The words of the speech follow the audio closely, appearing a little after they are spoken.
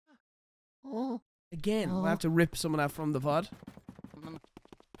Again, we'll have to rip some of that from the VOD.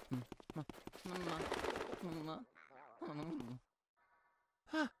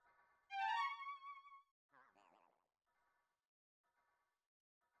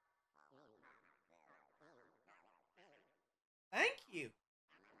 Thank you.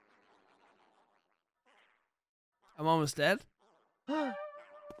 I'm almost dead. It's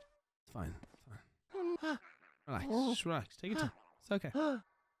fine. It's fine. Relax. Just relax. Take your time. It's okay.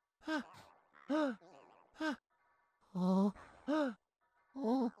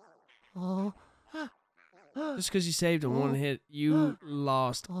 Just because you saved in one hit, you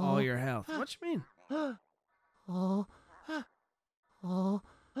lost all your health. What you mean?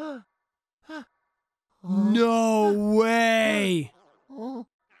 No way!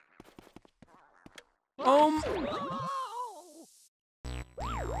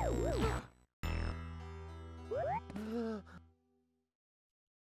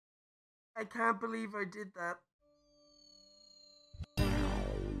 I can't believe I did that.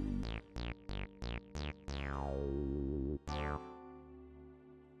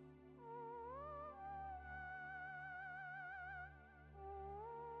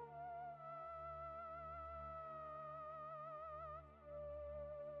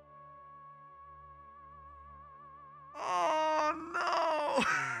 Oh no!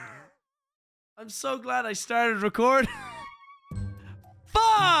 I'm so glad I started recording.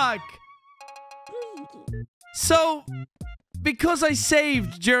 Fuck! So, because I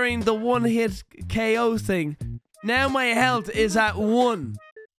saved during the one-hit KO thing, now my health is at 1.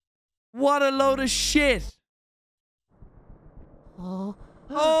 What a load of shit!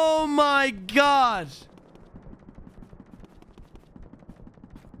 Oh my god!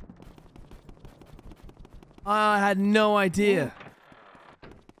 I had no idea.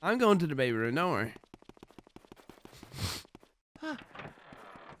 I'm going to the baby room, don't worry.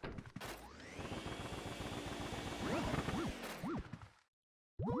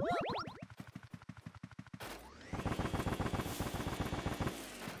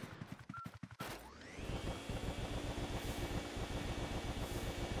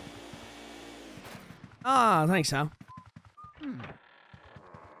 Ah, thanks, Sal.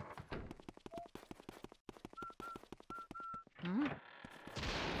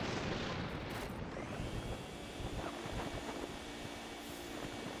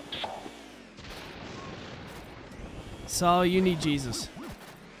 So you need Jesus.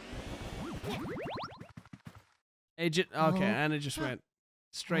 Agent. Okay, and it just went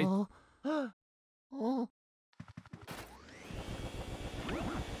straight.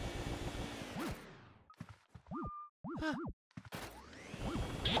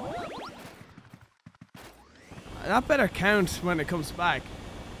 That better count when it comes back.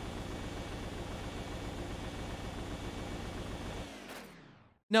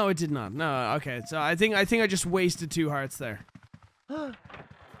 No, it did not. No, okay. So I think I just wasted 2 hearts there.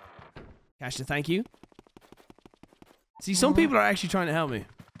 Kashta, thank you. See, some people are actually trying to help me.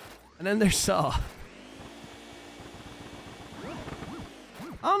 And then there's Saw.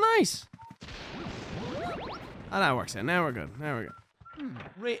 Oh, nice. Oh, that works out. Now we're good. Now we're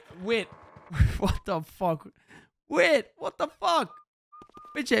good. Wait. What the fuck? Wait, what the fuck?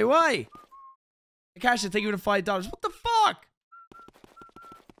 Bitch, why? Kashta, thank you for the $5. What the fuck?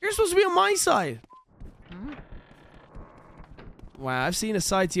 You're supposed to be on my side. Wow, I've seen a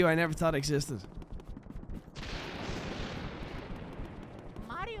side to you I never thought existed.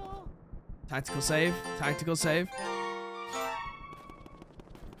 Mario. Tactical save. Tactical save.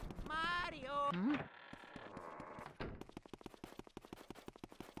 Mario.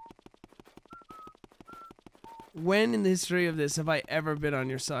 When in the history of this have I ever been on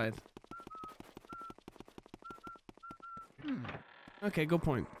your side? Okay, good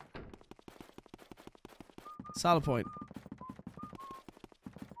point. Solid point.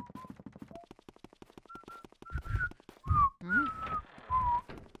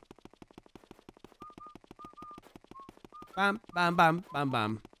 Bam, bam, bam, bam,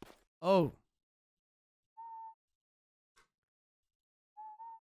 bam. Oh.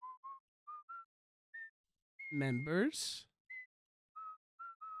 Members?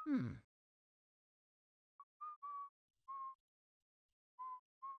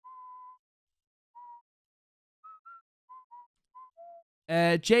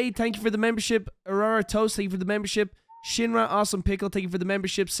 Jade, thank you for the membership. Aurora Toast, thank you for the membership. Shinra, Awesome Pickle, thank you for the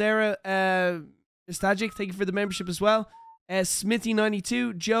membership. Sarah, Nostalgic, thank you for the membership as well.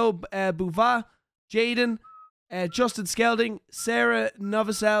 Smithy92, Joe Bouva, Jaden, Justin Skelding, Sarah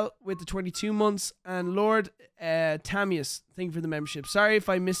Novicel with the 22 months, and Lord Tamius, thank you for the membership. Sorry if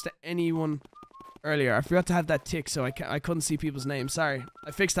I missed anyone earlier. I forgot to have that tick, so I couldn't see people's names. Sorry.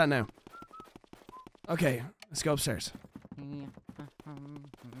 I fixed that now. Okay, let's go upstairs.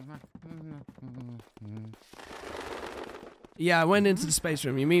 Yeah, I went into the space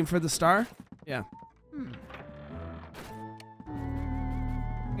room. You mean for the star? Yeah.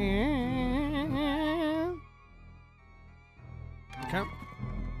 Okay.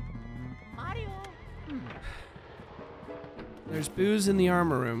 Mario. There's booze in the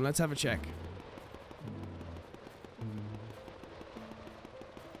armor room. Let's have a check.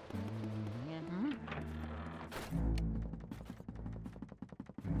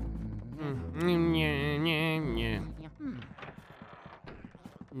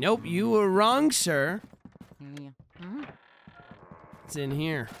 Nope, you were wrong, sir. It's in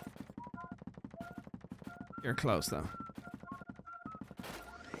here. You're close, though.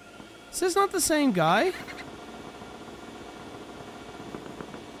 Is this not the same guy?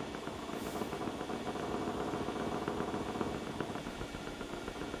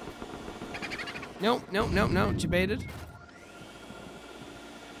 Nope, nope, nope, nope. Debated.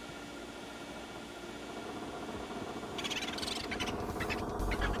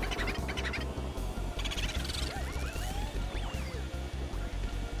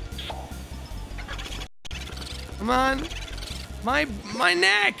 Come on. My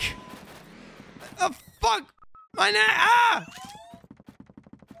neck! The fuck? My neck! Ah!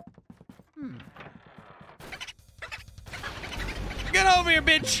 Get over here,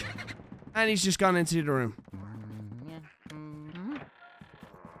 bitch! And he's just gone into the room.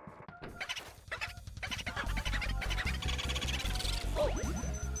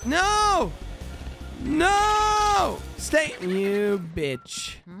 No! No! Stay, you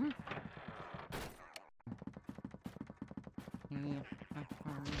bitch.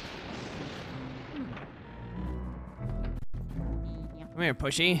 Come here,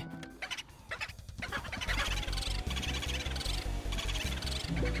 pushy.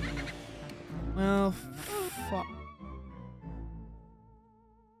 Well, fuck.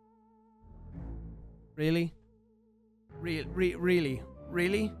 Really? Really?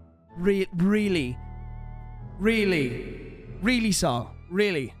 Really, Saul?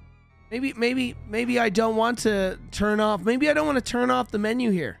 Really? Maybe I don't want to turn off. Maybe I don't want to turn off the menu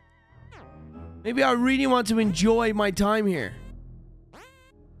here. Maybe I really want to enjoy my time here.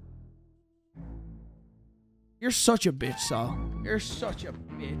 You're such a bitch, Saul. You're such a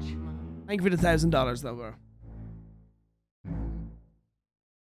bitch. Thank you for the $1,000 though, bro.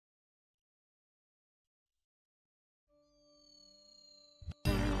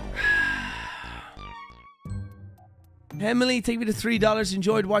 Emily, take me to $3.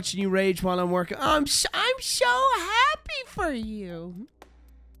 Enjoyed watching you rage while I'm working. I'm so happy for you.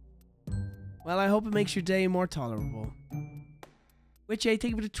 Well, I hope it makes your day more tolerable. Witchy,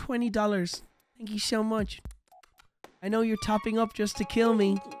 take me to $20. Thank you so much. I know you're topping up just to kill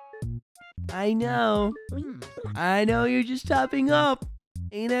me. I know. I know you're just topping up.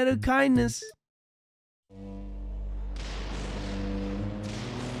 Ain't out of kindness.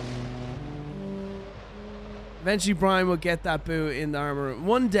 Eventually Brian will get that boo in the armor room.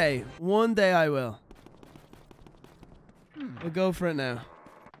 One day I will. We'll go for it now.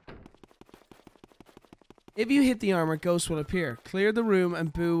 If you hit the armor, Ghost will appear. Clear the room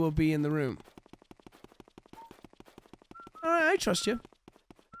and Boo will be in the room. Alright, I trust you.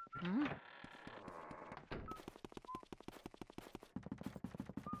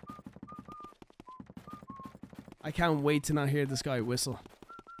 I can't wait to not hear this guy whistle.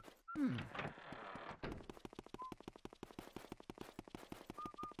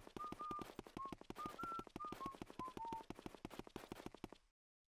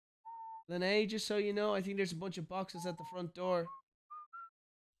 Lene, just so you know, I think there's a bunch of boxes at the front door.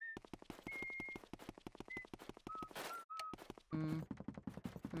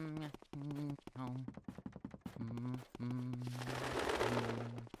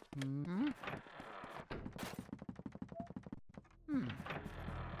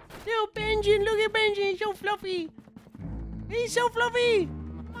 No, Benjamin, look at Benjamin, he's so fluffy. He's so fluffy.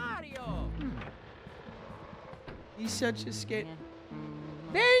 Mario. He's such a skate.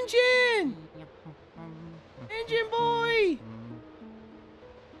 Benjamin! Benjamin boy!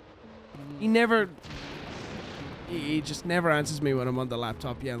 He just never answers me when I'm on the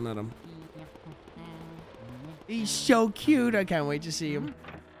laptop yelling at him. He's so cute, I can't wait to see him.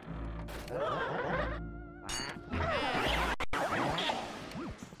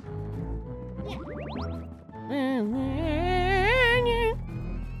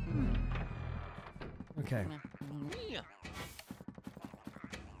 Okay.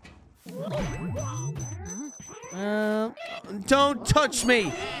 Don't touch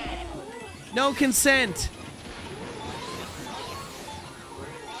me! No consent!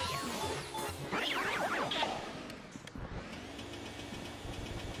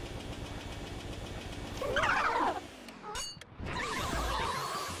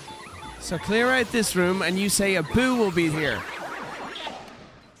 So clear out this room and you say a boo will be here.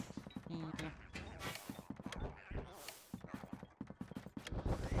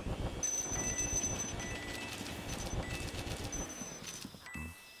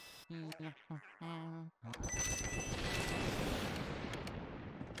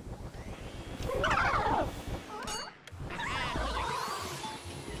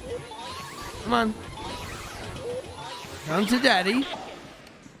 Come on. Come to daddy.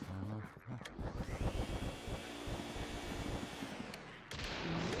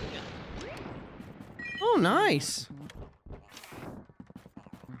 Oh, nice.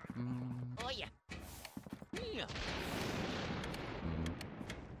 Oh yeah. Yeah.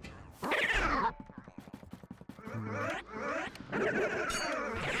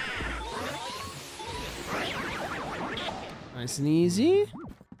 Nice and easy.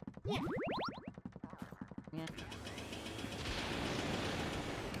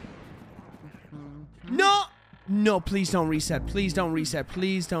 No! No, please don't reset. Please don't reset.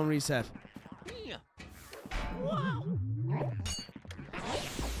 Please don't reset. Yeah. Wow.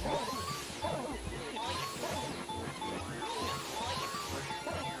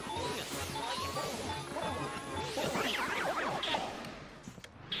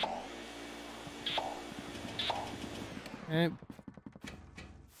 Okay.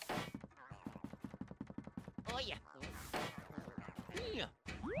 Oh yeah. Yeah.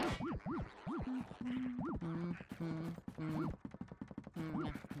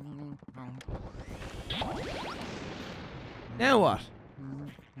 Now what?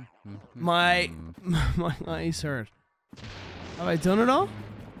 My eyes hurt. Have I done it all?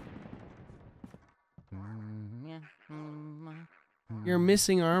 You're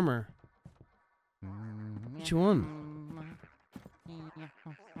missing armor. Which one?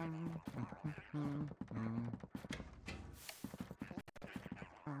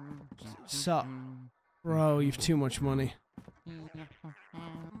 So, bro, you've too much money.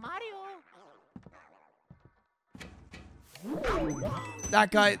 Mario. That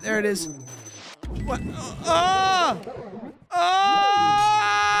guy, there it is. What? Ah!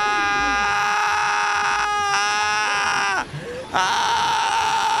 Ah!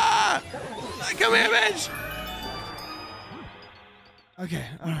 Ah! Come here, bitch! Okay,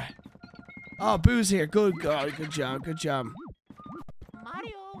 alright. Oh, Boo's here. Good God, good job, good job.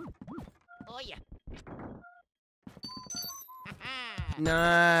 Mario. Oh yeah.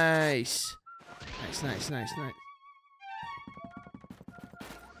 Nice. Nice, nice, nice, nice.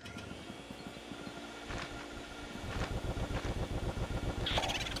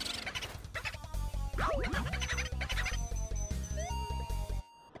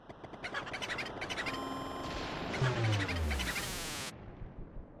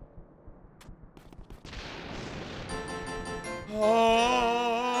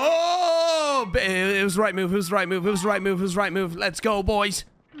 Oh, it was the right move. It was the right move. It was the right move. It was the right move. Let's go, boys.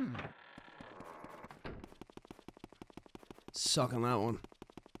 Suck on that one.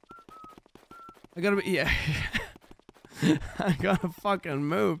 I gotta be, yeah. I gotta fucking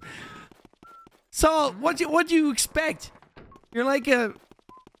move. So, what do you expect? You're like a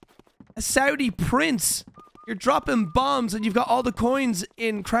Saudi prince. You're dropping bombs and you've got all the coins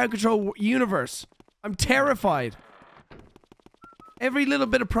in Crowd Control universe. I'm terrified. Every little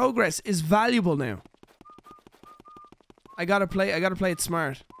bit of progress is valuable now. I gotta play it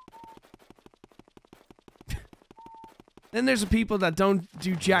smart. Then there's the people that don't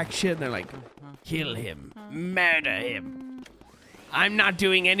do jack shit and they're like, kill him, murder him. I'm not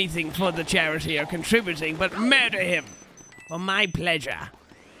doing anything for the charity or contributing, but murder him for my pleasure.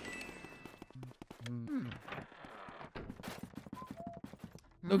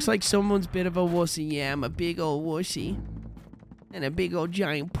 Looks like someone's a bit of a wussy. Yeah, I'm a big old wussy. And a big old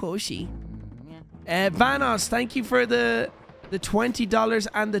giant pussy. Vanos, thank you for the $20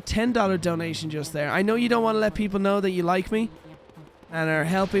 and the $10 donation just there. I know you don't want to let people know that you like me and are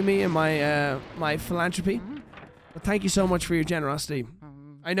helping me in my my philanthropy, but thank you so much for your generosity.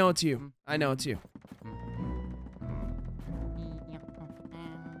 I know it's you. I know it's you.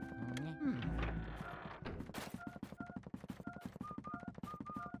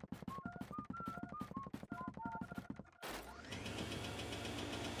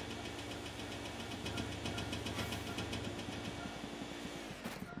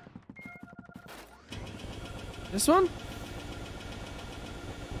 This one?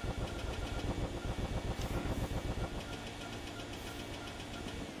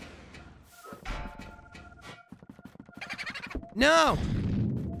 No!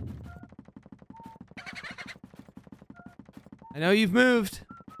 I know you've moved.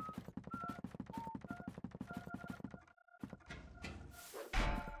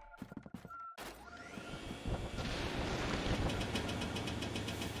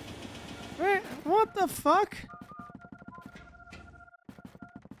 What the fuck?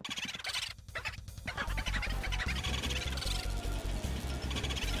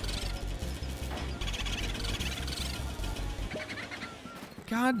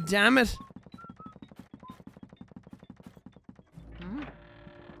 God damn it.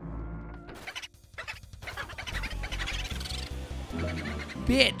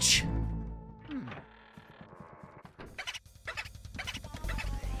 Bitch.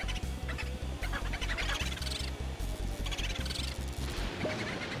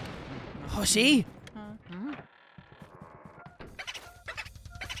 Oh, see?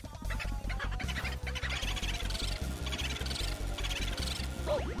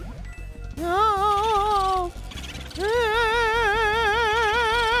 No.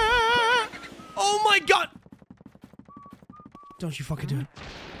 Oh my god. Don't you fucking do it.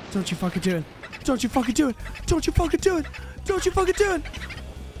 Don't you fucking do it. Don't you fucking do it. Don't you fucking do it. Don't you fucking do it.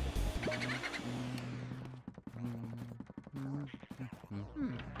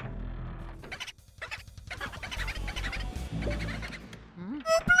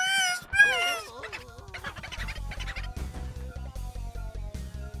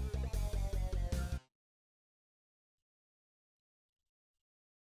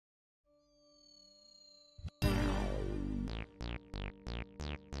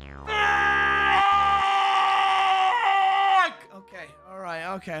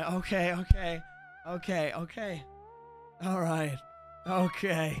 Okay, alright, okay. Alright,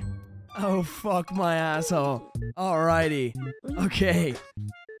 okay. Oh, fuck my asshole. Alrighty. Okay.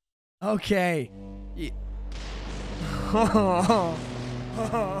 Okay.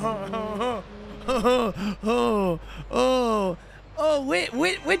 Oh, wait,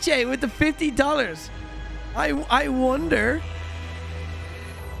 Witchy, with the $50. I wonder.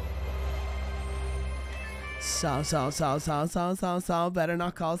 Saul. Better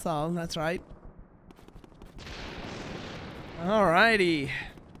not call Saul. That's right. Alrighty.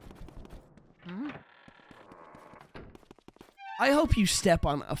 I hope you step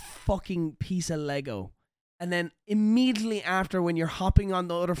on a fucking piece of Lego, and then immediately after, when you're hopping on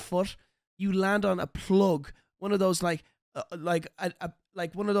the other foot, you land on a plug, one of those like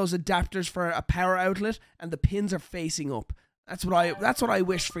one of those adapters for a power outlet, and the pins are facing up. That's what I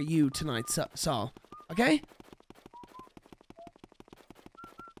wish for you tonight, Saul. Okay?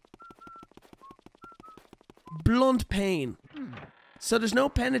 Blunt pain. So there's no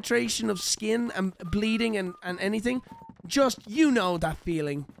penetration of skin and bleeding and anything. Just, you know that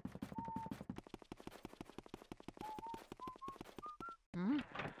feeling.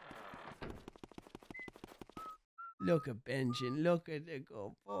 Look at Benjamin. Look at the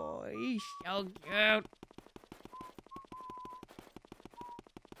good boy. He's so cute.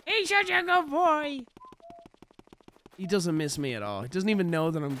 He's such a good boy. He doesn't miss me at all. He doesn't even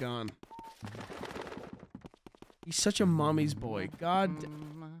know that I'm gone. He's such a mommy's boy. God.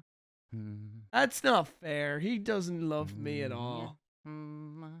 That's not fair. He doesn't love me at all.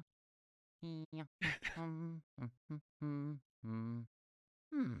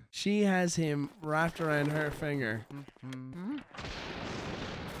 She has him wrapped around her finger.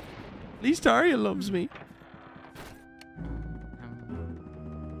 At least Arya loves me.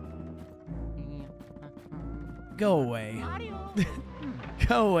 Go away.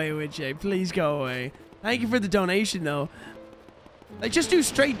 Go away, Witchy. Please go away. Thank you for the donation, though. Like, just do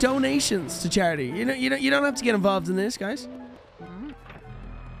straight donations to charity. You don't have to get involved in this, guys.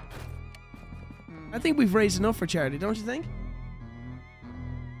 I think we've raised enough for charity, don't you think?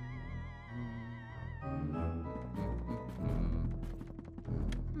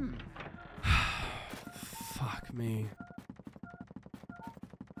 Fuck me.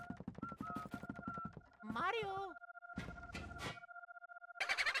 Mario.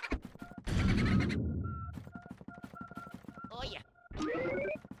 Oh yeah.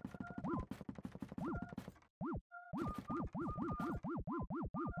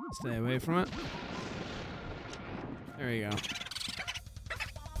 Stay away from it. There you go.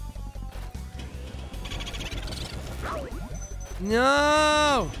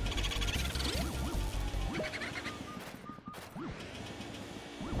 No!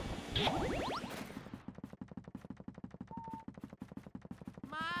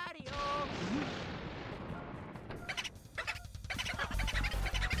 Mario.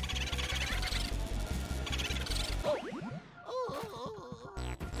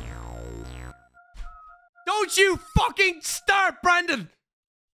 Don't you fucking start, Brandon!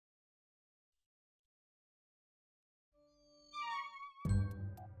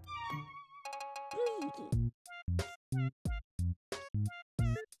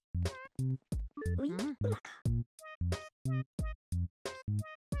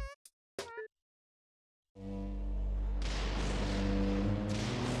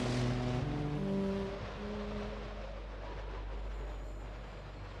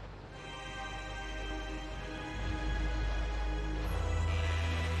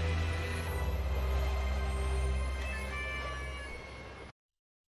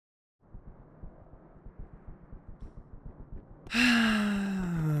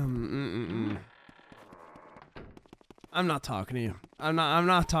 I'm not talking to you. I'm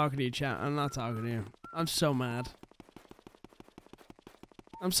not talking to you, chat. I'm not talking to you. I'm so mad.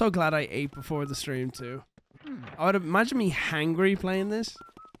 I'm so glad I ate before the stream too. I would imagine me hangry playing this.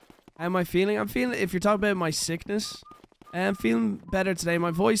 How am I feeling? I'm feeling, if you're talking about my sickness, I'm feeling better today.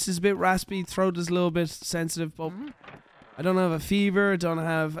 My voice is a bit raspy, throat is a little bit sensitive, but I don't have a fever, don't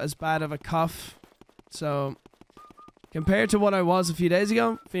have as bad of a cough. So, compared to what I was a few days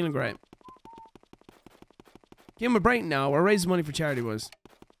ago, feeling great. Give him a break now. We're raising money for charity, boys.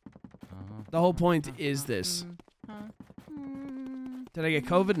 The whole point is this. Did I get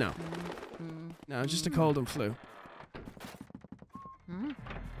COVID? No. No, just a cold and flu.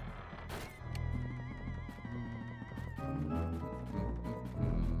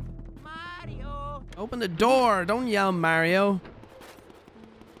 Mario! Open the door! Don't yell, Mario.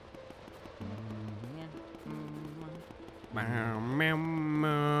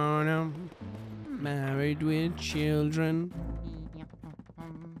 Married with children.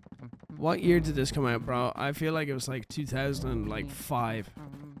 What year did this come out, bro? I feel like it was like 2005.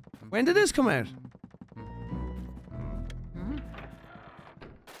 When did this come out?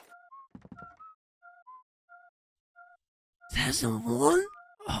 One?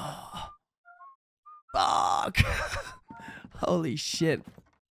 Oh. Fuck. Holy shit.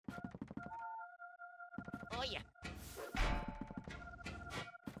 Oh yeah.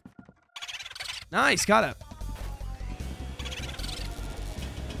 Nice, got it.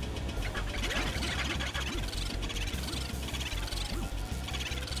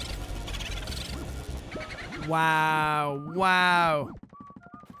 Wow, wow.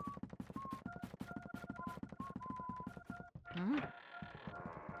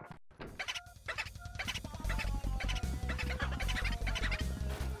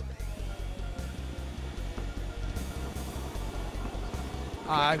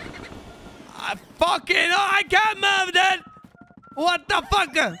 I fucking, I can't move that. What the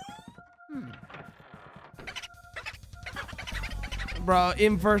fuck? Bro,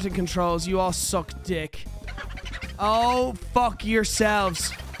 inverted controls, you all suck dick. Oh, fuck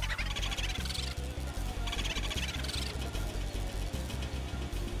yourselves.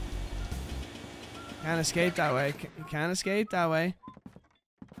 Can't escape that way. Can't escape that way.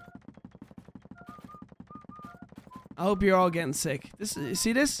 I hope you're all getting sick.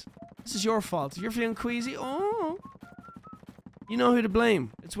 See this? This is your fault. If you're feeling queasy, oh, you know who to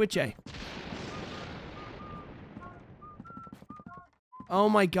blame. It's Witchay. Oh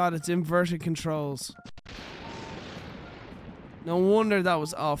my god, it's inverted controls. No wonder that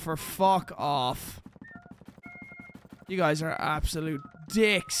was off. For fuck off. You guys are absolute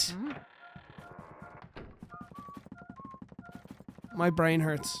dicks. My brain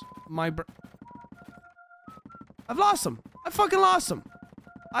hurts. I've lost him. I fucking lost him.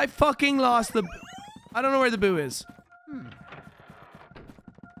 I fucking lost the... I don't know where the boo is.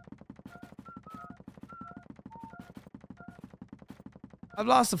 I've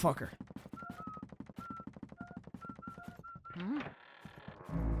lost the fucker.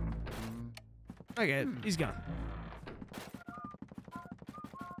 Okay, he's gone.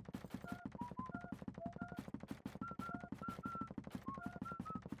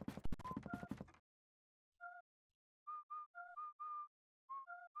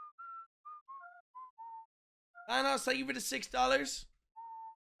 Thanos, thank you for the $6.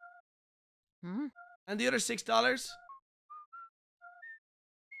 And the other $6.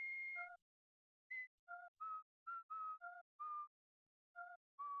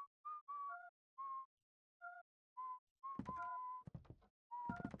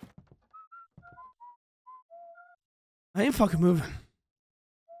 I ain't fucking moving.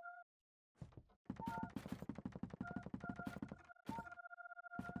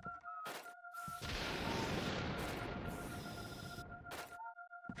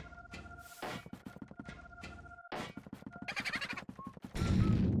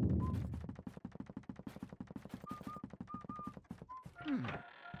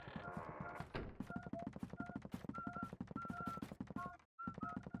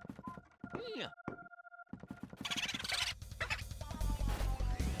 Yeah.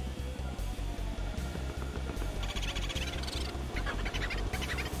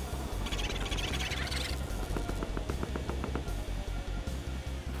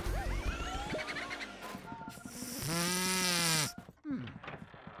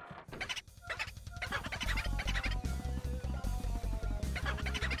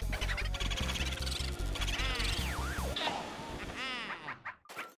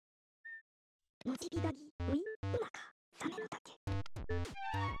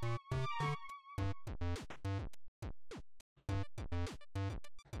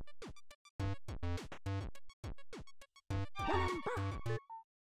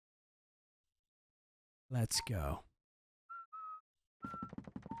 Let's go.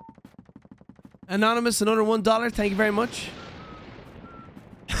 Anonymous, another $1. Thank you very much.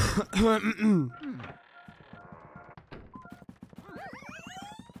 Mario.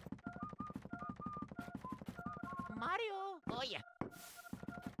 Oh yeah.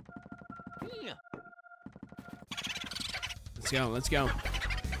 Yeah. Let's go, let's go.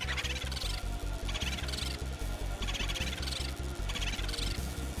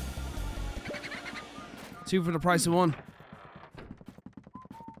 Two for the price of one.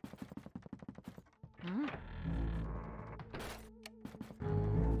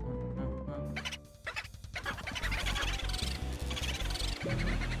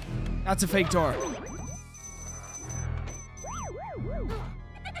 That's a fake door.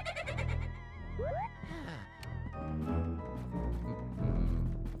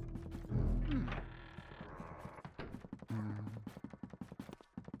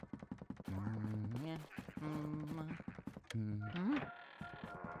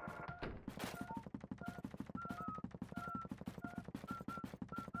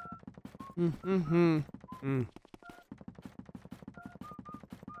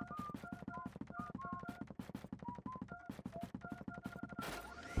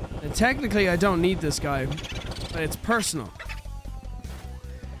 And technically, I don't need this guy, but it's personal.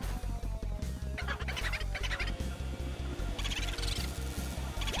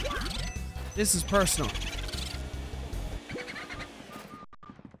 This is personal.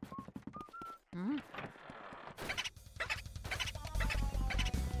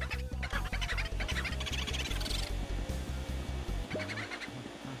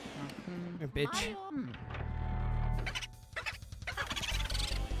 Here, bitch.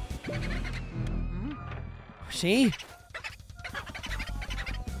 See?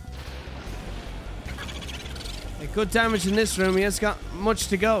 Like, good damage in this room. He has got much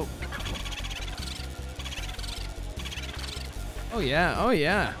to go. Oh yeah, oh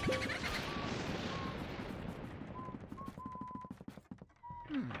yeah.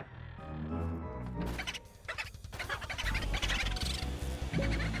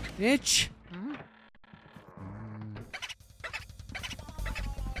 Bitch.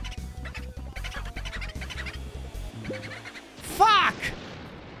 Fuck!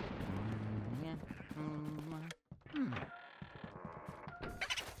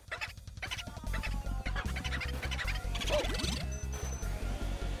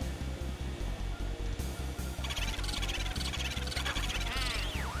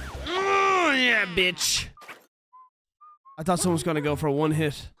 Oh yeah, bitch. I thought someone was gonna go for a one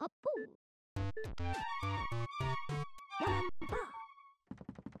hit.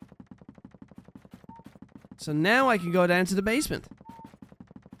 So now I can go down to the basement.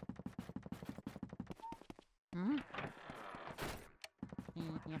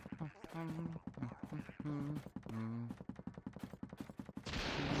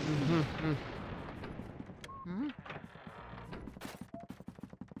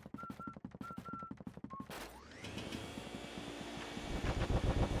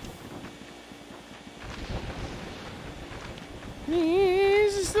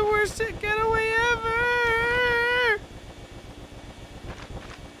 This is the worst getaway ever!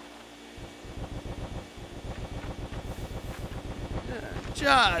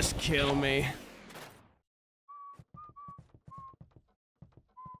 Just kill me.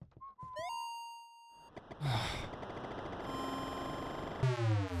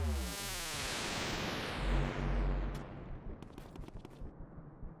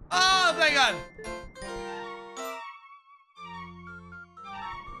 Oh, thank God!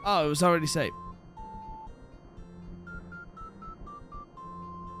 Oh, it was already saved.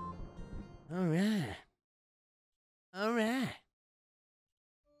 Alright. Alright.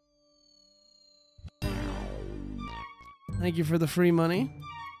 Thank you for the free money.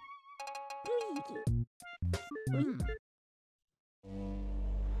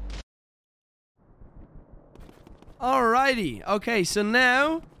 Alrighty. Okay, so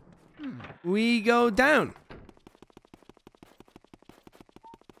now we go down.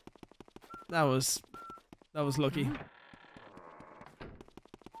 That was lucky.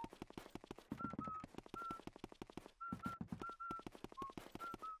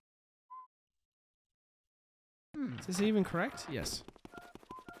 Is this even correct? Yes.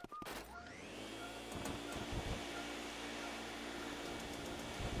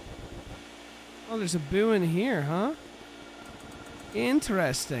 Oh, there's a boo in here, huh?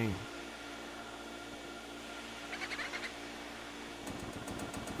 Interesting.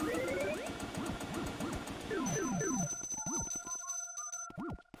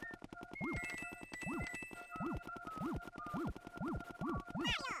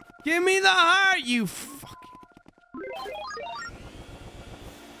 Give me the heart, you fuck.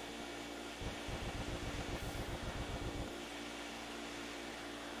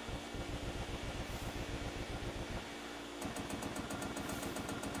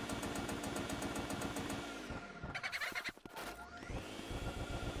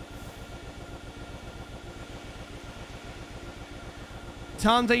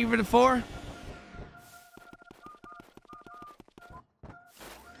 Tom, thank you for the 4.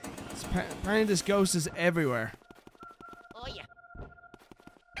 Apparently this ghost is everywhere. Oh yeah.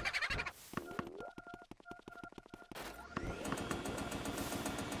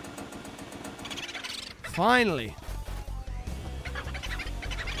 Finally.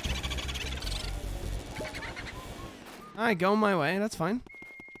 Alright, going my way, that's fine.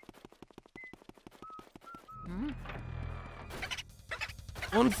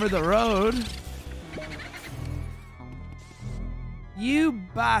 One for the road. You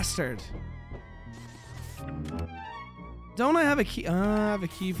bastard. Don't I have a key? I have a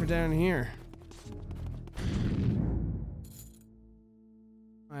key for down here.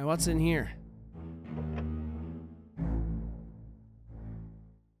 Alright, what's in here?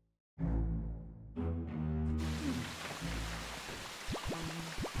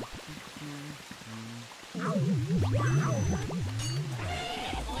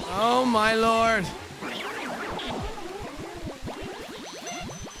 Oh my lord.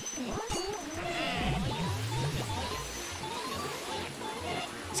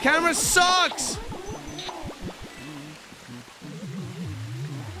 This camera sucks.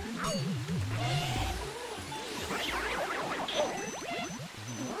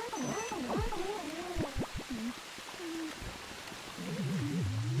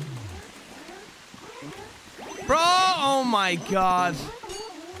 Bro, oh my god.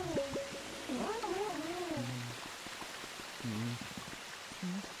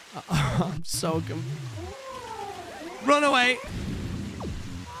 I'm so run away.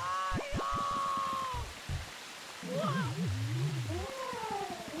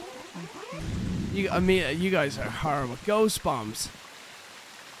 I mean, you guys are horrible. Ghost bombs.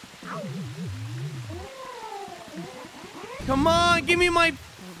 Come on, give me my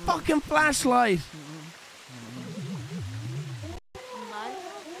fucking flashlight.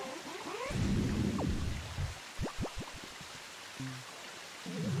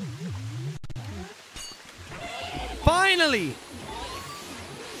 Finally!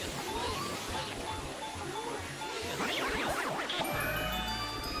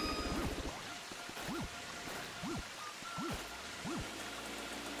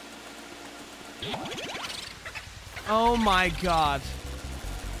 Oh my god.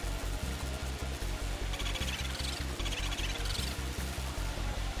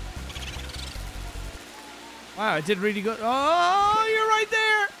 Wow, I did really good. Oh, you're right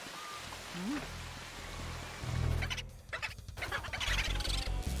there!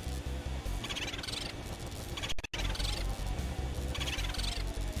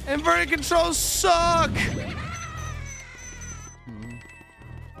 Inverted controls suck!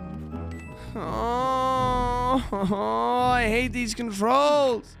 Oh, I hate these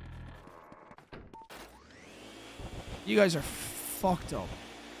controls! You guys are fucked up.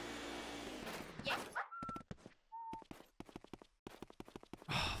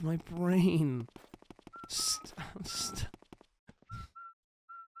 Oh, my brain. Stop.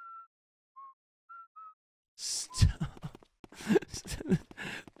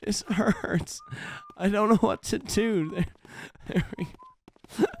 This hurts. I don't know what to do. There we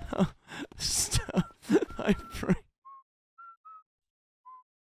go. Oh, stop. My brain.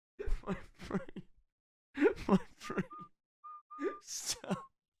 My brain. My brain. Stop.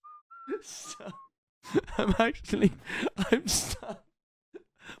 Stop. I'm stuck.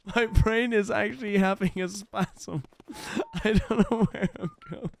 My brain is actually having a spasm. I don't know where I'm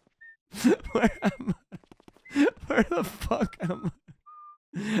going. Where am I? Where the fuck am I?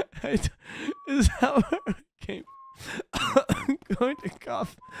 Is that where I came? I'm going to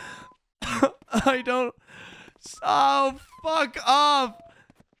cough. I don't. Oh, fuck off!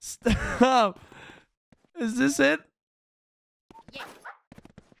 Stop. Is this it? Yeah.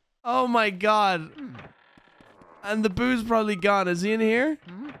 Oh my god. And the boo's probably gone. Is he in here?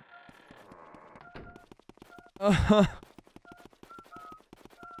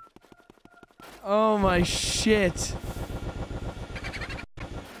 Oh my shit.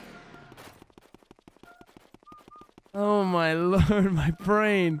 Oh my lord, my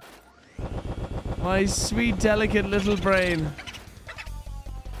brain. My sweet, delicate little brain.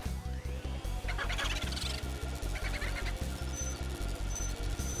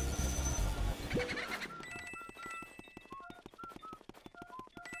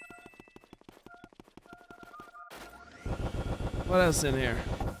 What else in here?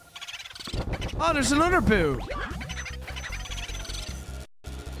 Oh, there's another boo.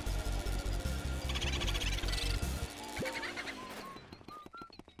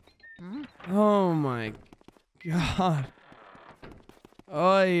 Oh my god.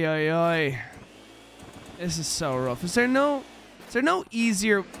 Oi, oi, oi. This is so rough. Is there no... Is there no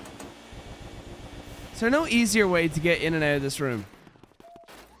easier... Is there no easier way to get in and out of this room?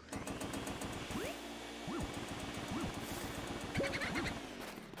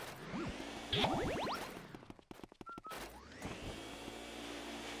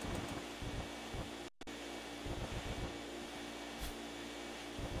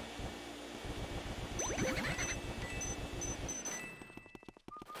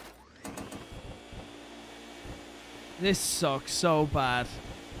 This sucks so bad.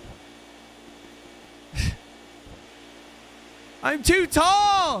 I'm too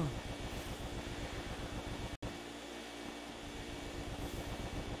tall!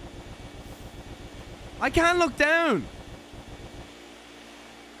 I can't look down.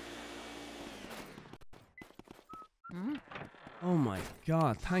 Oh my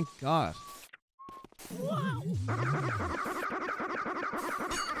god, thank god.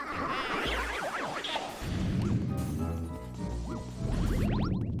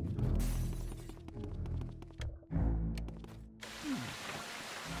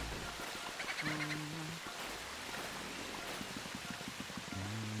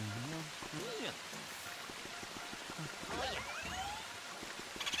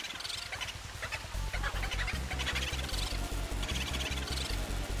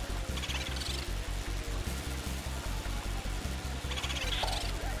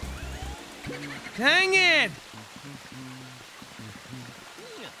 Dang it!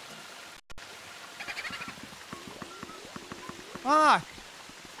 Fuck!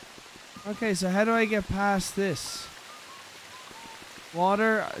 Okay, so how do I get past this?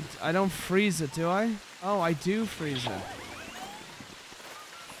 Water? I don't freeze it, do I? Oh, I do freeze it.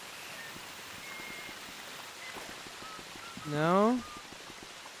 No?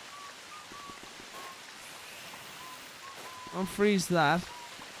 Don't freeze that.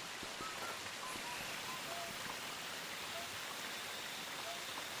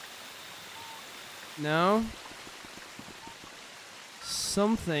 No.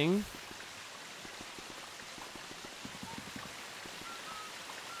 Something.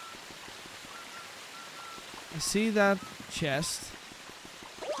 I see that chest.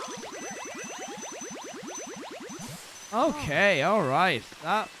 Okay, alright.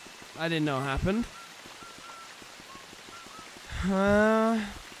 That I didn't know happened.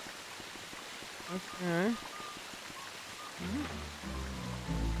 Okay.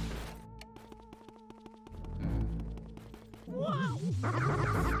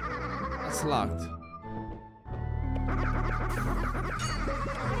 That's locked.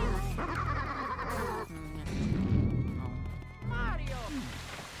 Mario.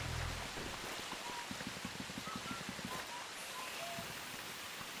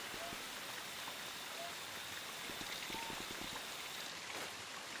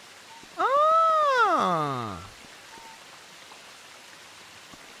 Ah!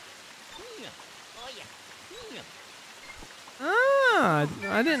 Ah!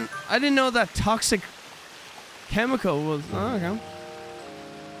 I didn't know that toxic chemical was. Oh, okay.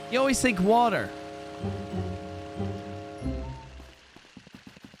 You always think water.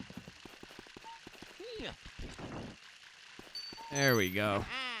 There we go.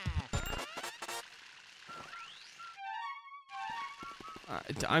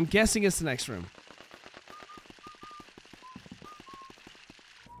 I'm guessing it's the next room.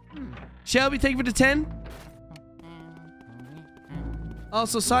 Shelby, thank you for the 10.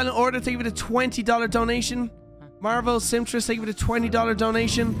 Also, Silent Order, thank you for the $20 donation. Marvel Simtress, thank you for the $20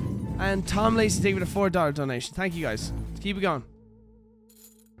 donation. And Tom Lacey, thank you for the $4 donation. Thank you guys. Let's keep it going.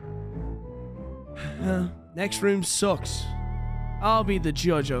 Next room sucks. I'll be the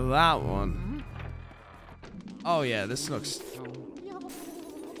judge of that one. Oh yeah, this looks...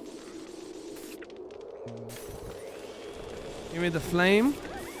 Give me the flame.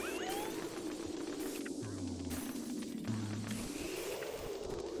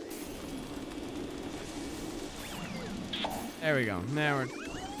 There we go. Now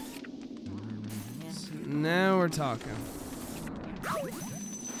we're talking.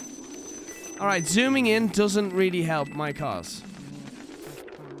 Alright, zooming in doesn't really help my cause.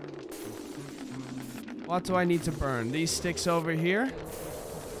 What do I need to burn? These sticks over here?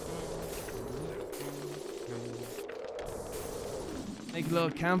 Make a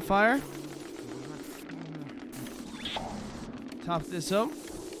little campfire. Top this up.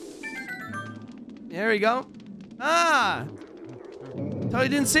 There we go. Ah! Totally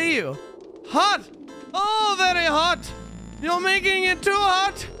didn't see you. Hot! Oh, very hot! You're making it too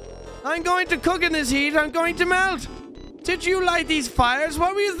hot! I'm going to cook in this heat. I'm going to melt. Did you light these fires?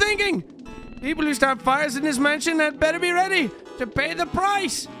 What were you thinking? People who start fires in this mansion had better be ready to pay the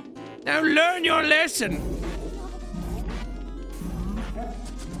price. Now learn your lesson.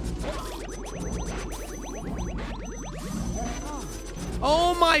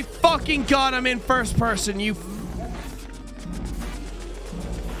 Oh my fucking god, I'm in first person, you...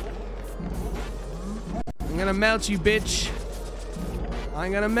 I'm gonna melt you, bitch.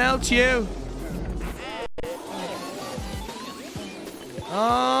 I'm gonna melt you.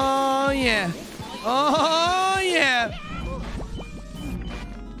 Oh, yeah. Oh, yeah.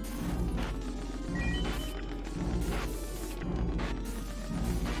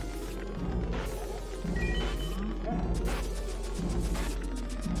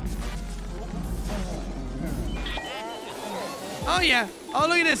 Oh, yeah. Oh,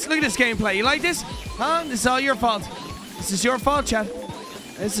 look at this. Look at this gameplay. You like this? Huh? This is all your fault. This is your fault, chat.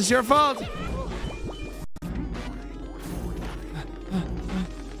 This is your fault.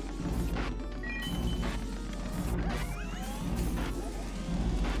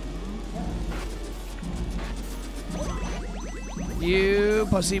 You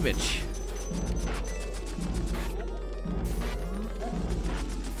pussy bitch.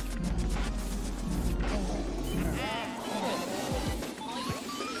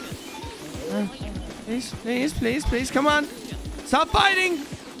 Please, please, please, please, come on. Stop fighting!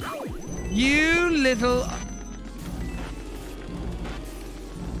 You little...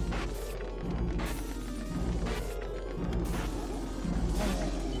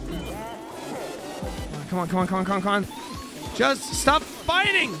 Come on, come on, come on, come on, come on. Just stop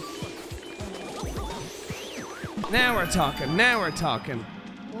fighting! Now we're talking, now we're talking.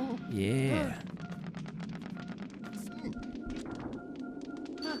 Yeah.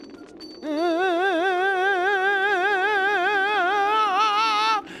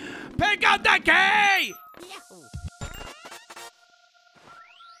 Pick up the key!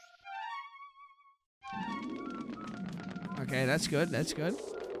 Okay, that's good, that's good.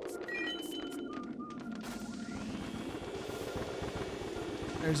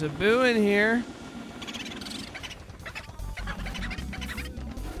 There's a boo in here.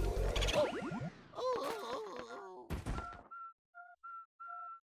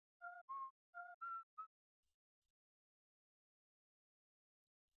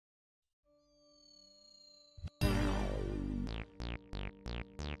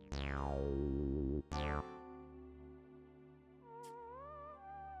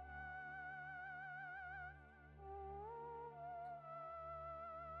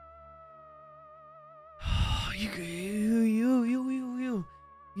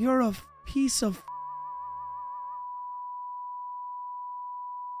 You're a piece of...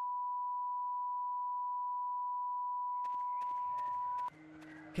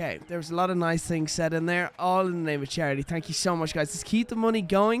 Okay, there's a lot of nice things said in there, all in the name of charity. Thank you so much, guys. Let's keep the money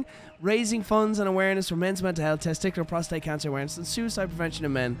going, raising funds and awareness for men's mental health, testicular prostate cancer awareness, and suicide prevention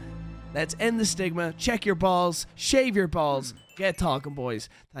in men. Let's end the stigma, check your balls, shave your balls, get talking, boys.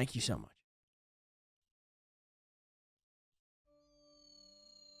 Thank you so much.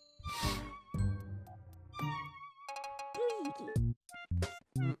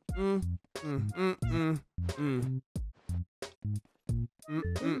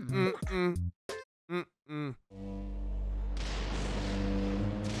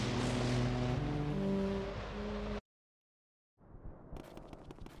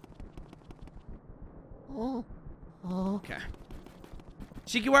 Okay.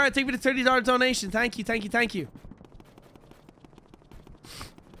 Shikiwara, thank you for the $30 donation. Thank you, thank you, thank you.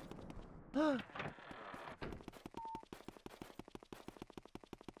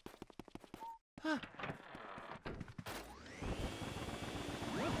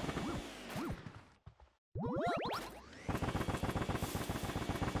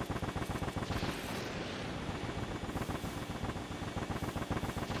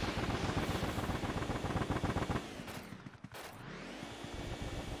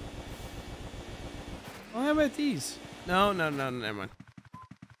 Oh, how about these? No, no, no, never mind.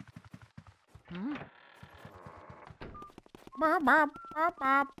 Ba ba ba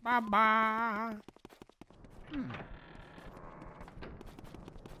ba ba ba.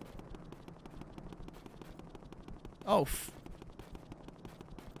 Oh.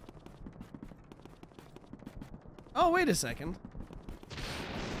 Oh, wait a second.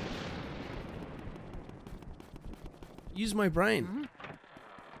 Use my brain.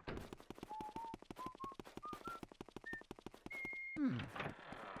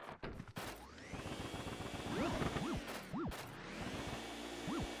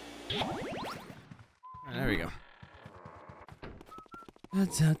 There we go. Da,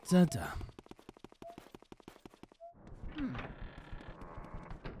 da, da, da.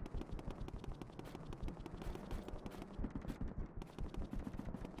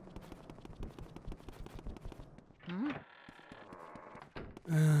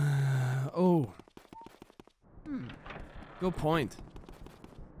 Oh. Good point.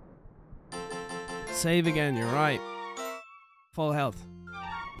 save again. You're right. Full health.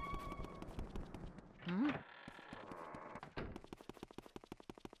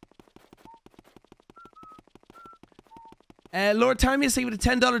 Lord Tamius, thank you for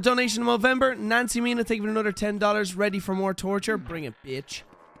the $10 donation in November. Nancy Mina, thank you for another $10. Ready for more torture? Bring it, bitch.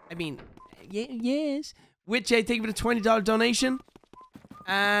 I mean, yes. Witchay, thank you for the $20 donation.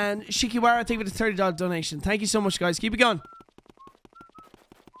 And Shikiwara, thank you for the $30 donation. Thank you so much, guys. Keep it going.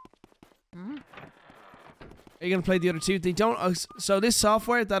 Are you going to play the other two? They don't. So this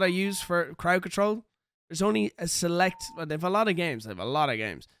software that I use for crowd control, there's only a select. Well, they have a lot of games. They have a lot of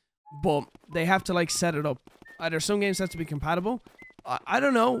games. But they have to, like, set it up. Either some games have to be compatible. I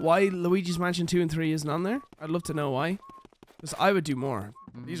don't know why Luigi's Mansion 2 and 3 isn't on there. I'd love to know why. Because I would do more.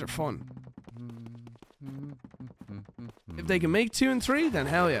 These are fun. If they can make 2 and 3, then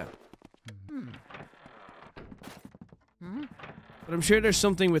hell yeah. But I'm sure there's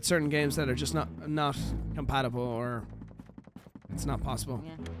something with certain games that are just not compatible, or it's not possible.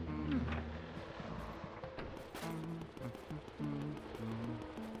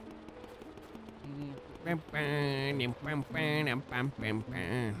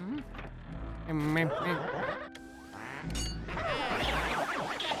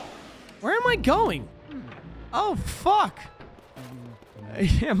 Where am I going? Oh, fuck.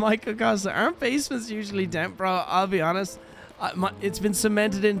 Yeah, Michael Costa. Aren't basements usually damp, bro? I'll be honest. It's been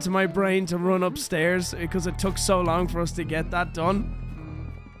cemented into my brain to run upstairs because it took so long for us to get that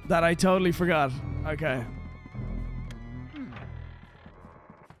done that I totally forgot. Okay.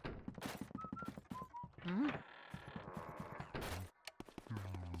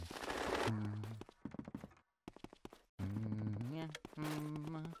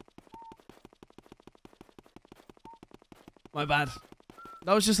 My bad.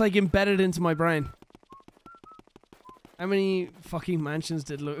 That was just like embedded into my brain. How many fucking mansions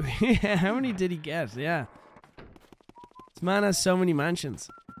did yeah, how many did he get? Yeah. This man has so many mansions.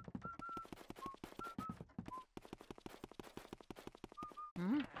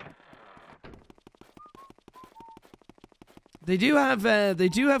 They do have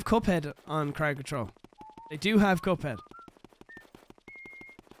Cuphead on crowd control. They do have Cuphead.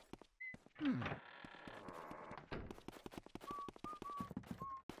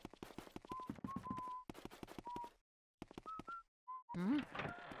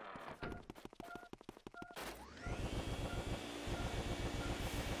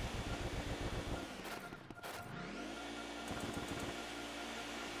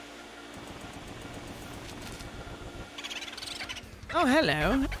 Oh,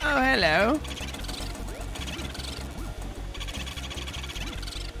 hello. Oh, hello.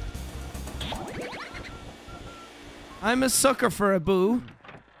 I'm a sucker for a boo.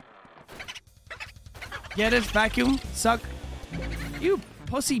 Get it? Vacuum? Suck. You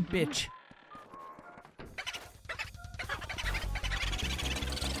pussy bitch.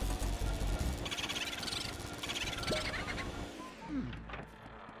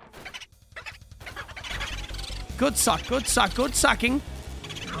 Good suck, good suck, good sucking.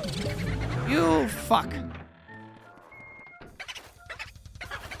 You fuck.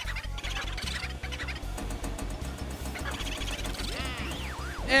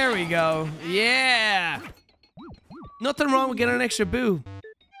 There we go. Yeah. Nothing wrong with getting an extra boo.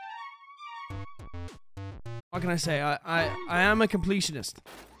 What can I say? I am a completionist.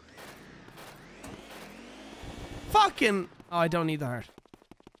 Fucking. Oh, I don't need the heart.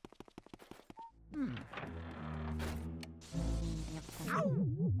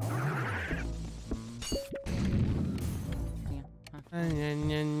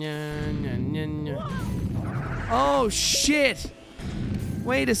 Oh shit!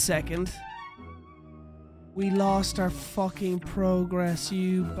 Wait a second. We lost our fucking progress,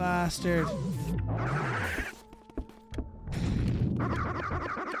 you bastard.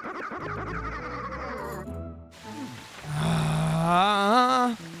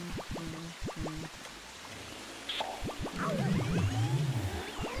 Ah.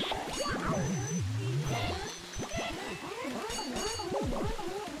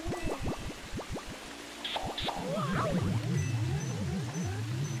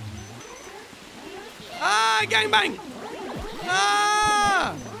 Ah, gangbang!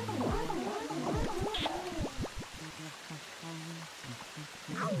 Ah!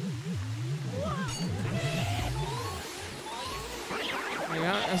 There you go.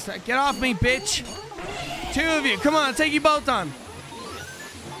 That's that. Get off me, bitch! Two of you, come on, I'll take you both on.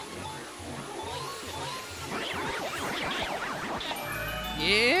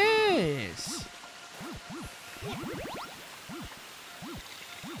 Yes.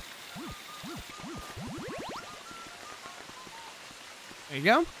 There you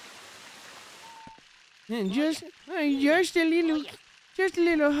go. And just a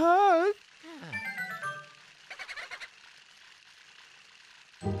little hug.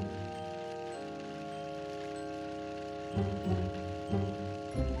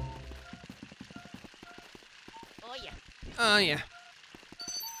 Oh yeah. Oh yeah.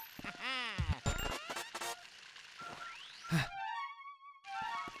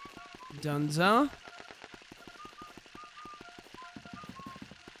 Dunzo.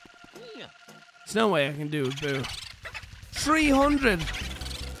 There's no way I can do it, boo. 300.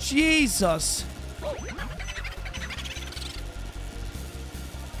 Jesus.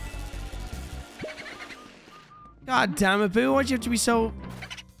 God damn it, boo. Why'd you have to be so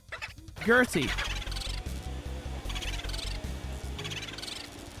girthy?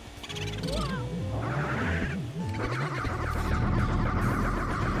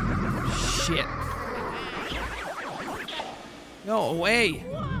 Shit. Go away.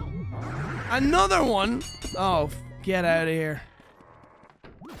 Another one? Oh, get out of here.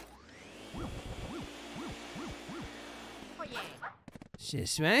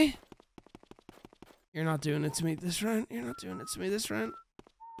 This way. You're not doing it to me this round. You're not doing it to me this round.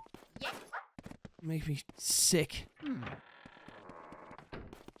 Make me sick.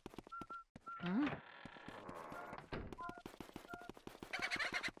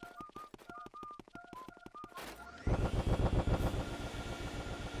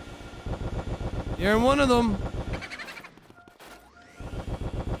 You're in one of them.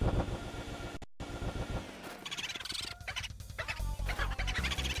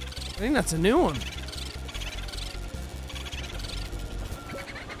 I think that's a new one.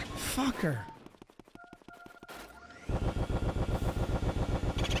 Fucker.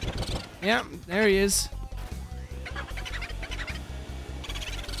 Yeah, there he is.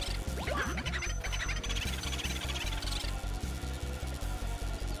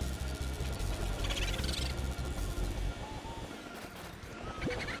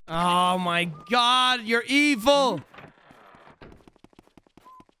 Oh my God, you're evil!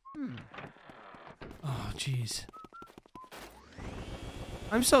 Oh, jeez.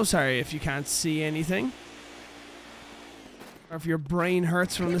 I'm so sorry if you can't see anything. Or if your brain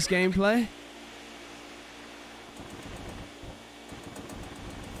hurts from this gameplay.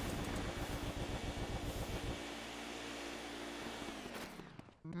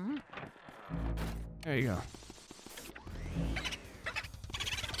 There you go.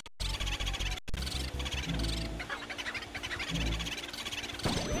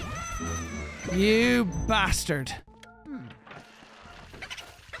 You bastard.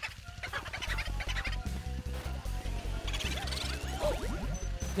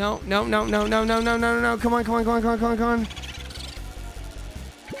 No. Come on.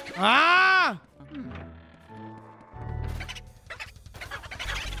 Ah!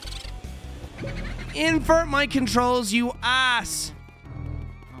 Invert my controls, you ass.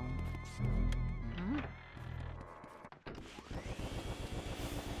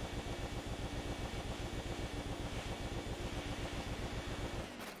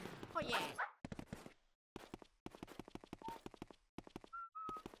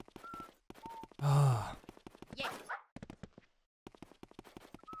 Oh.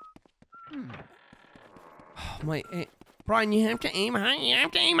 My Brian, you have to aim higher. You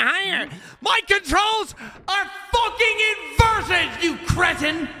have to aim higher. My controls are fucking inverted, you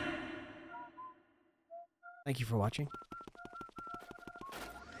cretin! Thank you for watching.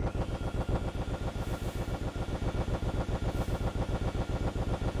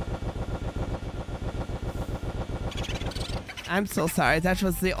 I'm so sorry. That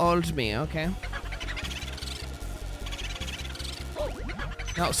was the old me, okay?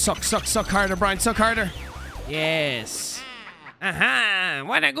 No, suck harder, Brian. Suck harder. Yes. Aha!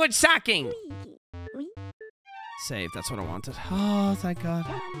 What a good sucking. Save. That's what I wanted. Oh, thank God.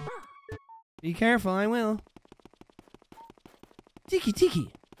 Be careful. I will.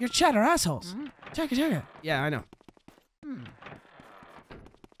 Tiki. You're chatter assholes. Chugga. Yeah, I know.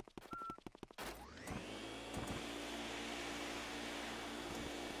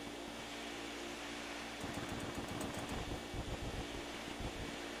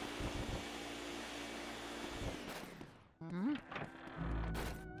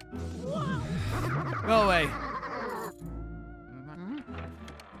 Go away.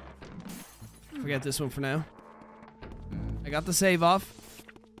 Forget this one for now. I got the save off.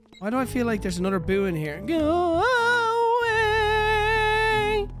 Why do I feel like there's another boo in here? Go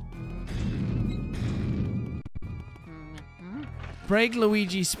away. Break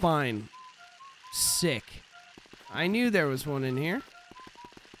Luigi's spine. Sick. I knew there was one in here.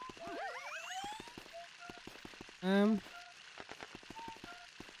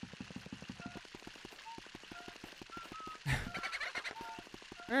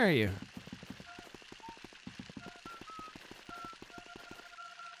 Where are you?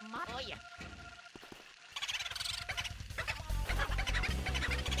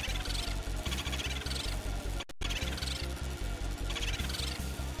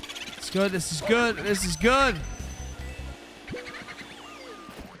 It's good. This is good. This is good.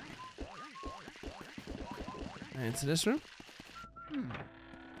 Into this room.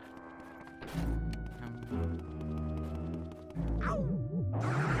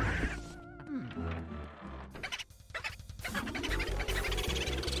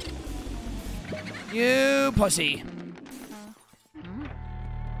 You pussy.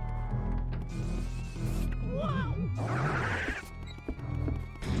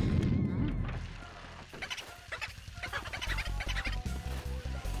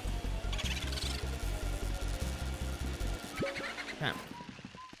 Okay.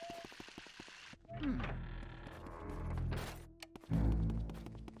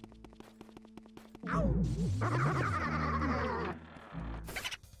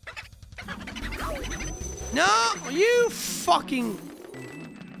 No, you fucking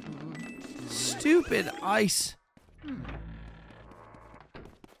stupid ice.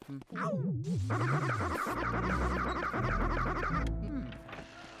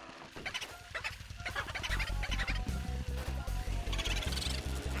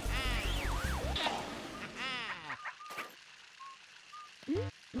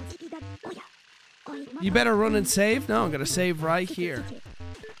 You better run and save. No, I'm gonna save right here.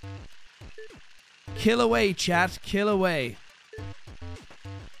 Kill away, chat. Kill away.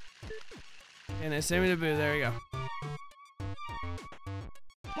 And it's save me the boo. There we go.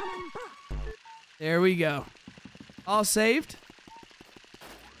 There we go. All saved.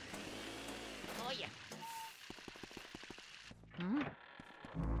 Oh yeah.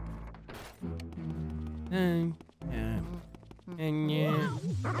 And yeah.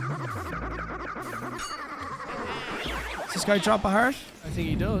 Does this guy drop a heart? I think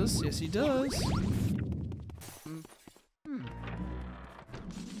he does. Yes, he does.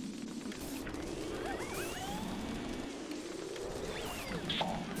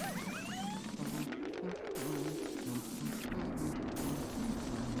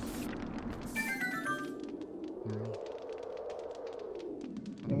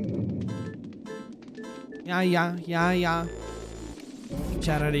 Yeah.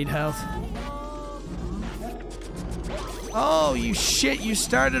 Chat, I need health. Oh, you shit, you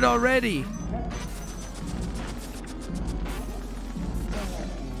started already.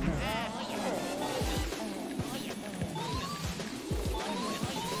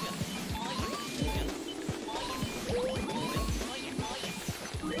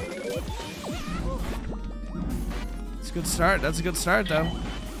 It's a good start. That's a good start, though.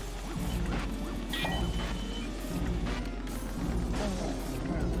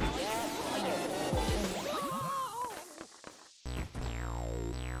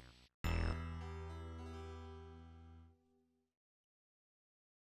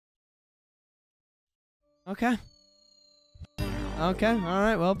 Okay.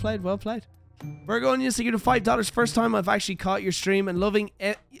 Alright, well played. Virgo Onions, thank you to $5. First time I've actually caught your stream and loving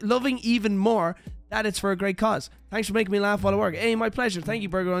even more that it's for a great cause. Thanks for making me laugh while I work. Hey, my pleasure. Thank you,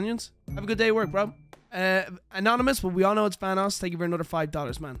 Virgo Onions. Have a good day at work, bro. Anonymous, but we all know it's Thanos. Thank you for another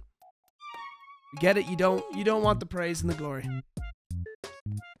 $5, man. You get it? You don't want the praise and the glory.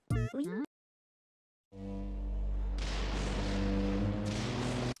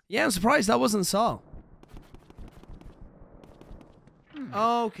 Yeah, I'm surprised that wasn't Saul.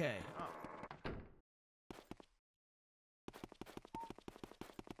 Okay.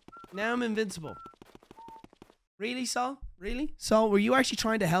 Now I'm invincible. Really, Saul? Really? Saul, were you actually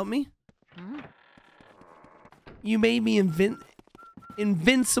trying to help me? You made me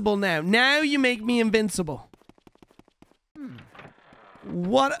invincible now. Now you make me invincible.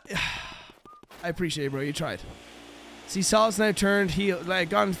 What? I appreciate it, bro. You tried. See, Saul's now turned heel, like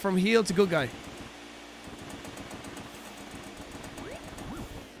gone from heel to good guy.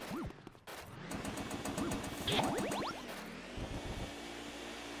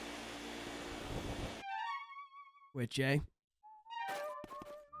 Wait, Jay.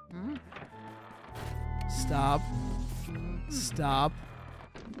 Stop. Stop.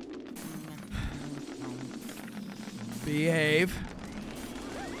 Behave.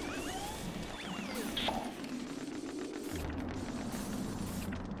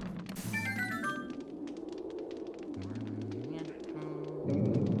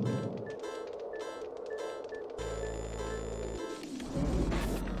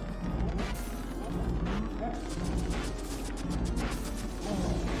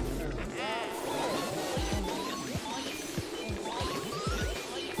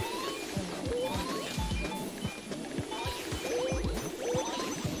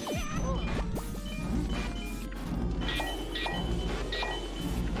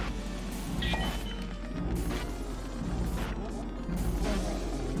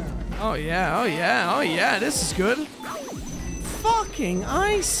 Oh yeah, oh yeah, oh yeah, this is good. Fucking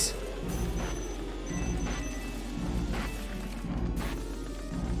ice!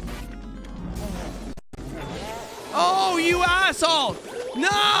 Oh, you asshole!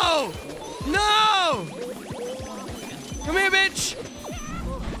 No! No! Come here, bitch!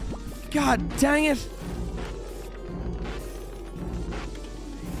 God dang it!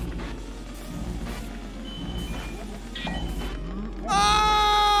 Ah!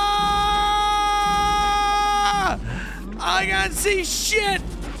 I can't see shit!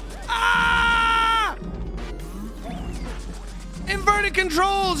 Ah! Inverted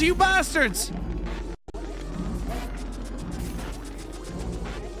controls, you bastards!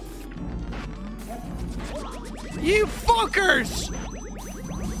 You fuckers!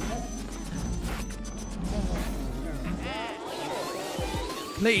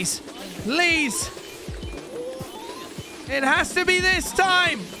 Please. Please! It has to be this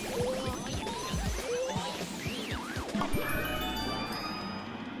time!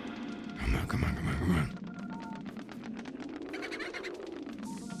 Come on, come on, come on, come on.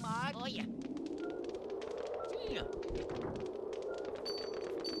 Oh, yeah.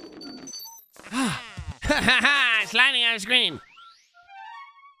 Ha Ha! Sliding on screen.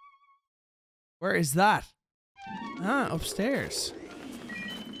 Where is that? Ah, upstairs.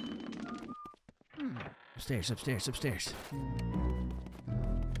 Upstairs, upstairs, upstairs.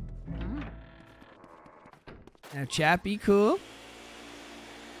 Now, chat, be cool.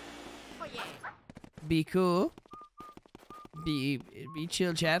 Oh, yeah. Be cool. Be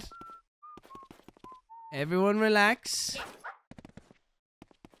chill, chat. Everyone relax.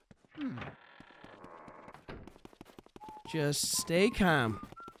 Just stay calm.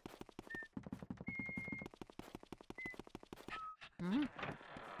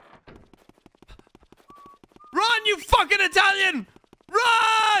 Run, you fucking Italian!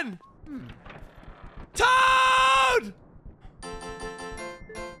 Run! Toad!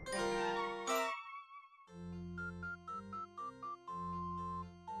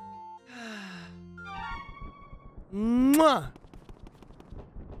 Mwah!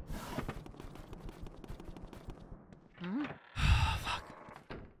 Fuck.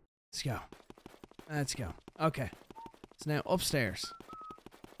 Let's go. Let's go. Okay. It's now upstairs.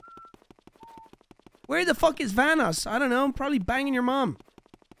 Where the fuck is Vanos? I don't know. Probably banging your mom.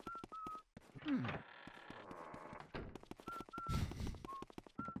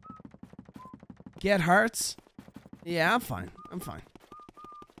 Get hearts? Yeah, I'm fine. I'm fine.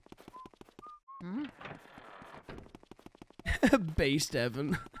 Based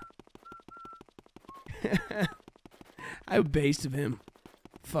Evan. How based of him.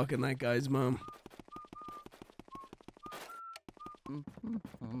 Fucking that guy's mom.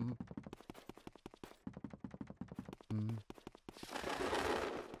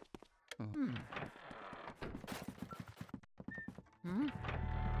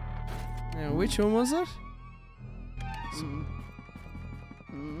 Now, which one was it?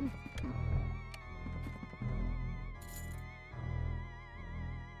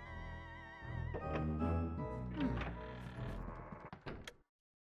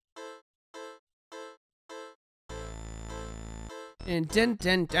 And dun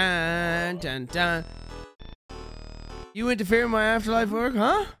dun dun dun dun. You interfere in my afterlife work,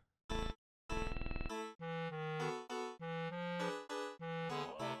 huh?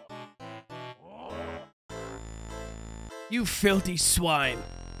 You filthy swine.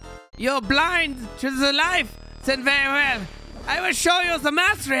 You're blind to the life, said very well. I will show you the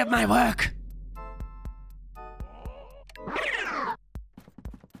mastery of my work.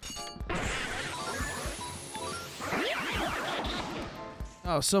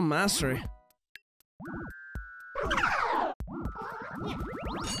 Oh, some mastery.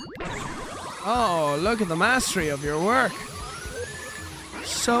 Oh, look at the mastery of your work.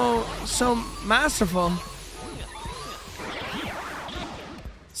 So masterful.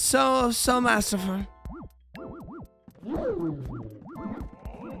 So masterful.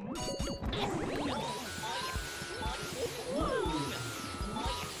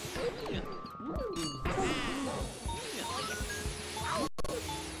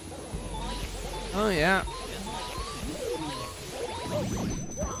 Oh yeah.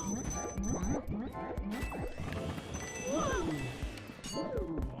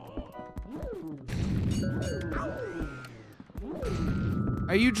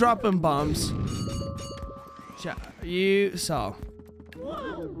 Are you dropping bombs? You saw.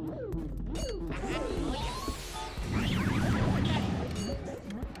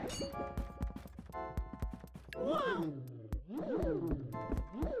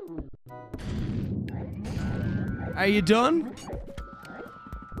 Are you done?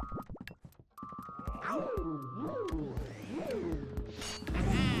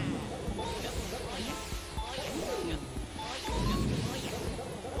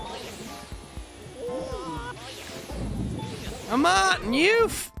 Come on, you.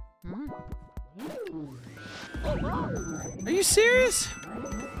 Are you serious?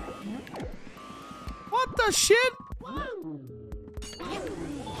 What the shit?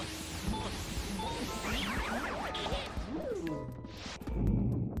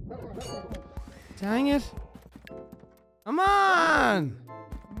 Dang it. Come on.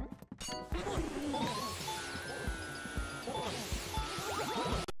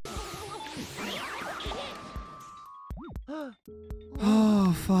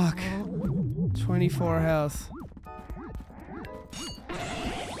 Oh, fuck. 24 health.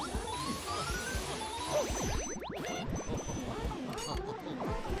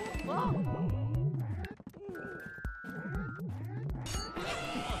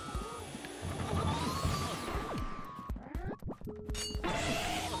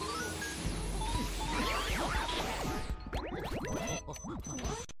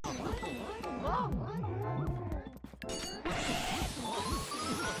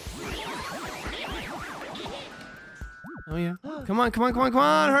 Oh yeah. Come on, come on, come on, come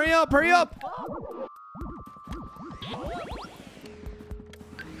on. Hurry up, hurry up.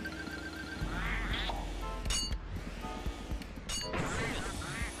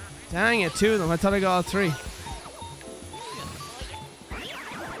 Dang it, 2 of them. I thought I got all 3.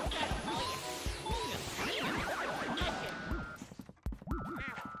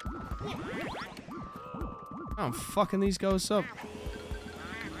 Oh, I'm fucking these ghosts up.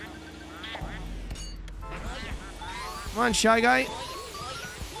 Come on, Shy Guy.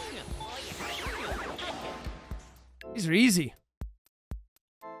 These are easy.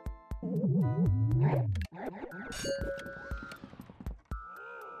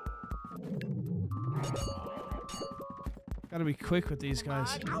 Gotta be quick with these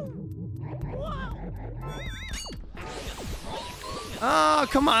guys. Oh,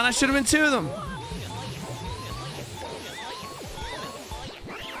 come on. I should have been 2 of them.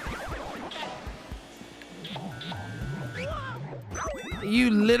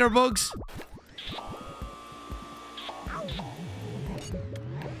 You litter bugs.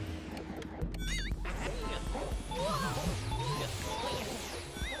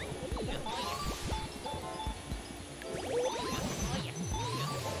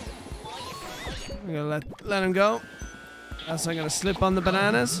 I'm gonna let him go. Else I'm gonna slip on the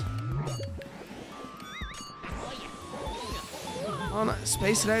bananas. Oh no,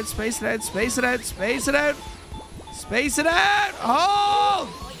 space it out, space it out, space it out, space it out. Space it out! Hold!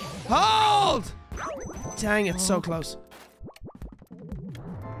 Hold! Dang, it's so close.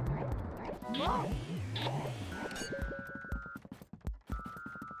 Come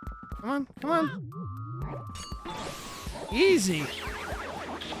on, come on. Easy.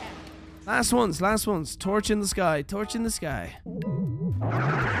 Last ones, last ones. Torch in the sky, torch in the sky.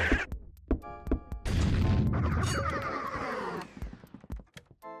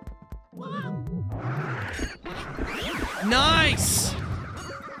 Nice!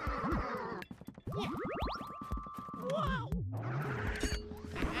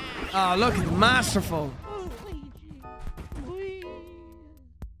 Oh, look, it's masterful.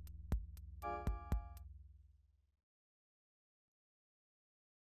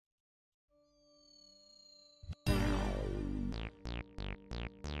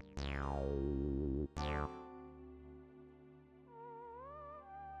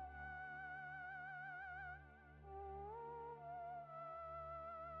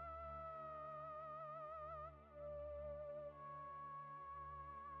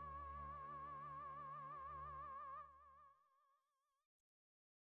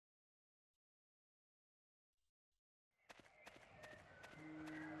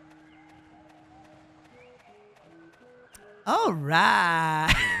 All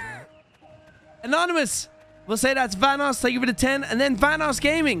right. Anonymous. We'll say that's Vanos. Thank you for the 10. And then Vanos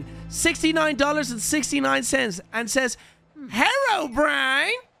Gaming. $69.69. And says, hello,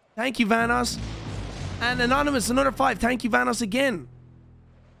 Brian. Thank you, Vanos. And Anonymous, another 5. Thank you, Vanos, again.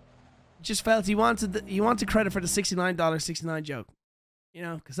 Just felt he wanted credit for the $69.69 joke. You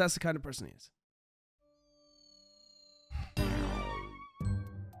know, because that's the kind of person he is.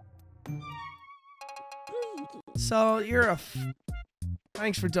 So, you're a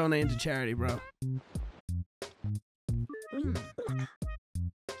thanks for donating to charity, bro.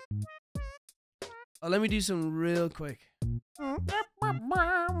 Oh, let me do some real quick.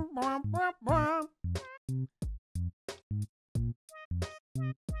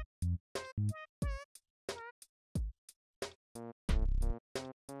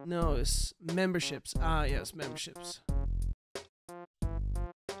 No, it's memberships. Ah, yes, memberships.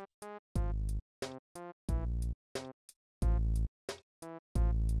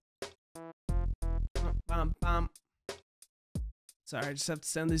 Bam, bam. Sorry, I just have to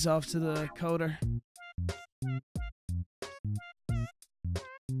send these off to the coder.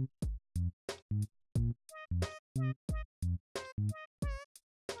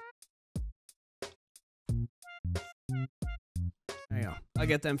 There you go. I'll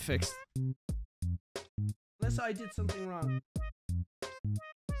get them fixed. Unless I did something wrong.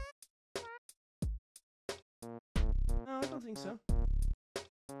 No, I don't think so.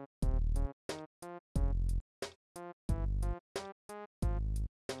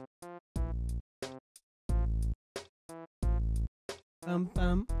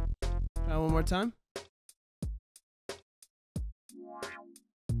 Try one more time.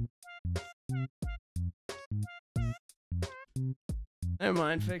 Never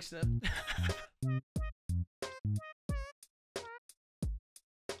mind, fixed it.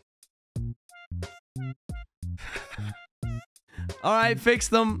 Alright, fix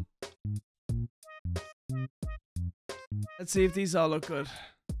them. Let's see if these all look good.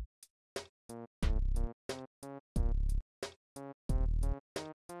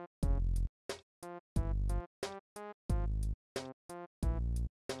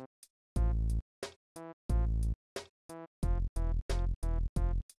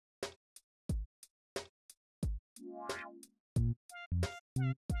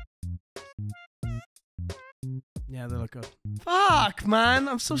 Yeah, they look good. Fuck, man.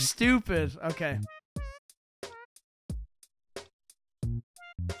 I'm so stupid. Okay.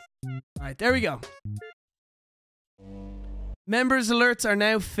 Alright, there we go. Members alerts are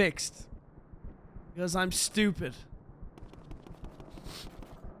now fixed. Because I'm stupid.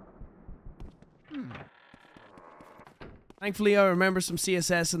 Thankfully, I remember some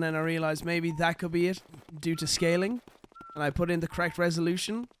CSS and then I realized maybe that could be it due to scaling. And I put in the correct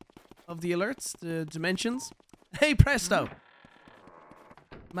resolution of the alerts, the dimensions. Hey, presto!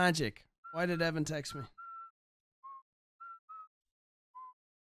 Magic. Why did Evan text me?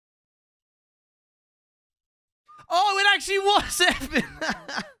 Oh, it actually was Evan!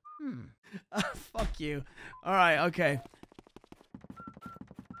 Oh, fuck you. Alright, okay.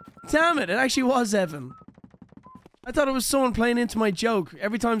 Damn it, it actually was Evan. I thought it was someone playing into my joke.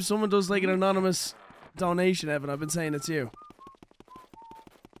 Every time someone does like an anonymous donation, Evan, I've been saying it's you.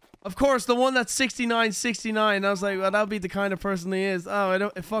 Of course, the one that's 6969. I was like, well, that'll be the kind of person he is. Oh,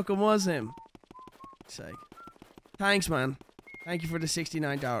 it fucking was him. Sake. Thanks, man. Thank you for the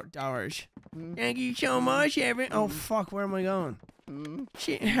 $69. Thank you so much, Evan. Oh, fuck, where am I going?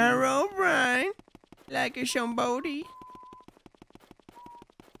 Shit, hello, Brian. Like a somebody.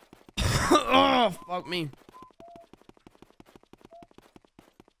 Oh, fuck me.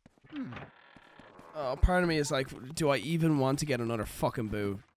 Oh, part of me is like, do I even want to get another fucking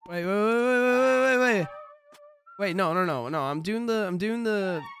boo? Wait. Wait, no. I'm doing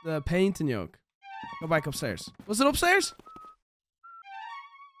the painting yoke. Go back upstairs. Was it upstairs?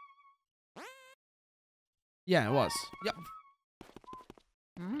 Yeah, it was. Yep.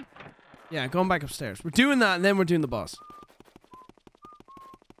 Yeah, going back upstairs. We're doing that and then we're doing the boss.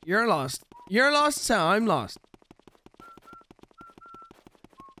 You're lost. You're lost, so I'm lost.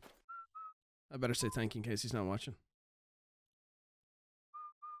 I better say thank you in case he's not watching.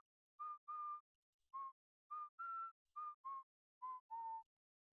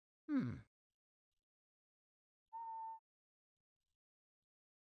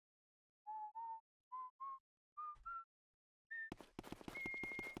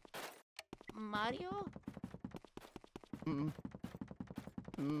 Mario?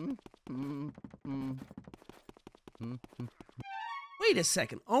 Wait a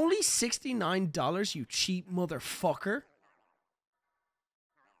second. Only $69, you cheap motherfucker.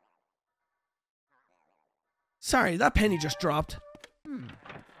 Sorry, that penny just dropped.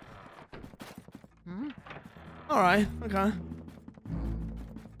 Alright, okay.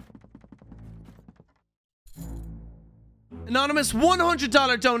 Anonymous,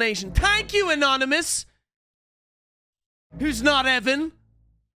 $100 donation. Thank you, Anonymous. Who's not Evan.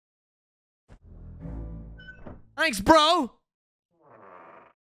 Thanks, bro.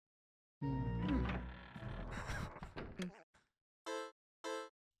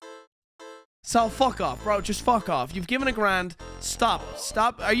 So fuck off, bro. Just fuck off. You've given $1,000.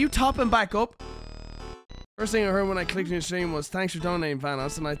 Stop. Are you topping back up? First thing I heard when I clicked on your stream was thanks for donating,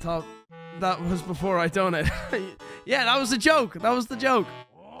 Vanos, and I thought that was before I donated. Yeah, that was the joke. That was the joke.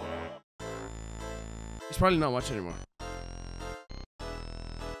 He's probably not watching anymore.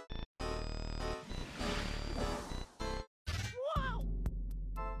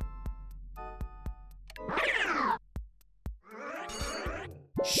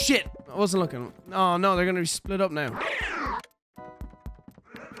 Shit! I wasn't looking. Oh no, they're gonna be split up now.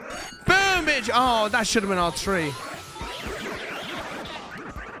 Boom, bitch! Oh, that should have been all three.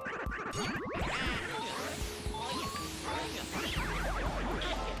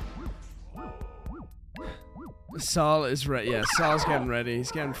 Saul is ready. Yeah, Saul's getting ready.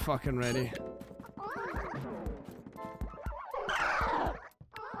 He's getting fucking ready.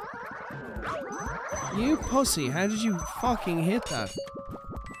 You pussy, how did you fucking hit that?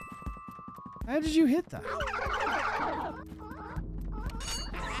 How did you hit that?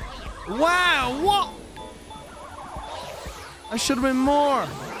 Wow, what? I should have been more.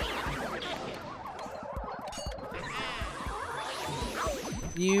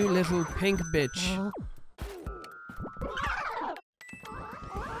 You little pink bitch.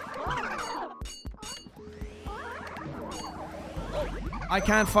 I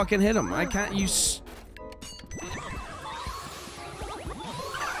can't fucking hit him. I can't use.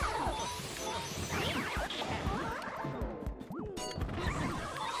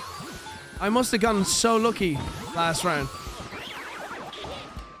 I must have gotten so lucky last round.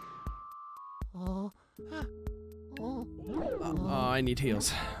 Oh, I need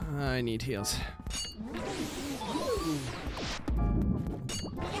heals. I need heals.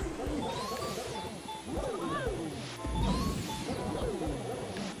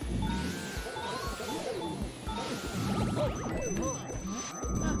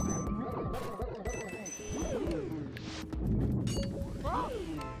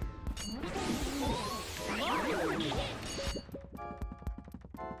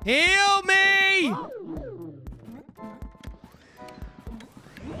 Heal me!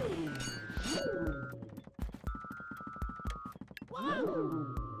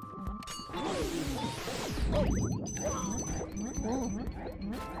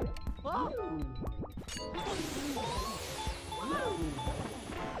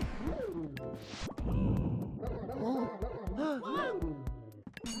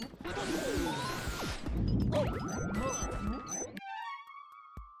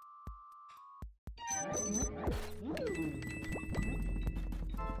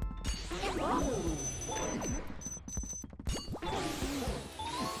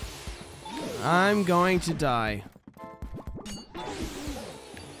 I'm going to die.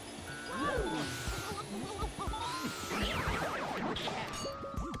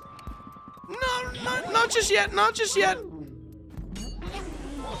 No, not just yet, not just yet.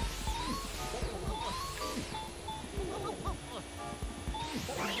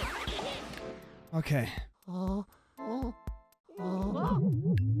 Okay.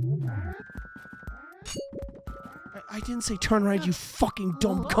 I didn't say turn right, you fucking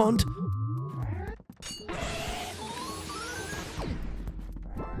dumb cunt.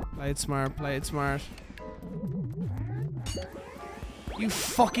 Play it smart, play it smart. You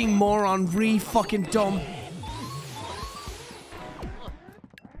fucking moron, fucking dumb.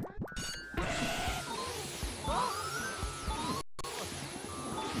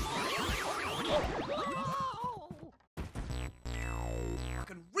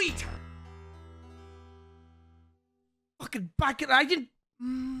 Fucking retard. Fucking back it, I didn't.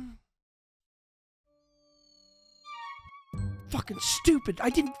 Fucking stupid. I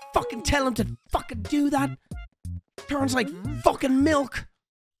didn't fucking tell him to fucking do that. Turns like fucking milk.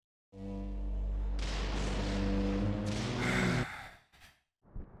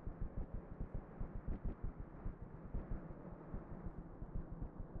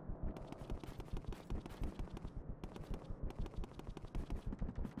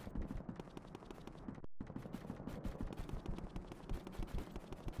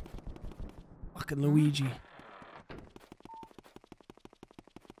 Fucking Luigi.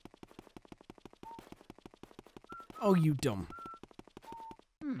 Oh, you dumb.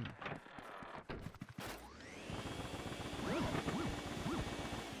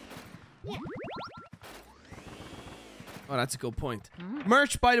 Oh, that's a good point.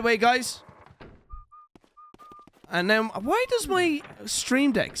 Merch, by the way, guys. And now, why does my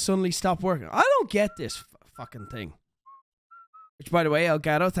stream deck suddenly stop working? I don't get this fucking thing. Which, by the way,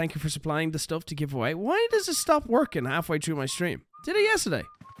 Elgato, thank you for supplying the stuff to give away. Why does it stop working halfway through my stream? Did it yesterday?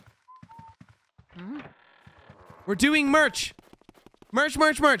 We're doing merch. Merch,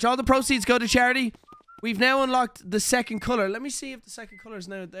 merch, merch. All the proceeds go to charity. We've now unlocked the second color. Let me see if the second color is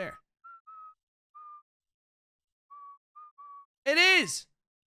now there. It is!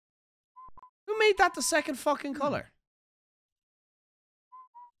 Who made that the second fucking color?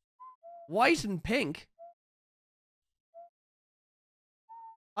 White and pink?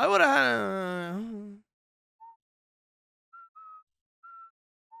 I would have had...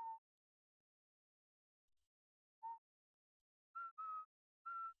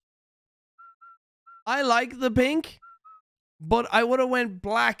 I like the pink, but I would have went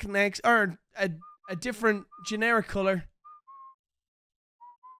black next, or a different generic color.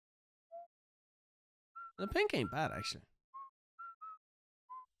 The pink ain't bad, actually.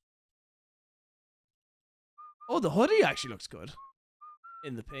 Oh, the hoodie actually looks good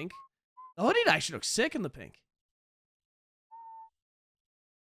in the pink. The hoodie actually looks sick in the pink.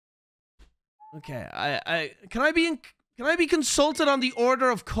 Okay, can I be consulted on the order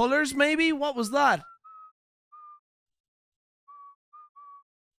of colors? Maybe. What was that?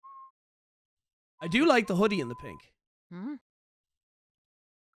 I do like the hoodie in the pink.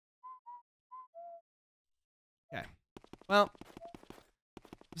 Okay. Well,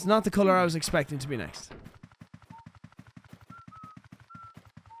 it's not the color I was expecting to be next.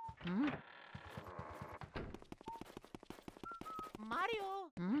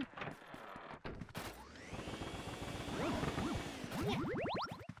 Mario.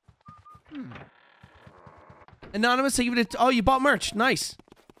 Anonymous, I give it a... Oh, you bought merch. Nice.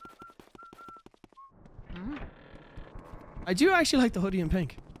 I do actually like the hoodie in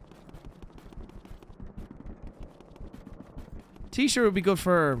pink. T-shirt would be good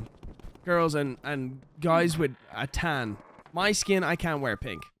for girls and guys with a tan. My skin, I can't wear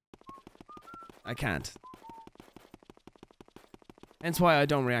pink. I can't. Hence why I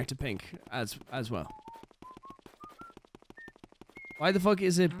don't react to pink as well. Why the fuck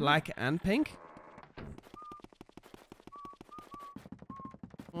is it black and pink?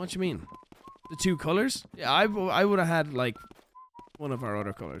 What you mean? The two colors? Yeah, I would have had like one of our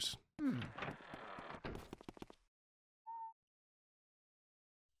other colors.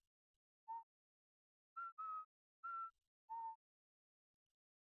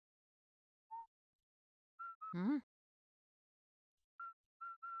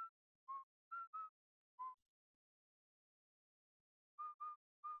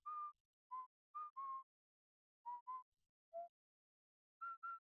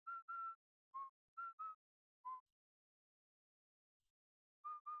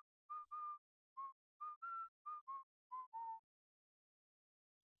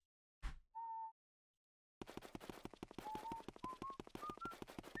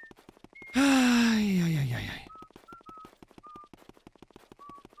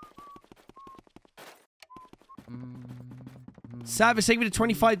 Savage, thank you for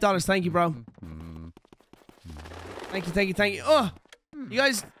the $25. Thank you, bro. Thank you. Oh, you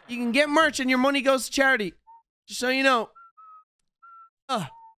guys, you can get merch and your money goes to charity. Just so you know. Okay,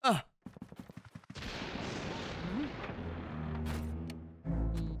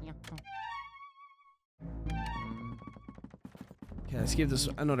 let's give this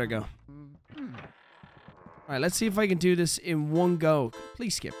another go. Alright, let's see if I can do this in one go.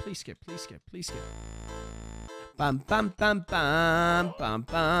 Please skip. Bam, bam, bam, bam, bam,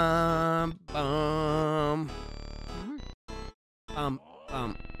 bam, bam. Bam,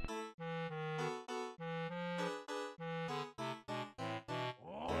 bam.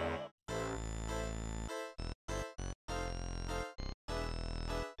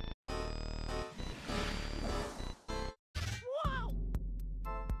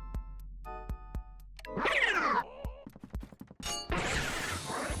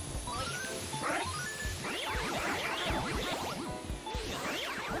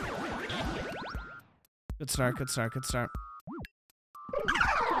 Good start.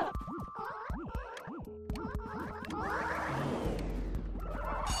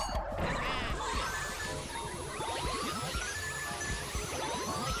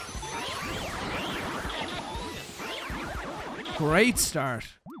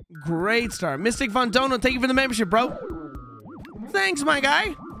 Great start. Mystic Von Dono, thank you for the membership, bro. Thanks, my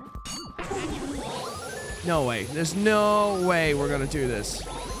guy. No way. There's no way we're gonna do this.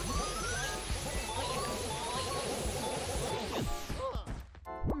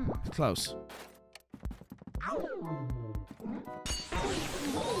 Close.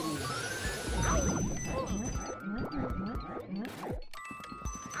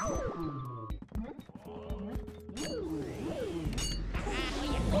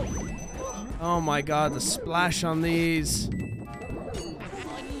 Oh my god, the splash on these.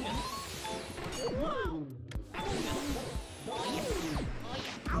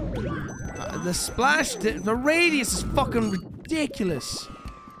 The splash, the radius is fucking ridiculous.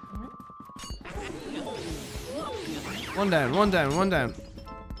 One down.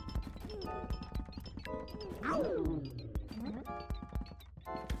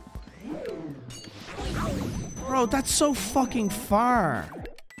 Bro, that's so fucking far.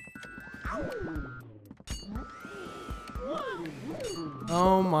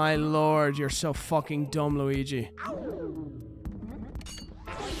 Oh my lord, you're so fucking dumb, Luigi.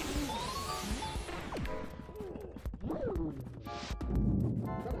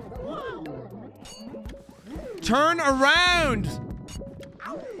 Turn around!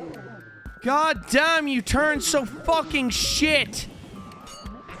 God damn, you turn so fucking shit!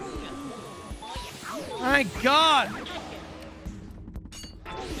 Thank God.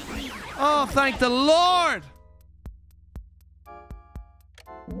 Oh, thank the Lord.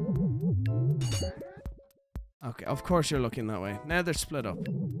 Okay, of course you're looking that way. Now they're split up.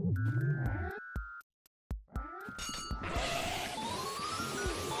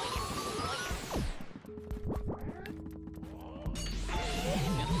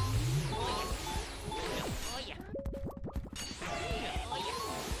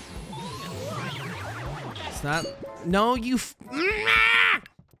 Is that... No, you...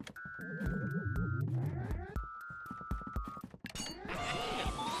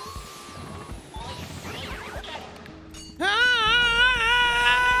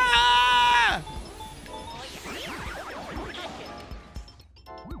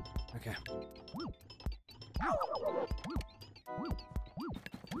 Okay.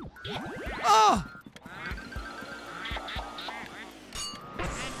 Oh!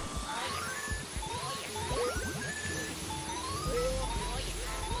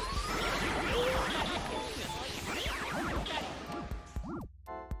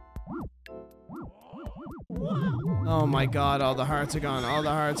 Oh my God, all the hearts are gone, all the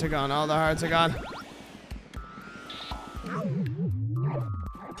hearts are gone, all the hearts are gone.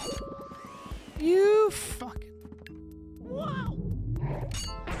 You fucking...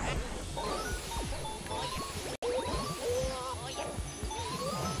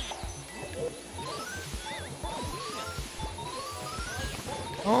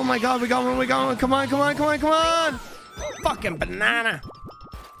 Oh my God, we got one, we got one. Come on, come on, come on, come on. Fucking banana.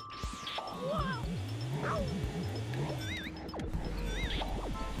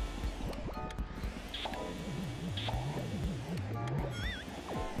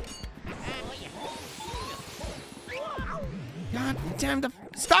 God damn the...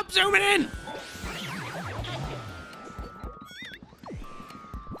 Stop zooming in!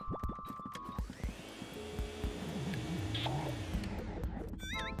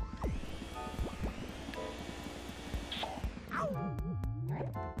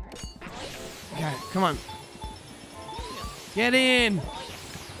 Okay, come on. Get in!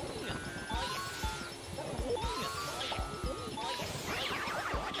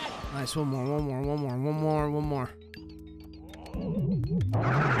 Nice, one more, one more, one more, one more, one more.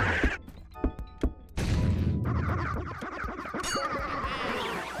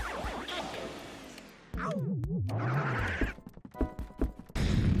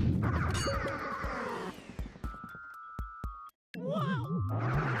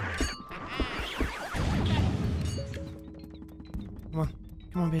 Come on.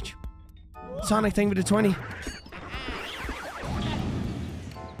 Come on, bitch. Sonic thing with the 20. Are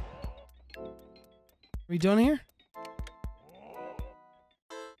we done here?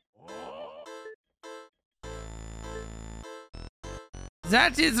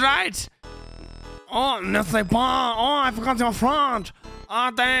 That is right! Oh, ne sais pas! Oh, I forgot your front!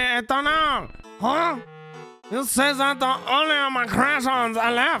 Oh, they don't know! Huh? You say that only on my crayons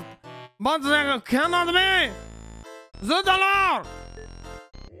are left, but they cannot be! The dollar!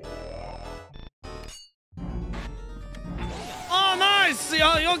 Oh, nice!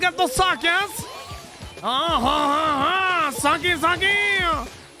 You'll get the sock, yes? Saki, Saki!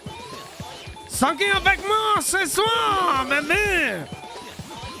 Saki avec moi ce soir, bébé!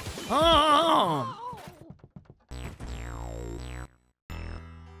 Oh!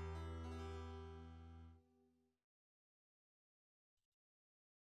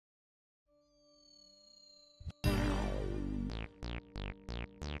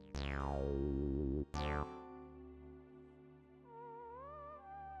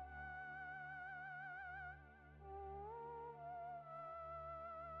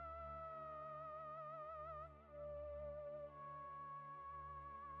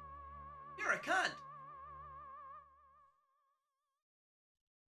 You're a cunt.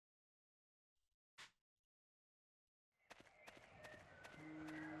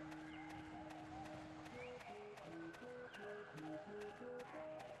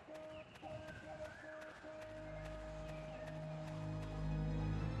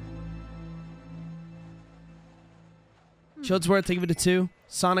 Shudsworth, think of it a 2.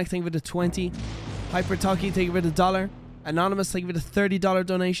 Sonic, think of it a 20. Hyper Talkie, think of it a $1. Anonymous, think of it a $30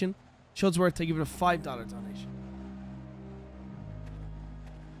 donation. Shudsworth, think of it a $5 donation.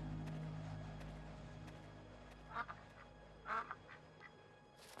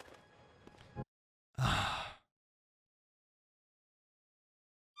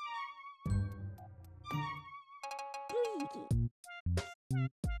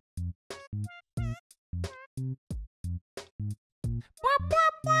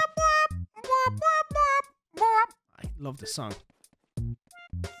 I love this song.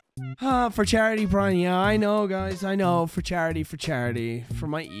 For charity, Brian. Yeah, I know, guys. I know. For charity, for charity. For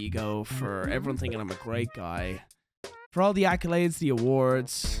my ego. For everyone thinking I'm a great guy. For all the accolades, the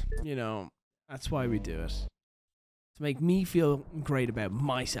awards. You know, that's why we do it. To make me feel great about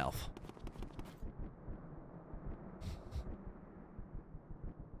myself.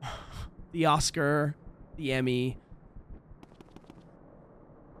 The Oscar, the Emmy,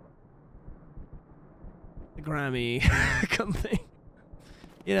 the Grammy, something.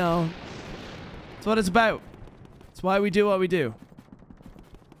 You know, that's what it's about. That's why we do what we do.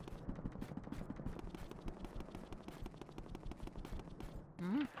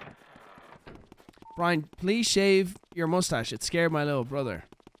 Brian, please shave your mustache. It scared my little brother.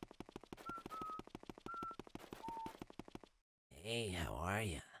 Hey, how are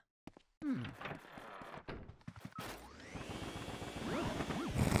you?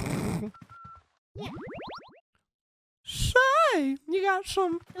 Say, you got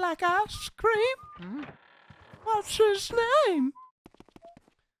some like ice cream? What's his name?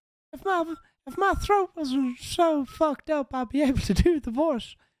 If my throat wasn't so fucked up, I'd be able to do the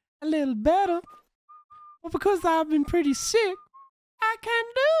voice a little better. But because I've been pretty sick, I can't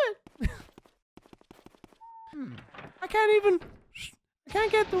do it. I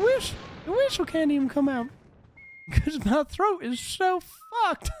can't get the whistle. The whistle can't even come out. Because my throat is so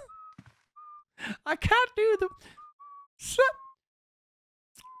fucked. I can't do the...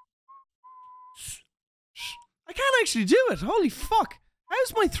 I can't actually do it. Holy fuck.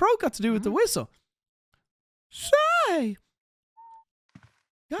 How's my throat got to do with the whistle? Say!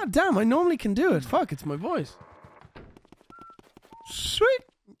 God damn, I normally can do it. Fuck, it's my voice. Sweet.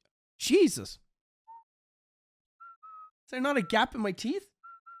 Jesus. Is there not a gap in my teeth?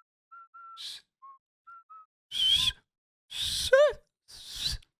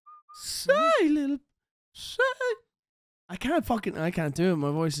 Say, little... Say... I can't do it.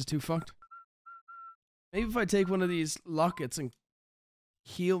 My voice is too fucked. Maybe if I take one of these lockets and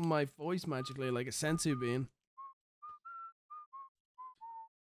heal my voice magically like a sensu bean.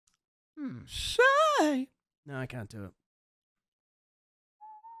 Say! No, I can't do it.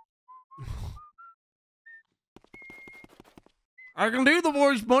 I can do the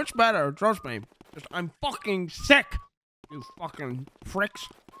voice much better, trust me. Just, I'm fucking sick, you fucking pricks.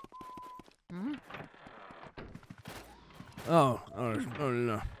 Oh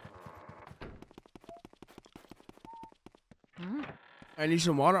no. I need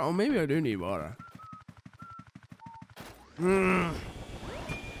some water? Oh, maybe I do need water.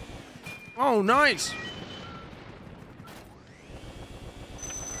 Oh, nice.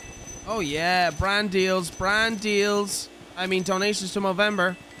 Oh, yeah. Brand deals. Brand deals. I mean, donations to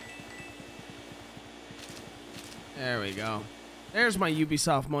Movember. There we go. There's my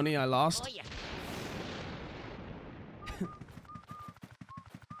Ubisoft money I lost. Oh, yeah.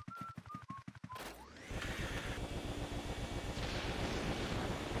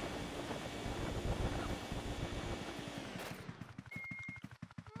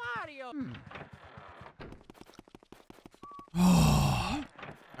 Oh,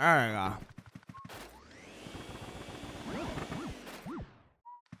 there we go.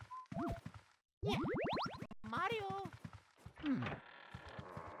 Mario.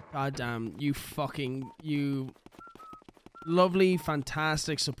 God damn, you lovely,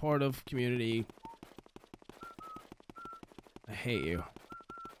 fantastic, supportive community. I hate you.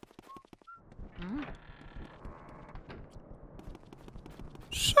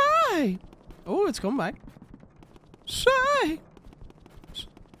 Say! Oh, it's come back. Say!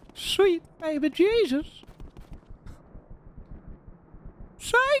 Sweet baby Jesus.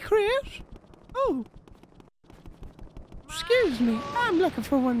 Say, Chris. Oh. Excuse me. I'm looking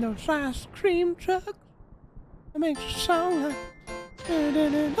for one of those ice cream trucks that makes a song like...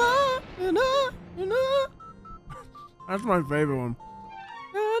 That's my favorite one.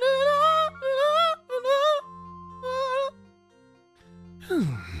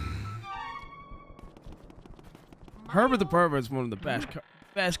 Herbert the Pervert is one of the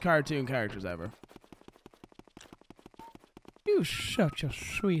best cartoon characters ever. You such a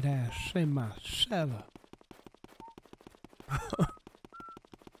sweet ass in my cellar.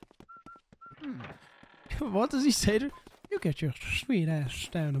 What does he say to? You get your sweet ass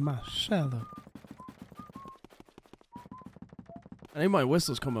down in my cellar. I think my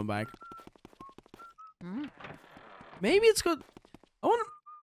whistle's coming back. Maybe it's good. I want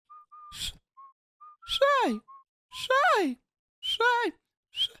to... Say!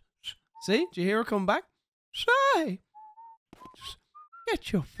 See? Did you hear her come back? Say!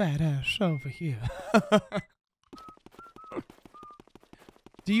 Get your fat ass over here.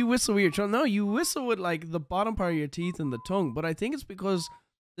 Do you whistle with your tongue? No, you whistle with like the bottom part of your teeth and the tongue. But I think it's because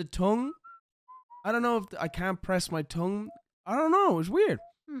the tongue. I don't know if I can't press my tongue. I don't know. It's weird.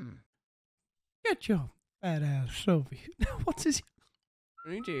 Get your fat ass, Sophie. What's this?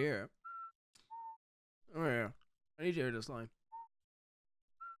 I need to hear. Oh yeah. I need to hear this line.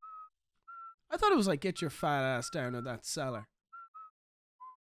 I thought it was like, get your fat ass down in that cellar.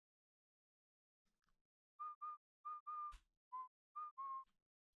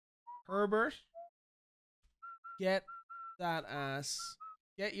 Herbert, get that ass.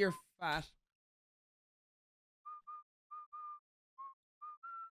 Get your fat.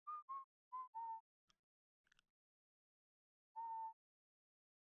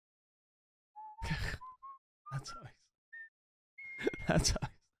 That's nice. That's nice.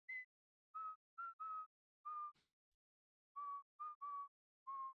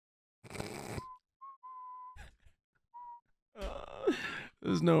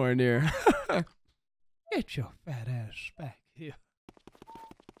 There's nowhere near. Get your fat ass back here.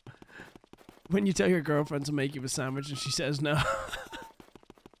 When you tell your girlfriend to make you a sandwich and she says no.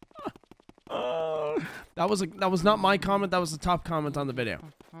 That was not my comment. That was the top comment on the video.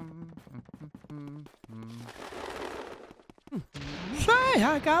 Say,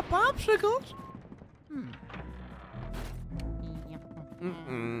 I got popsicles.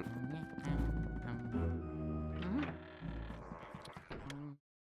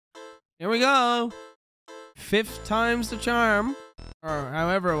 Here we go. 5th time's the charm. Or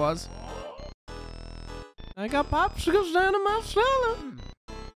however it was. I got popsicles down in my cellar.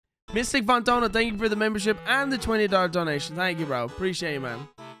 Mystic Fontana, thank you for the membership and the $20 donation. Thank you, bro. Appreciate you, man.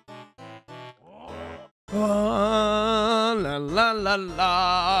 Oh, la la la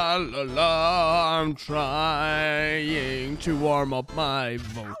la la la. I'm trying to warm up my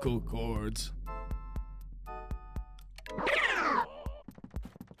vocal cords.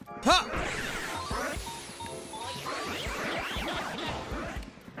 Ha!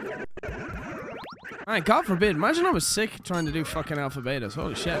 Alright, God forbid. Imagine I was sick trying to do fucking alpha betas.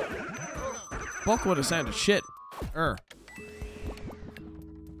 Holy shit. Fuck would have sounded shit.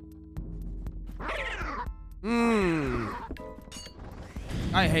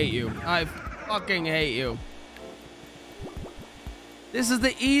 I hate you. I fucking hate you. This is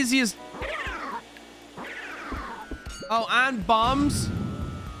the easiest. Oh, and bombs.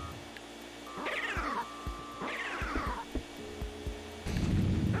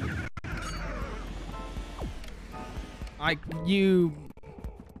 You.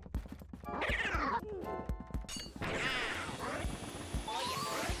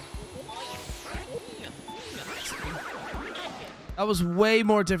 That was way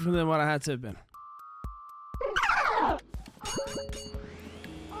more different than what I had to have been.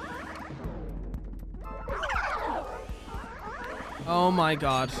 Oh my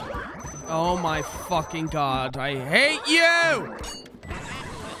god. Oh my fucking god. I hate you!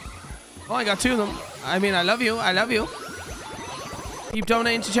 Oh, I got 2 of them. I mean, I love you. I love you. Keep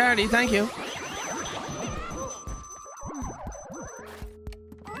donating to charity. Thank you.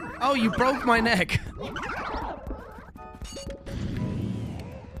 Oh, you broke my neck.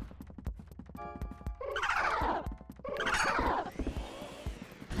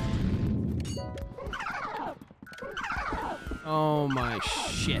 Oh my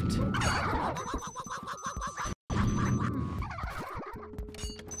shit.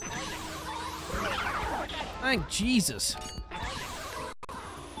 Thank Jesus.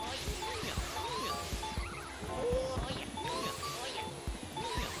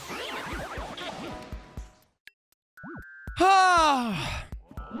 Ah.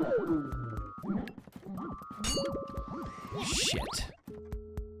 Shit.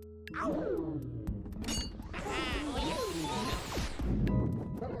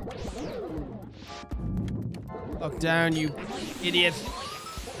 Look down, you idiot.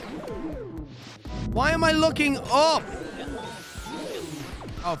 Why am I looking up?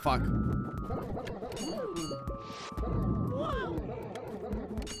 Oh, fuck.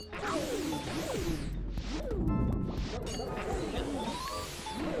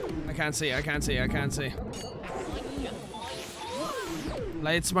 I can't see, I can't see, I can't see.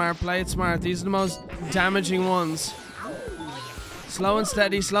 Play it smart, play it smart. These are the most damaging ones. Slow and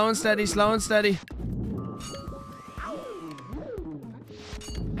steady, slow and steady, slow and steady.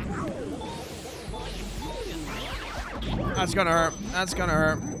 That's gonna hurt. That's gonna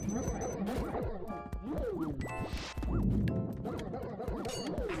hurt.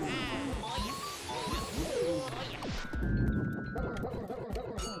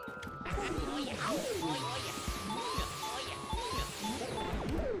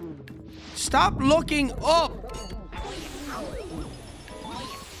 Stop looking up!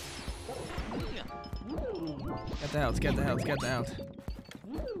 Get the health, get the health, get the health.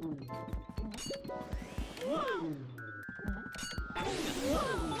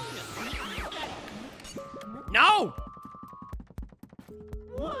 No!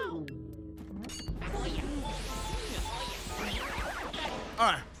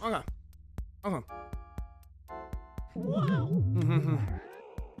 Alright, okay. Okay.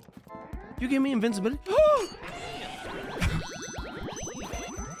 You give me invincibility?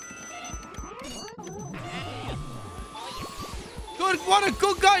 Good, what a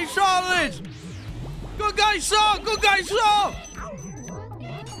good guy saw it! Good guy saw! Good guy saw!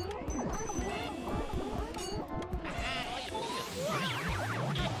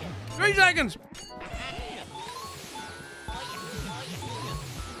 Three seconds!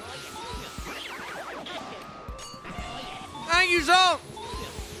 Thank you, Saul!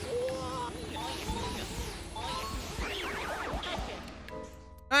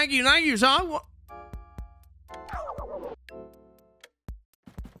 Thank you, Saul!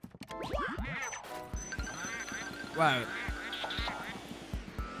 Wow.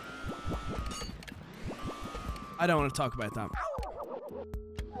 I don't want to talk about that.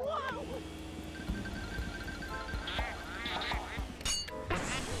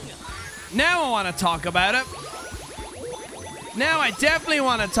 Now I want to talk about it. Now I definitely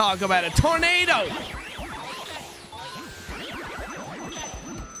want to talk about it. Tornado!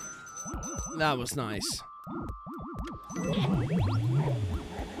 That was nice.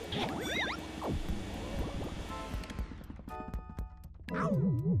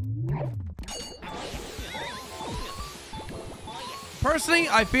 Personally,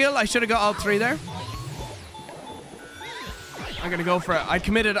 I feel I should have got all three there. I'm gonna go for it. I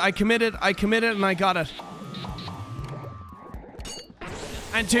committed, and I got it.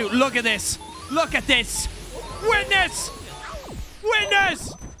 And two, look at this. Look at this. Witness!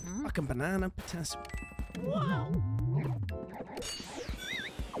 Witness! Fucking banana potassium.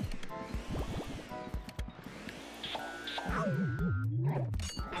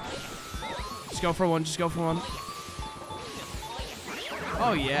 Just go for one, just go for one.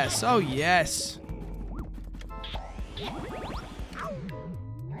 Oh yes, oh yes.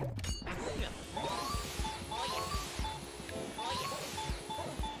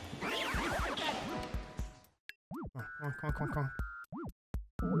 Come on.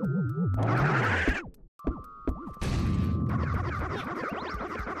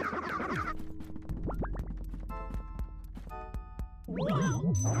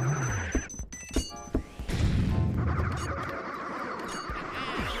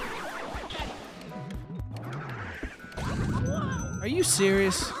 Are you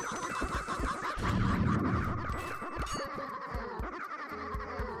serious?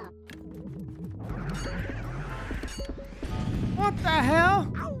 What the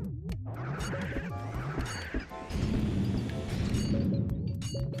hell?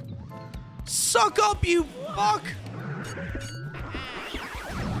 Suck up, you fuck!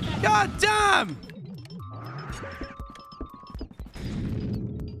 God damn!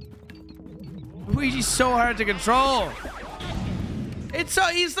 Luigi's so hard to control. It's so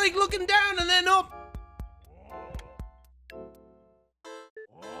he's like looking down and then up.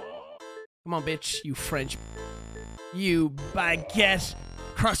 Come on, bitch, you French. You baguette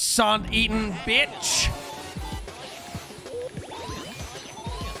croissant eating bitch.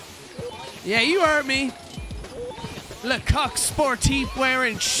 Yeah, you heard me. Lecoq Sportif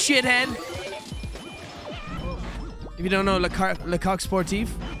wearing shithead. If you don't know Lecoq Sportif,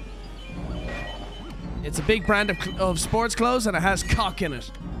 it's a big brand of sports clothes and it has cock in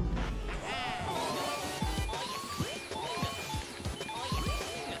it.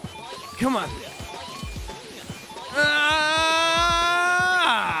 Come on. Ah!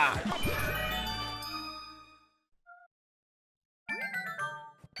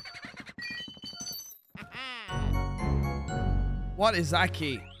 What is that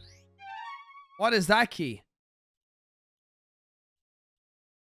key? What is that key?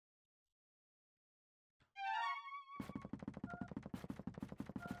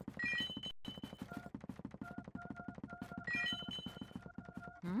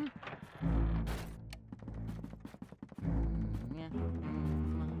 Hmm?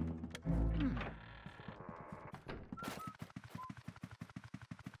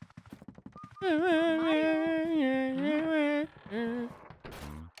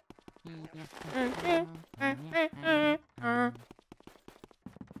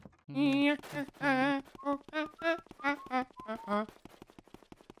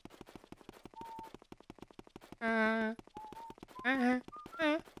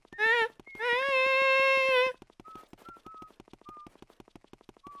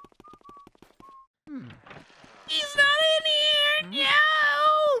 He's not in here! No!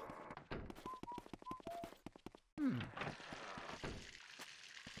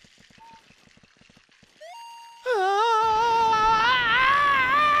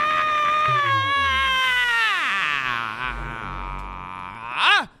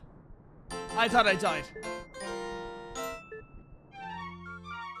 I thought I died.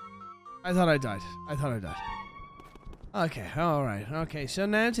 I thought I died. I thought I died. Okay, alright. Okay, so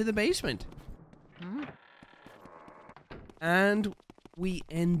now to the basement. And we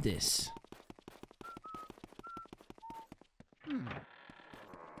end this.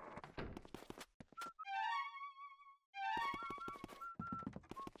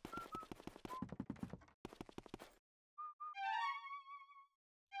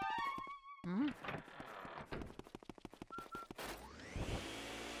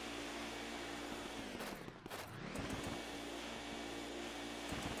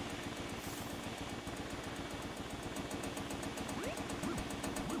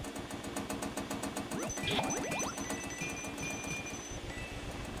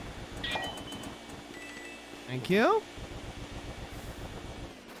 Thank you.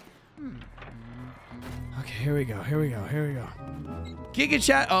 Okay, here we go. Here we go. Here we go. Giga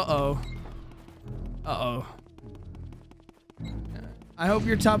chat. Uh-oh. Uh-oh. I hope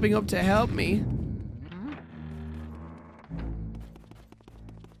you're topping up to help me.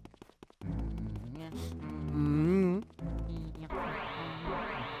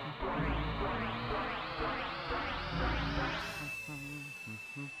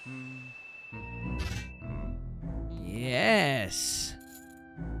 Yes.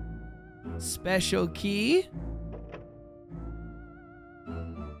 Special key.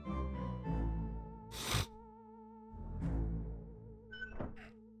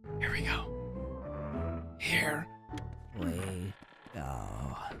 Here we go. Here we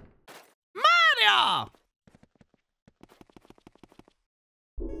go. Mario!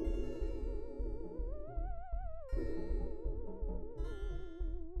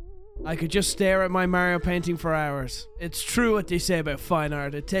 I could just stare at my Mario painting for hours. It's true what they say about fine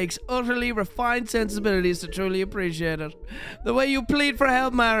art. It takes utterly refined sensibilities to truly appreciate it. The way you plead for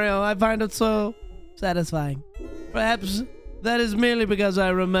help, Mario, I find it so satisfying. Perhaps that is merely because I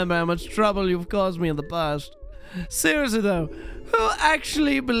remember how much trouble you've caused me in the past. Seriously though, who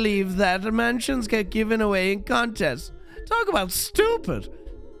actually believes that mansions get given away in contests? Talk about stupid.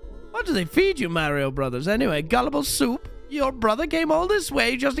 What do they feed you, Mario Brothers? Anyway, gullible soup? Your brother came all this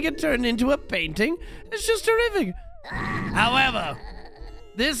way just to get turned into a painting? It's just terrific. However,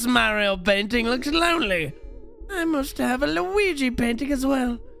 this Mario painting looks lonely. I must have a Luigi painting as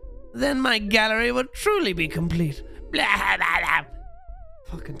well. Then my gallery would truly be complete. Blah, blah, blah.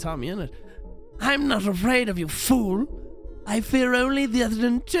 Fucking Tommy, innit? I'm not afraid of you, fool. I fear only that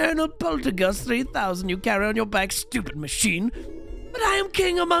internal poltergust 3000 you carry on your back, stupid machine. But I am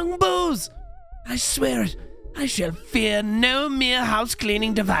king among boos. I swear it. I shall fear no mere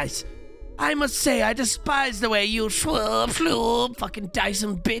house-cleaning device. I must say I despise the way you swoop, sloop, fucking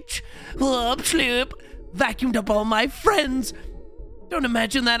Dyson bitch, whoop, sloop, vacuumed up all my friends. Don't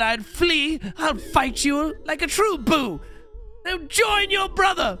imagine that I'd flee. I'll fight you like a true boo. Now join your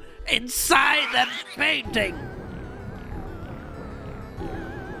brother inside that painting.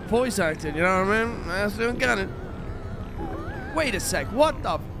 Voice acting, you know what I mean? I still got it. Wait a sec, what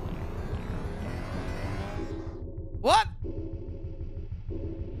the... What?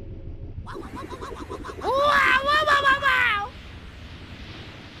 Wow, wow, wow, wow, wow.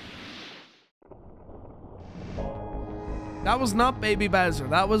 That was not Baby Bowser.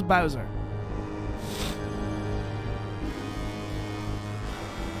 That was Bowser.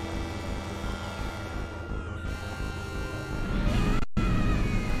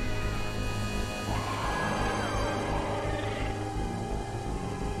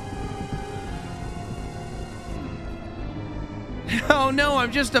 Oh no,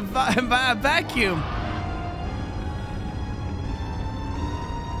 I'm just a vacuum.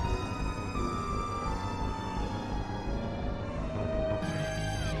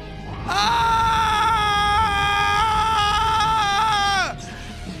 Ah!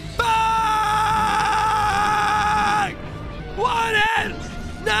 Fuck! What is?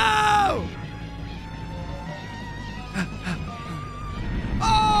 No!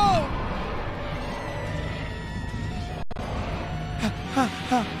 Oh!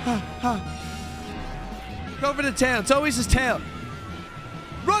 Go for the tail. It's always his tail.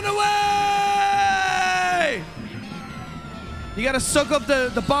 Run away! You gotta suck up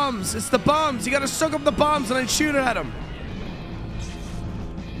the bombs. It's the bombs. You gotta suck up the bombs and then shoot it at him.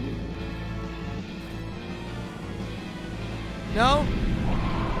 No?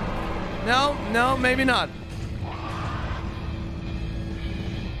 No, no, maybe not.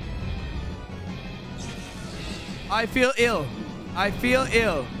 I feel ill. I feel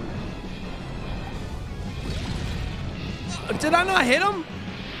ill. Did I not hit him?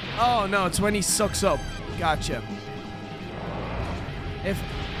 Oh no, it's when he sucks up. Gotcha. If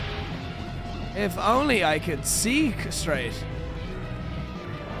If only I could see straight.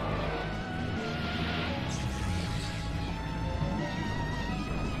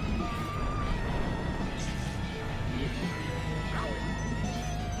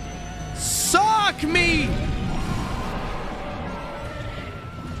 Suck me!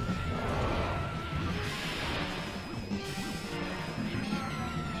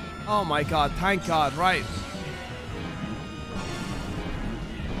 Oh my god, thank god, right.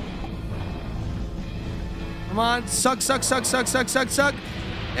 Come on, suck, suck, suck, suck, suck, suck, suck.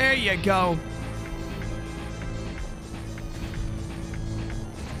 There you go.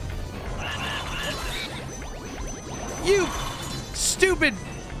 You stupid.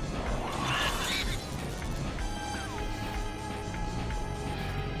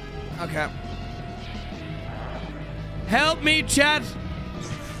 Okay. Help me, chat.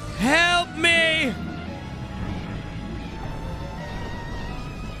 Help me.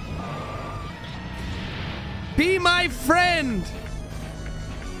 Be my friend.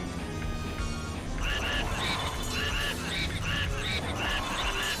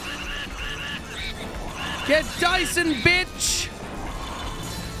 Get Dyson, bitch.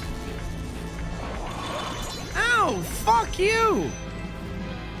 Ow, fuck you.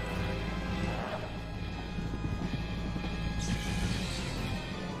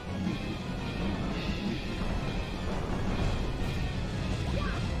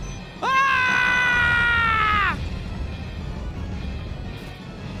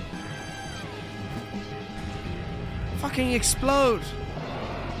 Fucking explode.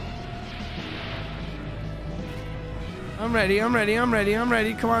 I'm ready, I'm ready, I'm ready, I'm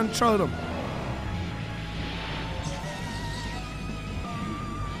ready. Come on, throw them.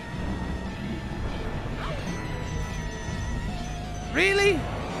 Really?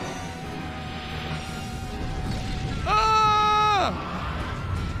 Oh!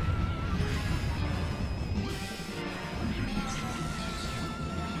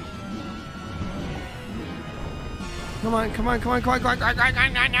 Come on, come on, come on, come on, come on, come on, come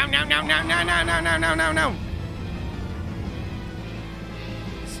on, no, no, no, no, no, no, no, no, no, no, no.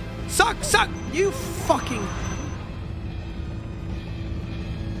 Suck, suck, you fucking.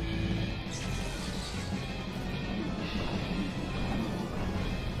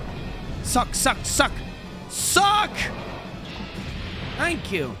 Suck, suck, suck, suck.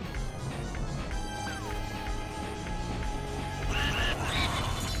 Thank you.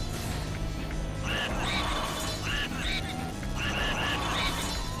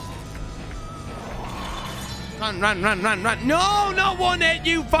 Run, run, run, run, run. No, not one hit,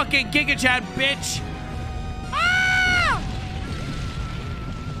 you fucking Giga Chat bitch. Ah!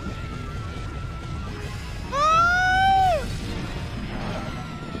 Ah!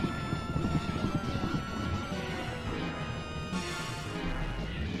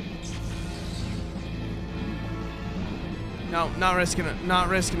 No, not risking it. Not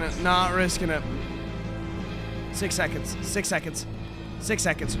risking it. Not risking it. 6 seconds. 6 seconds. 6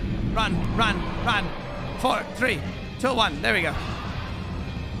 seconds. Run, run, run. 4, 3, 2, 1. There we go.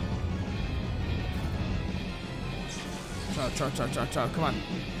 Throw. Come on.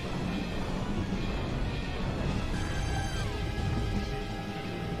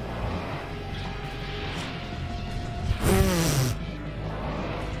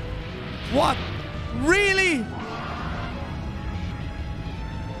 What? Really?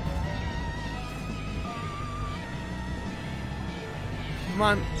 Come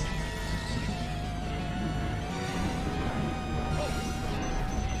on.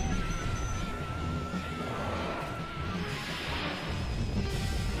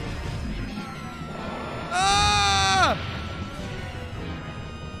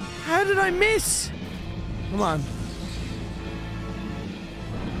 How did I miss? Come on.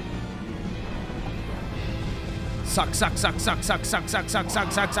 Suck, suck, suck, suck, suck, suck, suck, suck,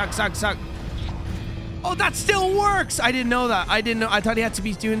 suck, suck, suck, suck, suck. Oh, that still works! I didn't know that. I didn't know. I thought he had to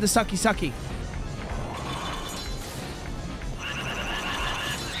be doing the sucky, sucky.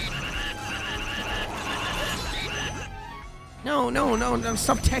 No, no, no, no.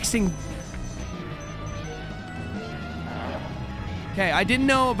 Stop texting. Okay, I didn't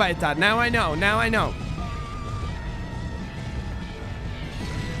know about that. Now I know. Now I know.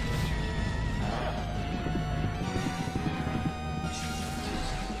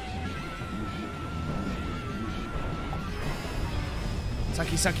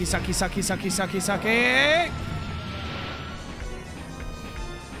 Sucky, sucky, sucky, sucky, sucky, sucky, sucky.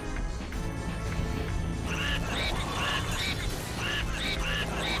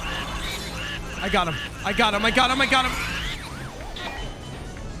 I got him. I got him. I got him. I got him.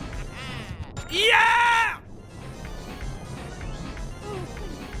 Yeah!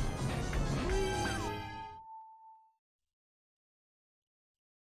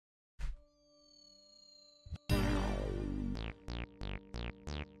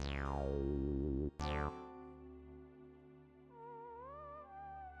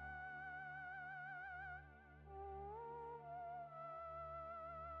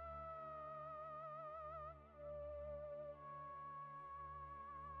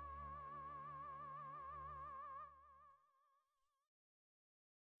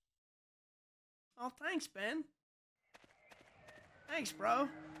 Oh, thanks, Ben. Thanks, bro.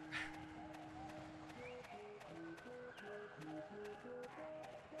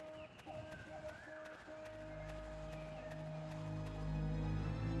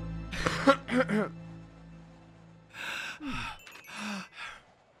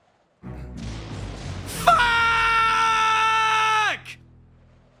 Fuck!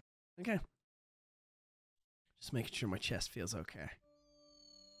 Okay. Just making sure my chest feels okay.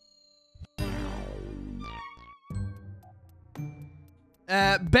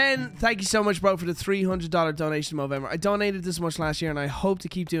 Ben, thank you so much, bro, for the $300 donation in Movember. I donated this much last year, and I hope to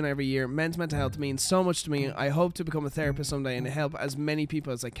keep doing it every year. Men's mental health means so much to me. I hope to become a therapist someday and help as many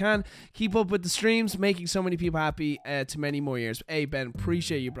people as I can. Keep up with the streams, making so many people happy to many more years. Hey, Ben,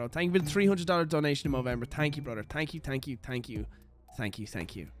 appreciate you, bro. Thank you for the $300 donation in Movember. Thank you, brother. Thank you, thank you, thank you. Thank you,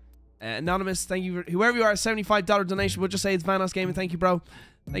 thank you. Anonymous, thank you. Whoever you are, $75 donation. We'll just say it's Vanos Gaming. Thank you, bro.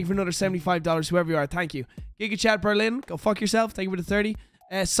 Thank you for another $75. Whoever you are, thank you. Giga Chat Berlin, go fuck yourself. Thank you for the 30.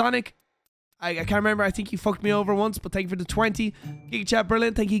 Sonic, I can't remember. I think you fucked me over once, but thank you for the 20. Giga Chat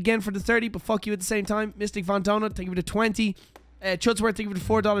Berlin, thank you again for the 30, but fuck you at the same time. Mystic Von Donut, thank you for the 20. Chudsworth, thank you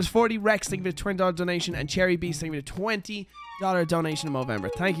for the $4.40. Rex, thank you for the $20 donation. And Cherry Beast, thank you for the $20 donation in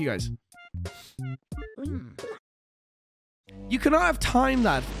Movember. Thank you, guys. You cannot have timed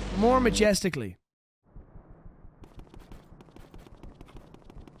that more majestically.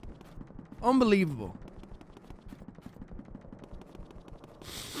 Unbelievable.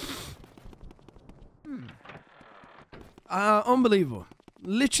 Unbelievable.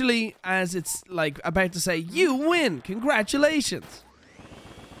 Literally, as it's like about to say, you win, congratulations.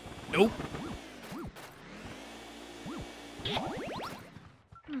 Nope.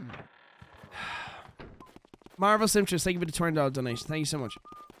 Marvel Simtress, thank you for the $20 donation. Thank you so much.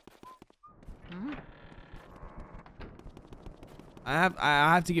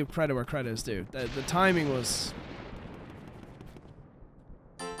 I have to give credit where credit is due. The timing was...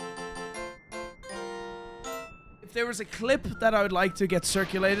 If there was a clip that I would like to get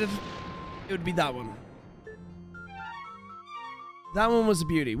circulated, it would be that one. That one was a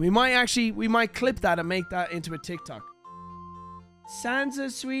beauty. We might clip that and make that into a TikTok.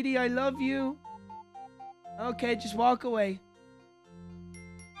 Sansa, sweetie, I love you. Okay, just walk away.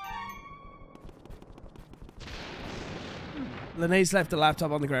 Lene's left the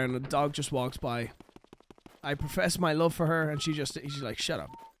laptop on the ground and the dog just walks by. I profess my love for her and she's like, shut up.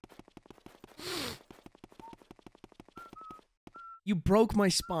 You broke my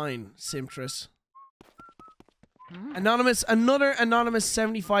spine, Simtress. Anonymous, another anonymous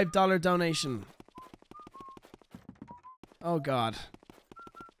 $75 donation. Oh God.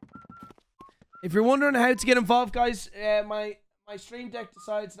 If you're wondering how to get involved, guys, my stream deck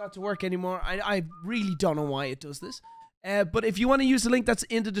decides not to work anymore. I really don't know why it does this. But if you want to use the link that's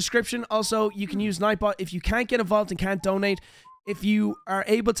in the description, also you can use Nightbot. If you can't get involved and can't donate, if you are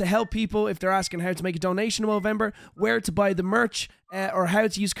able to help people, if they're asking how to make a donation in Movember, where to buy the merch, or how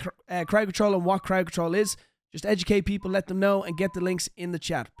to use crowd control and what crowd control is, just educate people, let them know, and get the links in the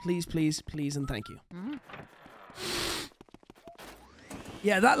chat. Please, please, please, and thank you.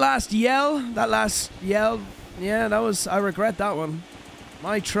 Yeah, that last yell, yeah, that was, I regret that one.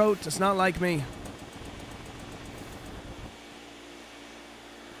 My throat does not like me.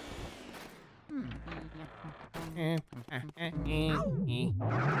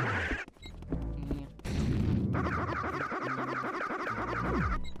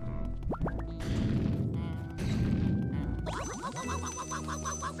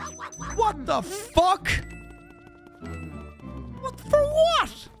 What the fuck? What for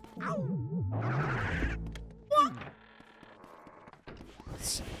what? What?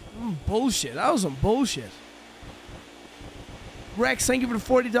 Bullshit. That was some bullshit. Rex, thank you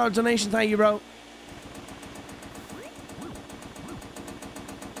for the $40 donation. Thank you, bro.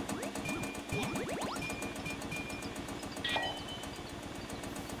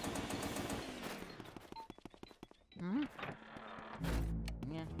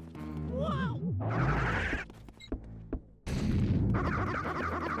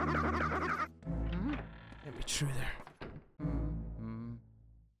 Let me through there.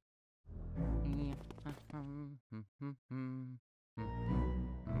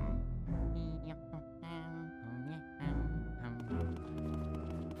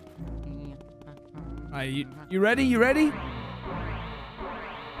 Alright, you ready? You ready?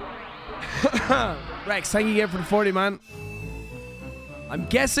 Rex, thank you again for the 40, man. I'm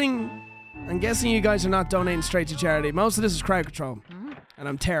guessing you guys are not donating straight to charity. Most of this is crowd control. And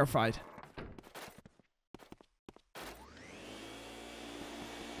I'm terrified.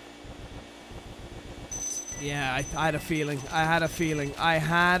 Yeah, I had a feeling. I had a feeling.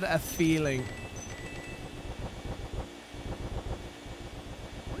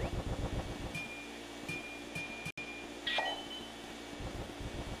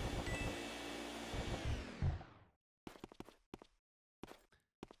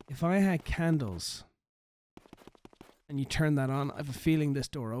 If I had candles and you turn that on, I have a feeling this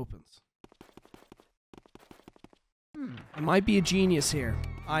door opens. I might be a genius here.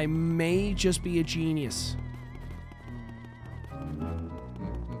 I may just be a genius.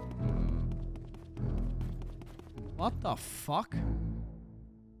 What the fuck?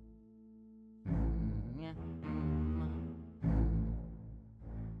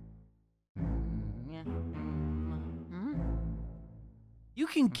 You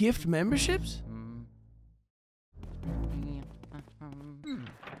can gift memberships?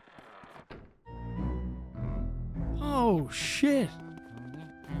 Oh shit.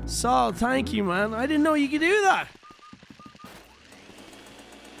 Saul, thank you, man. I didn't know you could do that.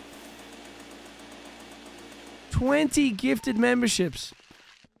 20 gifted memberships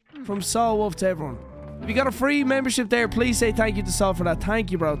from Saul Wolf to everyone. If you got a free membership there, please say thank you to Saul for that.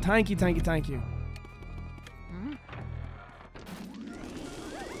 Thank you, bro. Thank you, thank you, thank you.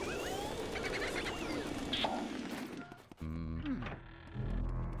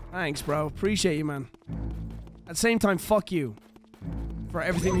 Thanks, bro. Appreciate you, man. At the same time, fuck you for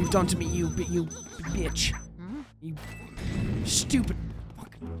everything you've done to me, you bitch. You stupid,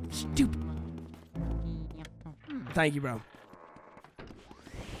 fucking stupid. Thank you, bro.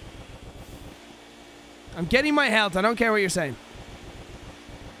 I'm getting my health. I don't care what you're saying.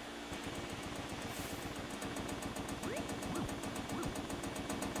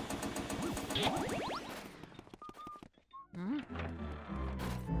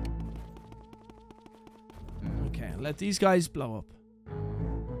 Okay, let these guys blow up.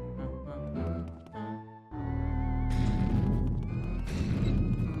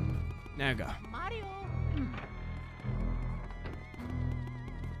 Now go. Mario.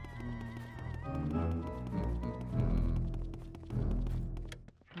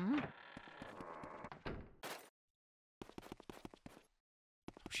 Oh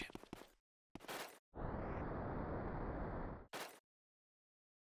shit.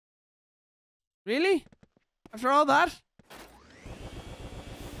 Really? After all that?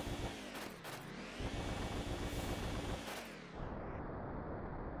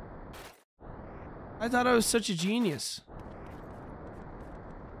 I thought I was such a genius.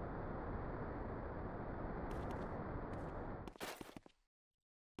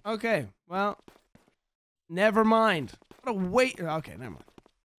 Okay, well, never mind. What a wait. Okay, never mind.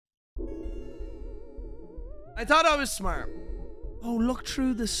 I thought I was smart. Oh, look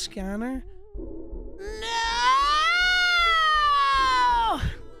through the scanner. No!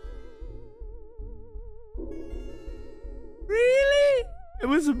 Really? It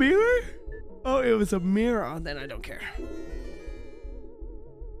was a mirror? Oh, it was a mirror. Oh, then I don't care.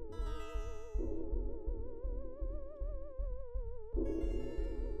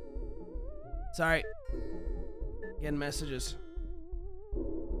 Sorry. Getting messages.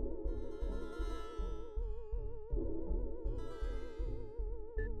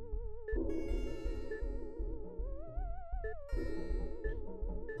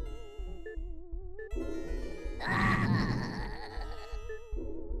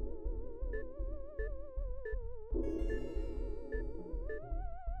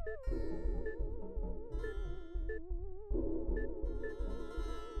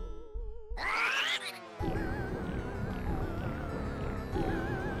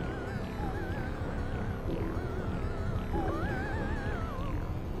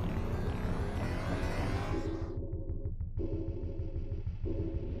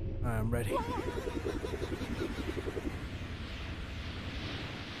 I'm ready.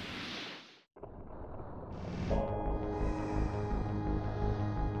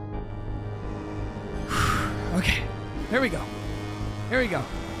 Okay, here we go. Here we go.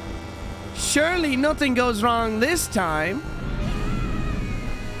 Surely nothing goes wrong this time.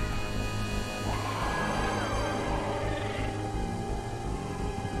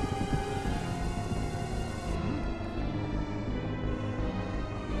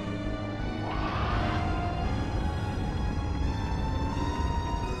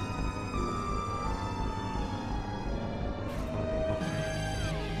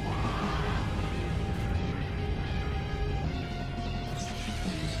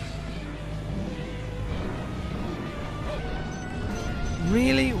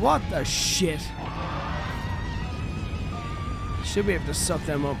 Really? What the shit? Should be able to suck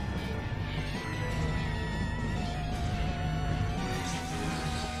them up.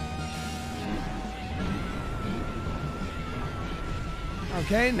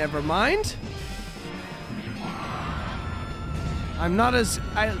 Okay, never mind. I'm not as...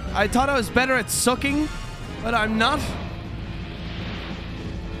 I thought I was better at sucking, but I'm not.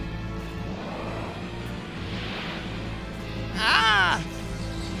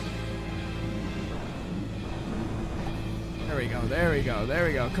 we go. There we go. There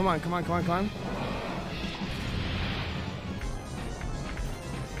we go. Come on, come on, come on, come on.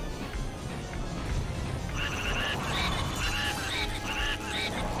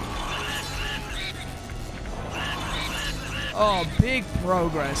 Oh, big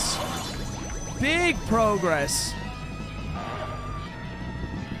progress. Big progress.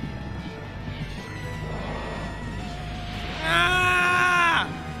 Ah!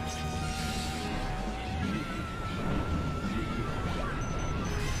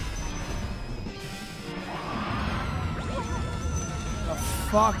 Oh,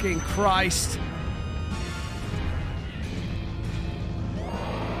 fucking Christ.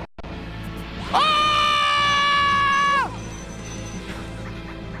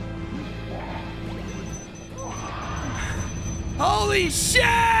 Holy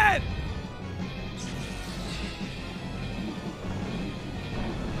shit!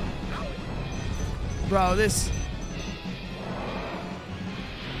 Bro, this...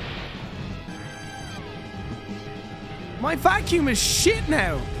 My vacuum is shit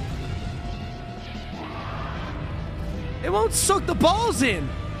now. It won't suck the balls in.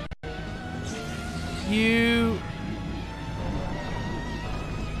 You...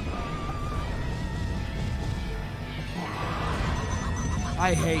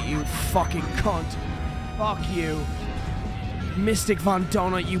 I hate you, fucking cunt. Fuck you. Mystic Von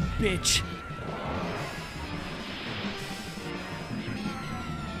Donut, you bitch.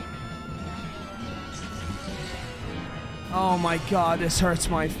 Oh my god, this hurts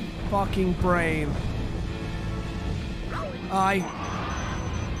my fucking brain.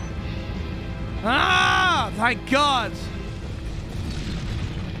 Ah! Thank God!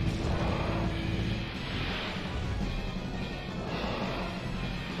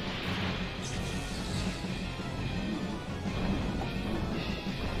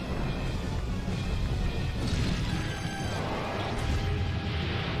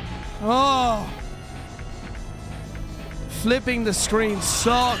 Oh! Flipping the screen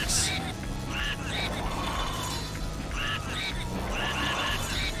sucks.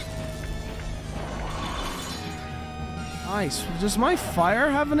 Nice. Does my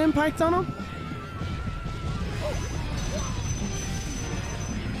fire have an impact on him?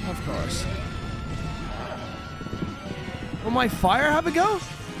 Of course. Will my fire have a go?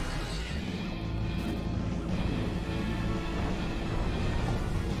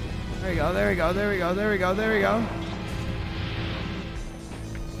 There we go, there we go, there we go, there we go, there we go.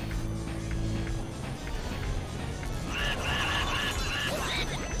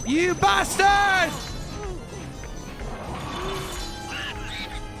 You bastard!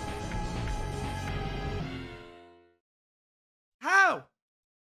 How?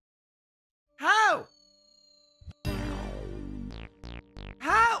 How?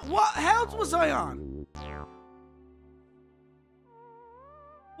 How? What health was I on?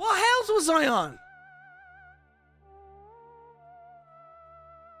 What health was I on?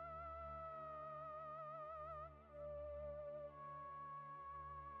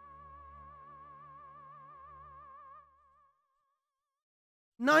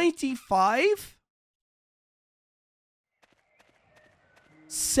 $95?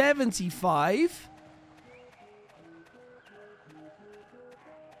 $75?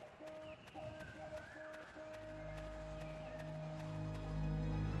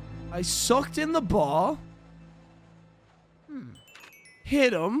 I sucked in the ball.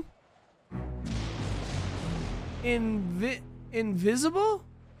 Hit him. Invisible?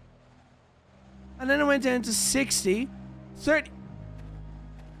 And then it went down to 60. 30.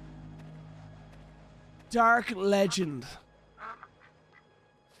 Dark Legend.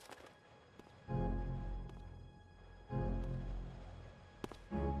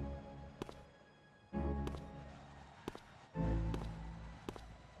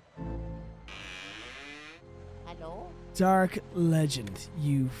 Hello? Dark Legend,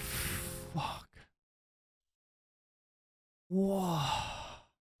 you fuck. Whoa.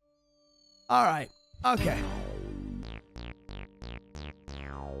 Alright, okay.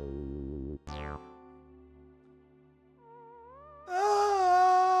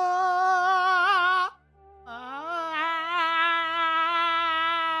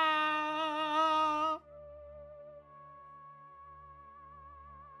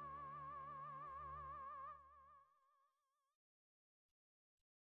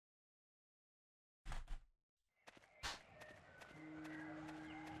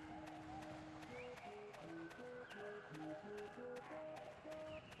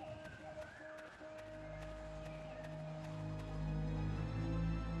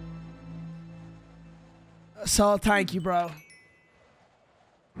 So, thank you, bro.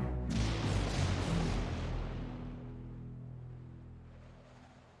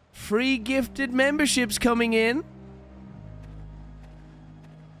 free gifted memberships coming in.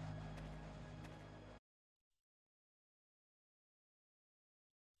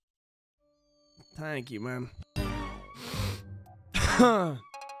 Thank you, man.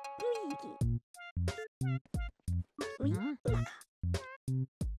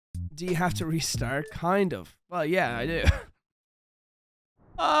 Do you have to restart? Kind of. Well, yeah, I do.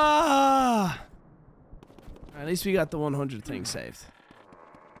 At least we got the 100 thing saved.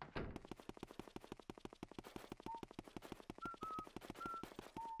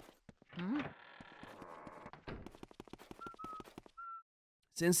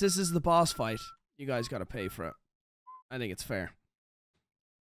 Since this is the boss fight, you guys gotta pay for it. I think it's fair.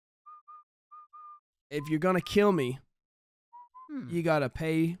 If you're gonna kill me, you gotta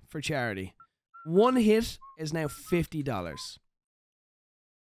pay for charity. One hit is now $50.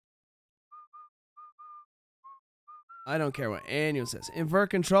 I don't care what anyone says.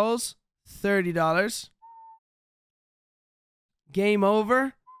 Invert controls, $30. Game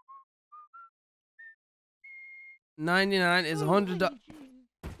over. 99 is $100.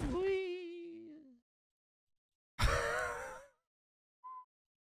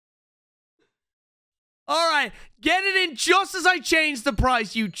 Alright, get it in just as I change the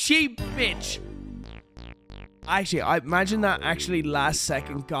price, you cheap bitch. Actually, I imagine that actually last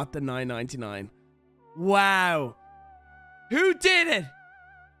second got the $9.99. Wow. Who did it?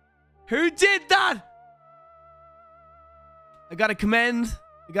 Who did that? I gotta commend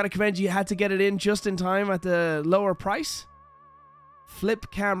you had to get it in just in time at the lower price. Flip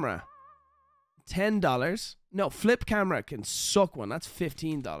camera. $10. No, flip camera can suck one. That's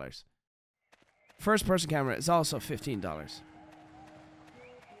 $15. First person camera is also $15.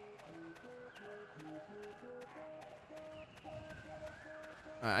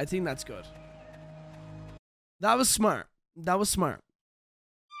 I think that's good. That was smart. That was smart.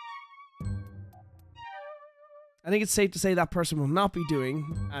 I think it's safe to say that person will not be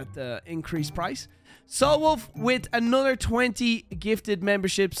doing at the increased price. Soulwolf with another 20 gifted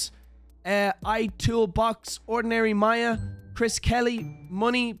memberships. iToolbox, Ordinary Maya, Chris Kelly,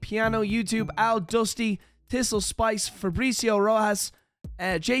 Money, Piano, YouTube, Al Dusty, Thistle Spice, Fabricio Rojas,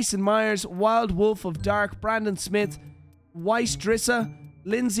 Jason Myers, Wild Wolf of Dark, Brandon Smith, Weiss Drissa,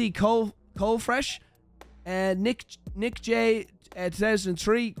 Lindsay Colefresh, Nick J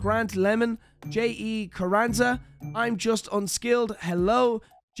 2003, Grant Lemon, J.E. Carranza, I'm Just Unskilled, Hello,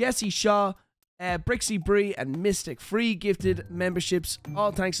 Jesse Shaw, Brixie Bree, and Mystic. Free gifted memberships.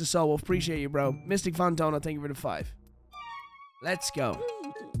 All thanks to Soulwolf. Appreciate you, bro. Mystic Fontana, thank you for the 5. Let's go.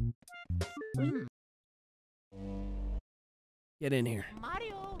 Get in here.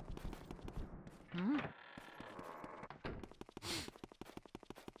 Mario.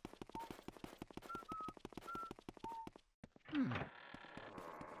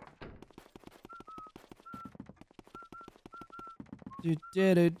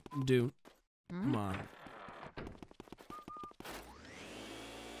 Do. Come on.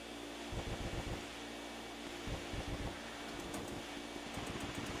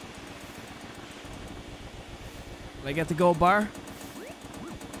 Will I get the gold bar?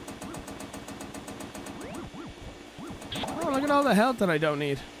 Oh, look at all the health that I don't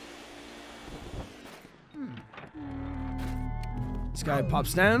need. This guy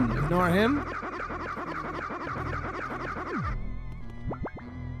pops down. Ignore him.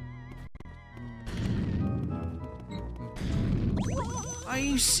 Are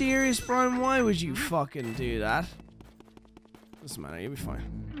you serious, Brian? Why would you fucking do that? Doesn't matter. You'll be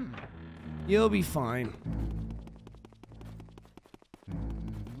fine. You'll be fine.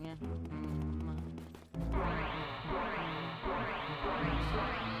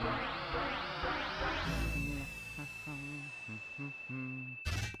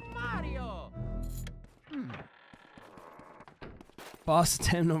 Mario. Boss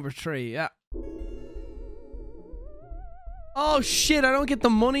attempt number 3. Yeah. Oh shit, I don't get the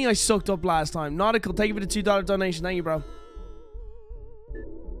money I sucked up last time. Nautical, thank you for the $2 donation. Thank you, bro.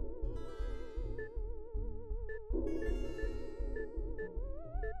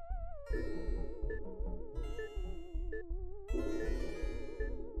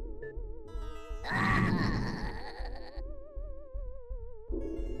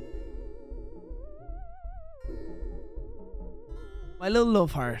 My little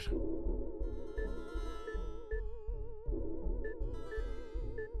love heart.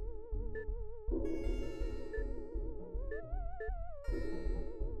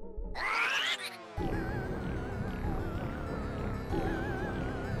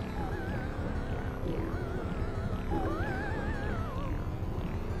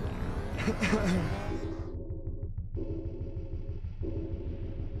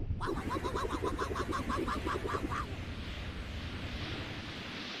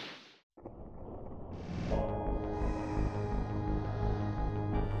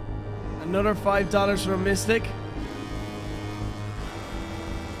 Another $5 from Mystic.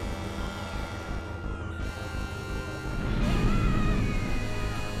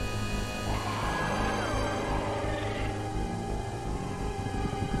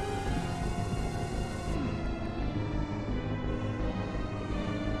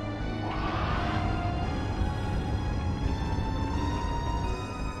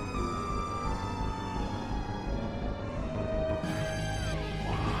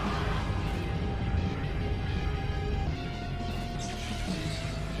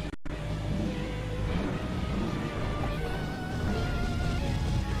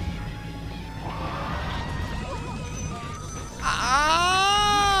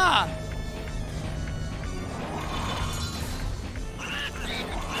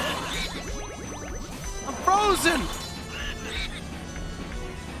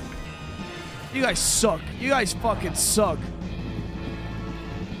 You guys suck. You guys fucking suck.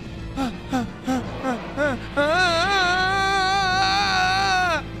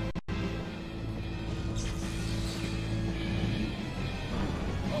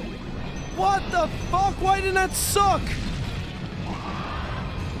 What the fuck? Why didn't that suck?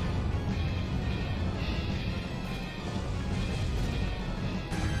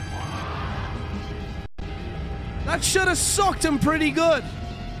 That should have sucked him pretty good.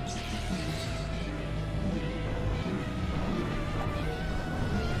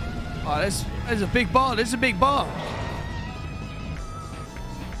 Oh, this is a big ball. This is a big ball.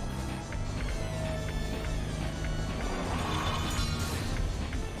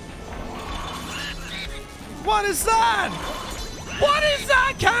 What is that? What is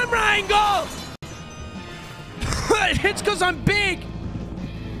that camera angle? It hits because I'm big.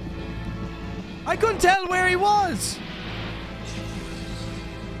 I couldn't tell where he was.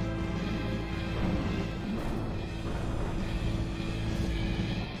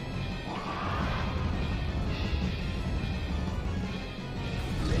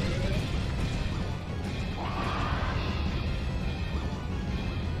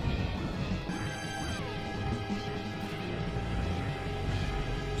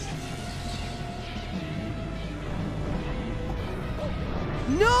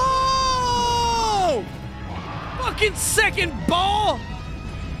 No! Fucking second ball!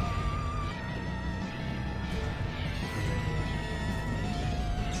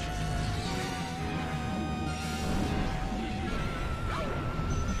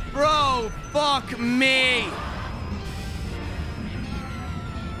 Bro, fuck me!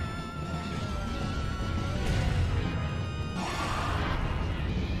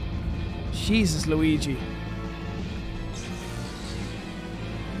 Jesus, Luigi.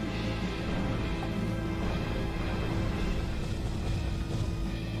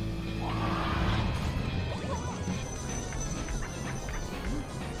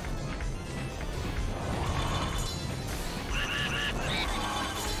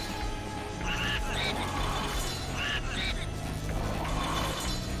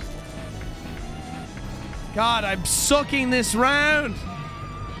 God, I'm sucking this round.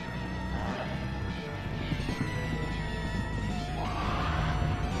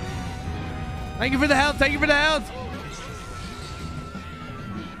 Thank you for the help. Thank you for the help.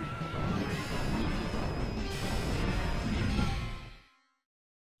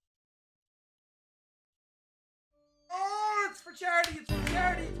 Oh, it's for charity. It's for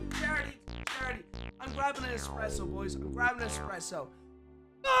charity. It's for charity. It's for charity. I'm grabbing an espresso, boys. I'm grabbing an espresso.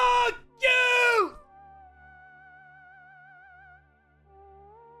 Fuck you!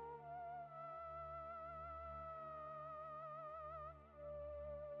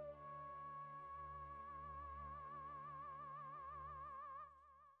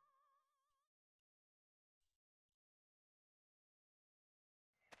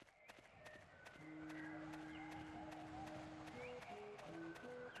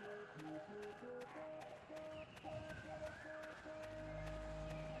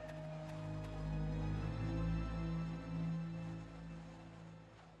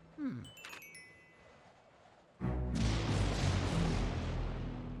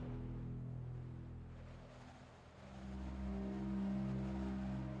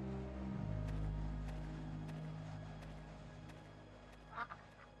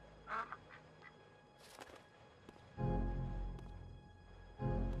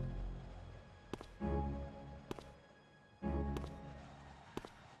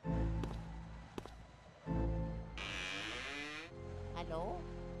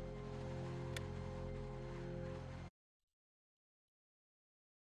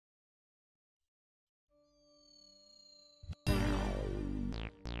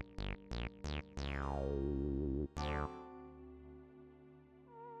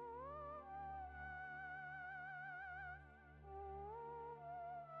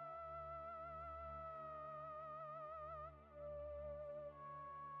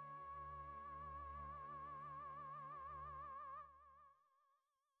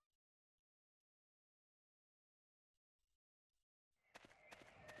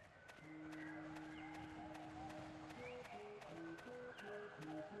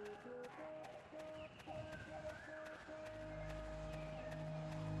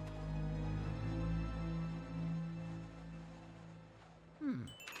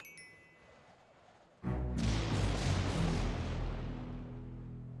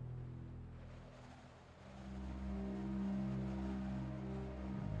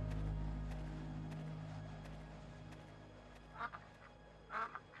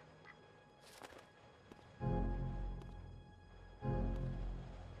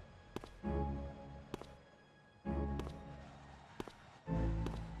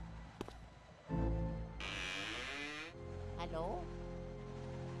 Hello?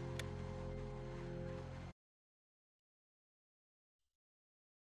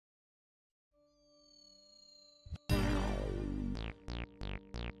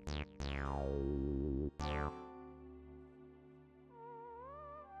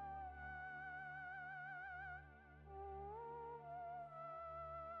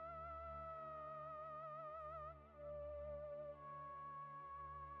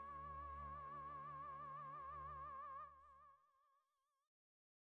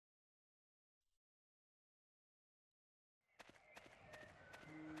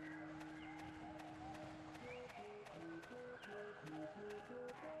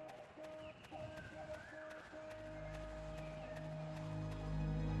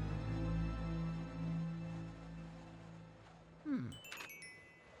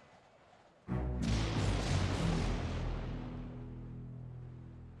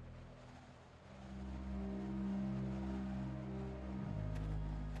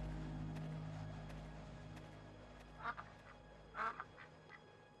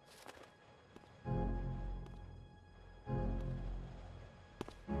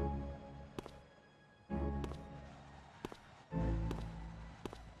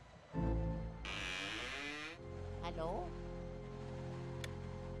 Hello?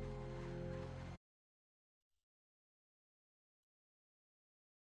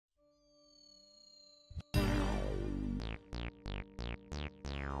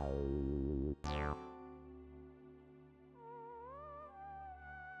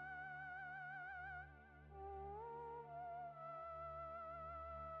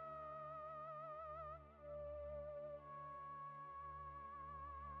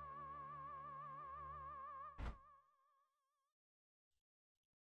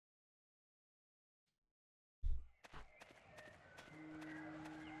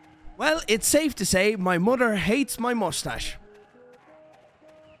 Well, it's safe to say my mother hates my mustache.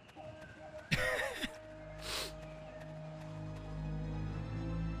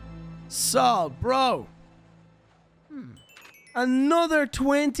 So, bro. Another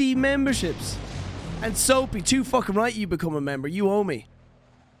 20 memberships. And Soapy, too fucking right you become a member. You owe me.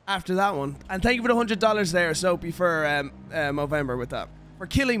 After that one. And thank you for the $100 there, Soapy, for Movember with that. For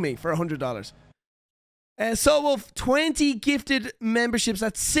killing me for $100. So Wolf, 20 gifted memberships.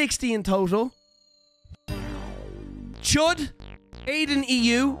 That's 60 in total. Chud, Aiden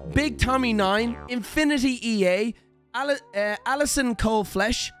EU, Big Tommy 9, Infinity EA, Alison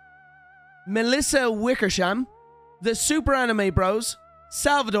Coleflesh, Melissa Wickersham, the Super Anime Bros,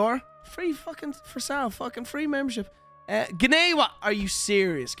 Salvador, free fucking for Sal, fucking free membership. Ganewa, are you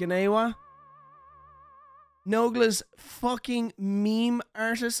serious? Ganewa? Nogla's fucking meme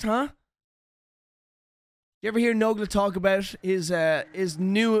artist, huh? You ever hear Nogla talk about his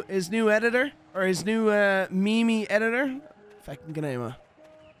new editor or his new meme editor? Fucking Ganewa.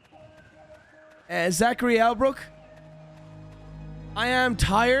 Zachary Albrook. I am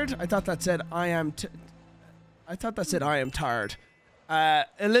tired. I thought that said I am. I thought that said I am tired.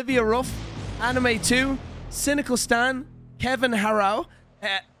 Olivia Ruff, Anime 2, Cynical Stan, Kevin Harrow,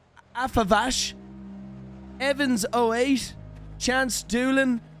 Afavash, Evans 08, Chance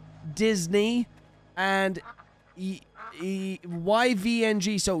Doolin, Disney, and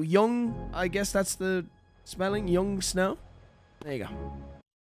YVNG. So Young, I guess that's the spelling. Young Snow. There you go.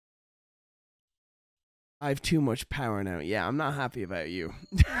 I have too much power now. Yeah, I'm not happy about you.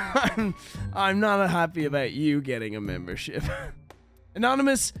 I'm not happy about you getting a membership.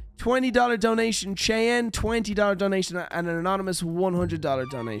 Anonymous, $20 donation. Cheyenne, $20 donation. And an anonymous $100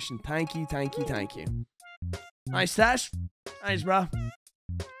 donation. Thank you, thank you, thank you. Nice stash. Nice, bro.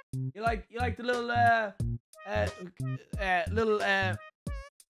 You like the little,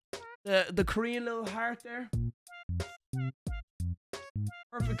 the Korean little heart there?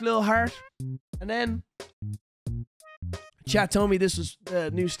 Perfect little heart. And then chat told me this was the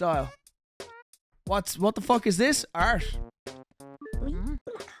new style. What the fuck is this? Art.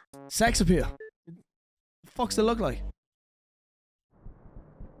 Sex appeal. What the fuck's it look like?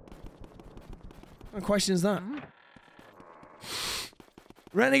 What question is that?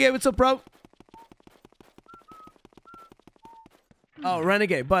 Renegade, what's up, bro? Oh,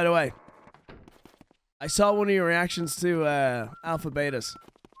 Renegade, by the way. I saw one of your reactions to Alpha Betas.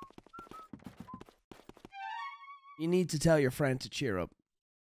 You need to tell your friend to cheer up.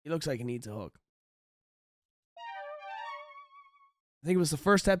 He looks like he needs a hug. I think it was the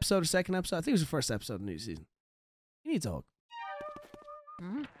first episode or second episode. I think it was the first episode of the new season. He needs a hug.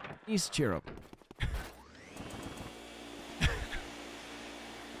 He needs to cheer up.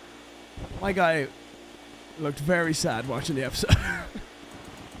 My guy looked very sad watching the episode.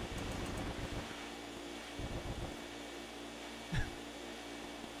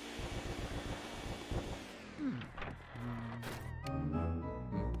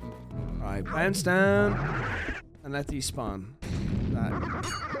 Okay, bounce down and let these spawn. That.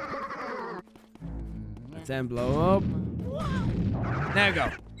 Let them blow up. Now go.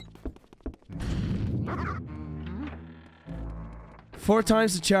 4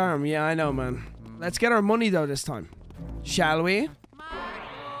 times the charm. Yeah, I know, man. Let's get our money, though, this time. Shall we?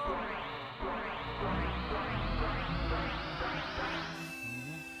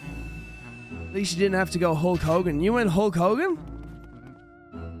 At least you didn't have to go Hulk Hogan. You went Hulk Hogan?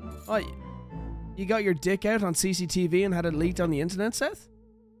 Oh, you got your dick out on CCTV and had it leaked on the internet, Seth?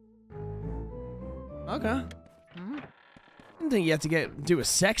 Okay. Didn't think you had to do a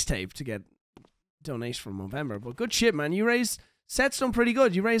sex tape to get donation from November, but good shit, man. You raised... Seth's done pretty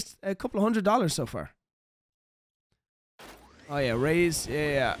good. You raised a couple of $100 so far. Oh yeah, raise...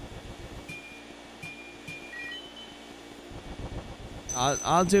 Yeah.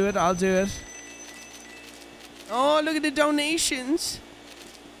 I'll do it. I'll do it. Oh, look at the donations.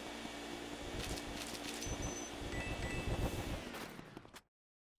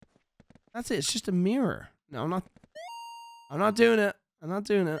 That's it. It's just a mirror. No, I'm not doing it. I'm not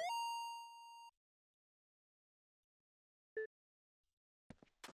doing it.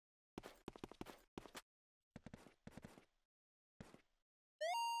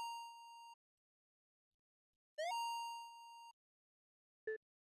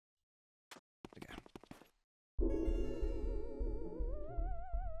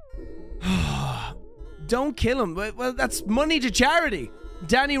 Don't kill him. Well, that's money to charity.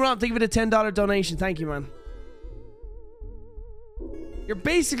 Danny Rom, thank you for the $10 donation. Thank you, man. You're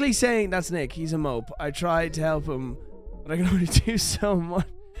basically saying, that's Nick, he's a mope. I tried to help him, but I can only do so much.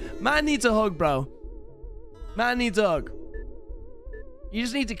 Man needs a hug, bro. Man needs a hug. You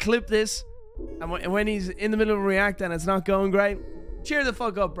just need to clip this, and when he's in the middle of a react and it's not going great, cheer the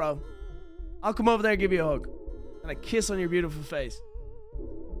fuck up, bro. I'll come over there and give you a hug. And a kiss on your beautiful face.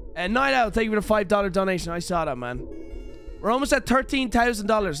 And Night Out, thank you for the $5 donation. I saw that, man. We're almost at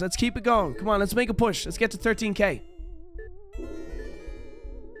 $13,000. Let's keep it going. Come on, let's make a push. Let's get to 13K.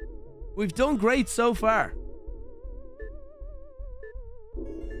 We've done great so far.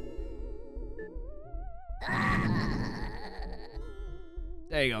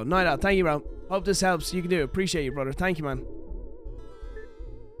 There you go. Night Out, thank you, bro. Hope this helps. You can do it. Appreciate you, brother. Thank you, man.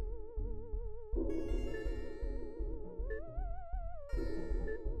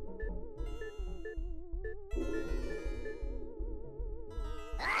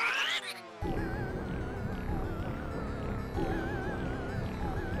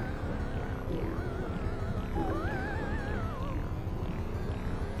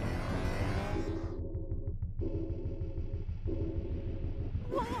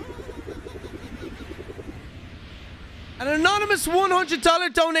 An anonymous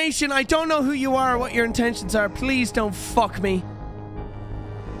 $100 donation. I don't know who you are or what your intentions are. Please don't fuck me.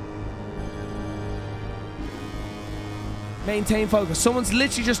 Maintain focus. Someone's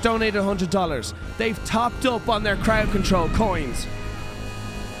literally just donated $100. They've topped up on their crowd control coins.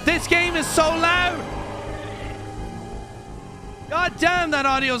 This game is so loud. God damn, that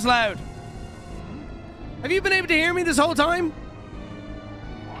audio's loud. Have you been able to hear me this whole time?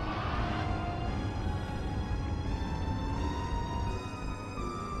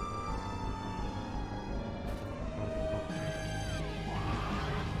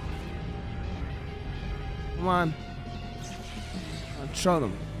 Come on. Show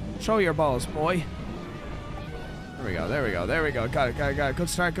them. Show your balls, boy. There we go, there we go, there we go. Got it, got it, got it. Good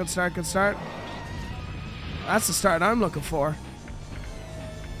start, good start, good start. That's the start I'm looking for.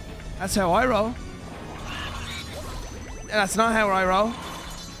 That's how I roll. That's not how I roll.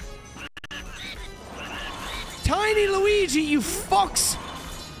 Tiny Luigi, you fucks!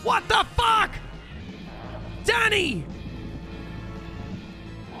 What the fuck? Danny!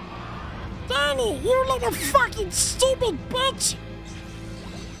 Danny, you little fucking stupid bitch!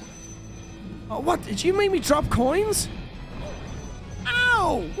 Oh, what? Did you make me drop coins?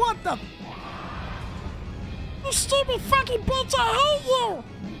 Ow! What the? You stupid fucking bitch, I hate you!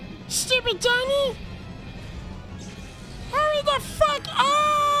 Stupid Danny! Hurry the fuck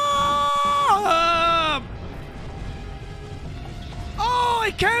up! Oh,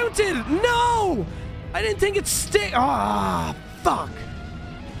 I counted! No! I didn't think it'd stick. Ah, fuck.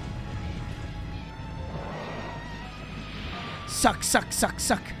 Suck, suck, suck,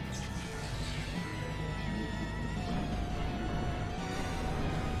 suck.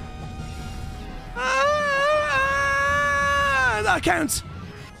 Ah, that counts.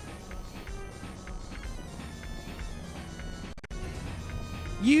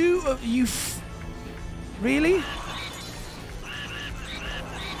 Really?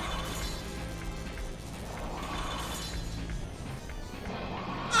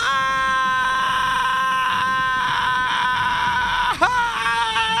 Ah!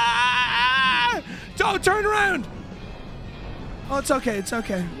 it's okay. It's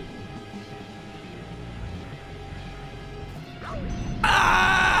okay.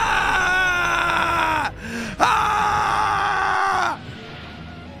 Ah! Ah!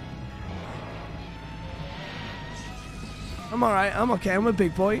 I'm alright. I'm okay. I'm a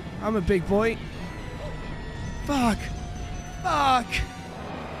big boy. I'm a big boy. Fuck. Fuck.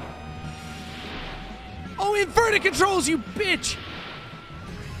 Oh, inverted controls, you bitch.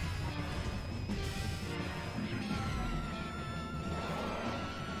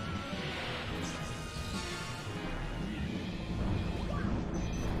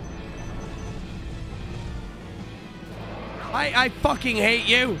 I fucking hate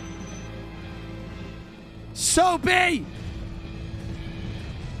you. So be.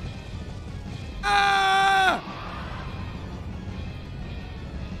 Ah!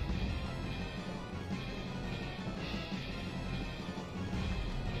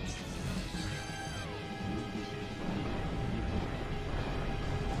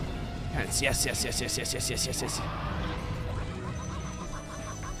 Yes, yes, yes, yes, yes, yes, yes, yes, yes, yes.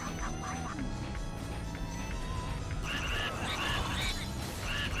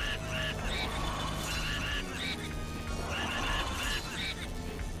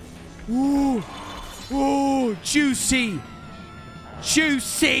 Ooh, ooh, juicy,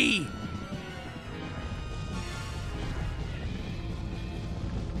 juicy.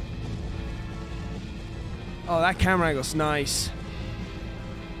 Oh, that camera angle's nice.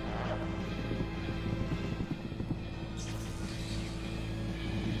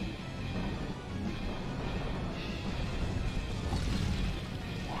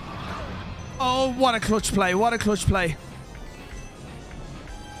 Oh, what a clutch play! What a clutch play!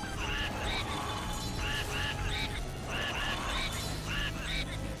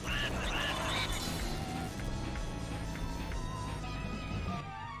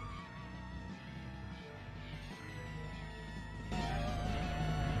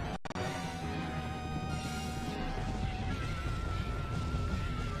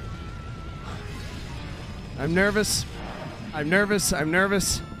 I'm nervous. I'm nervous. I'm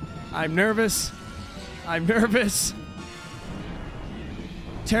nervous. I'm nervous. I'm nervous.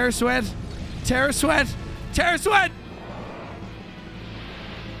 Terror sweat. Terror sweat. Terror sweat.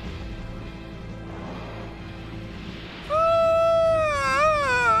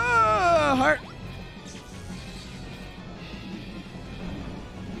 Heart.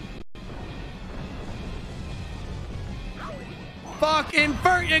 Fuck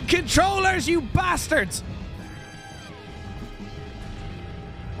inverted controllers, you bastards.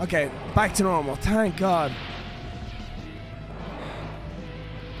 Okay, back to normal. Thank God.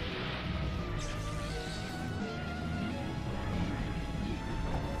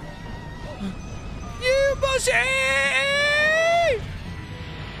 You pussy!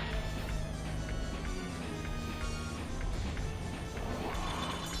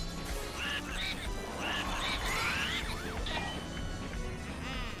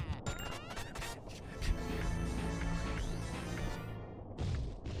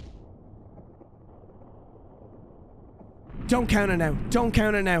 Don't count it now. Don't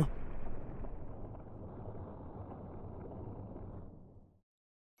count it now.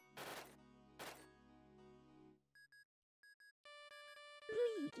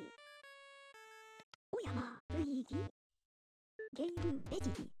 Luigi. Oyama, Luigi. Game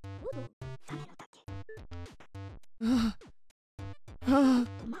Veggie. Voodoo. Samerotake.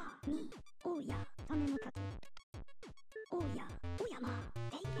 Toma, mi. Oya, Samerotake. Oya, Oyama.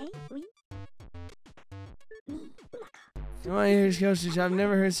 Hey, hey, Ui. Mi, Umaka. Oh, here's Ghost. I've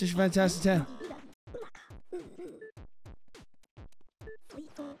never heard such a fantastic tale.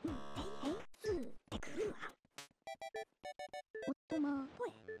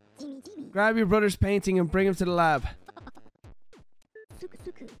 Grab your brother's painting and bring him to the lab.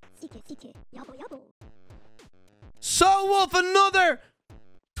 So Wolf, another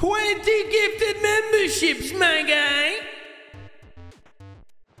 20 gifted memberships, my guy.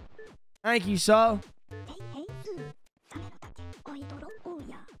 Thank you, Saul.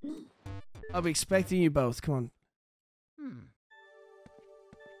 I'll be expecting you both. Come on.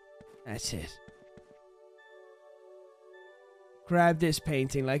 That's it. Grab this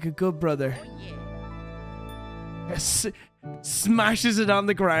painting like a good brother. Smashes it on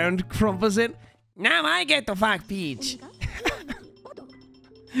the ground, crumples it. Now I get the fuck peach.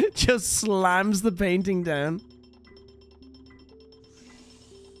 Just slams the painting down.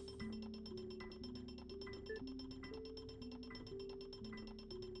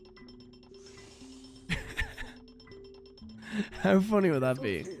 How funny would that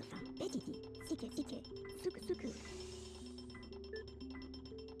be?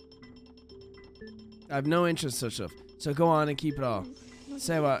 I have no interest in such stuff. So go on and keep it all.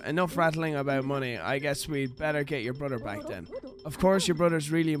 Say what? Enough rattling about money. I guess we'd better get your brother back then. Of course, your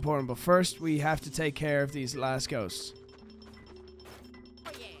brother's really important, but first we have to take care of these last ghosts.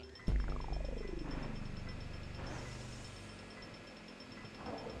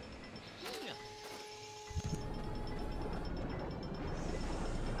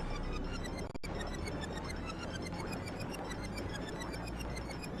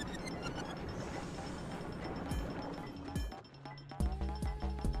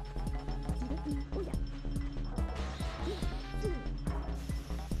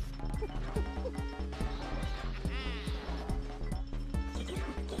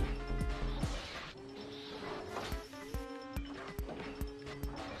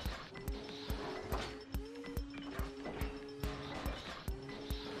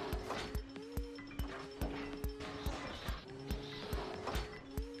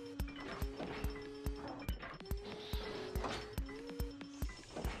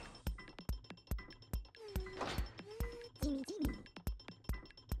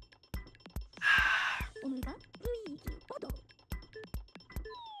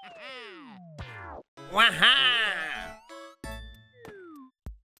 Waha!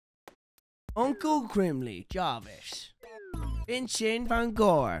 Uncle Grimley Jarvis. Vincent Van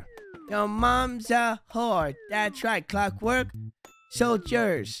Gore. Your mom's a whore. That's right, Clockwork.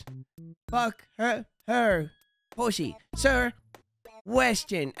 Soldiers. Fuck her pussy. Sir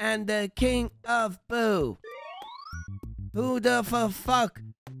Weston and the King of Boo. Who the fuck?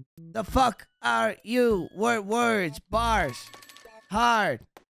 The fuck are you? Words, bars. Hard.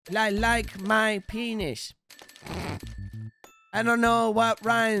 Like my penis. I don't know what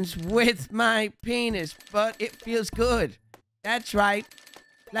rhymes with my penis, but it feels good. That's right.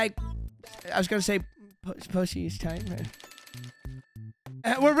 Like, I was gonna say, pussy is tight, man.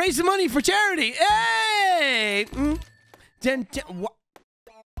 We're raising money for charity. Hey! What?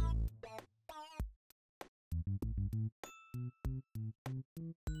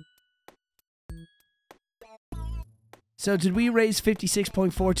 So did we raise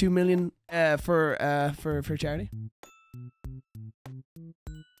 56.42 million for charity?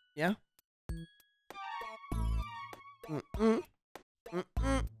 Yeah.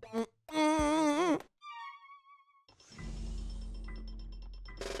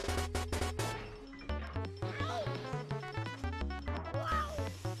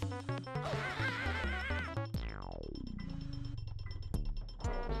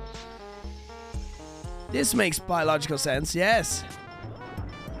 This makes biological sense, yes.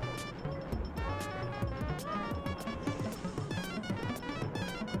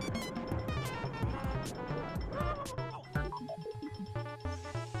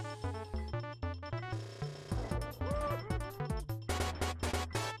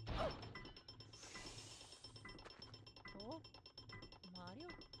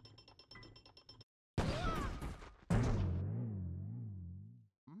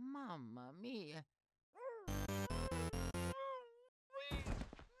 Mamma mia.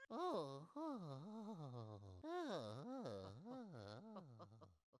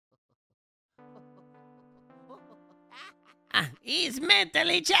 He's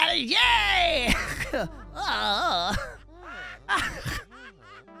mentally challenged. Yay! Oh.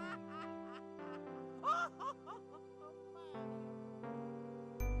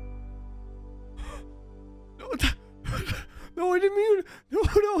 No, I didn't mean. No,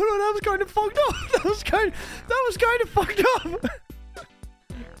 that was kind of fucked up. That was kind of fucked up.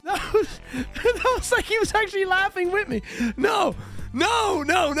 That was like he was actually laughing with me. No.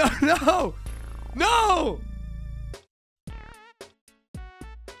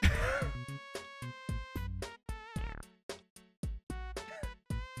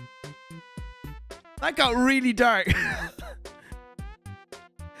 That got really dark.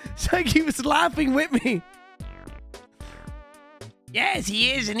 It's like he was laughing with me. Yes, he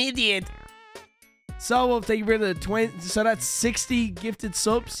is an idiot. So we'll take rid of the 20. So that's 60 gifted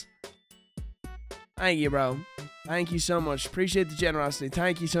subs. Thank you, bro. Thank you so much. Appreciate the generosity.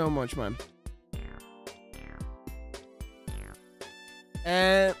 Thank you so much, man.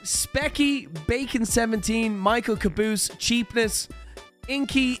 Specky, Bacon17, Michael Caboose, Cheapness,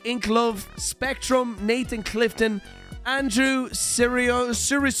 Inky, Inklove, Spectrum, Nathan Clifton, Andrew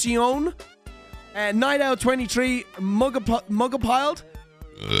Siricione, Night Owl 23, Muggapiled,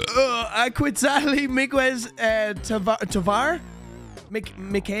 Aquitzali, Miguez, Tavar,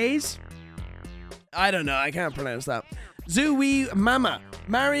 McKays. I don't know, I can't pronounce that. Zooey Mama,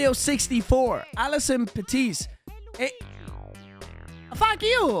 Mario 64, Alison Pettis. Fuck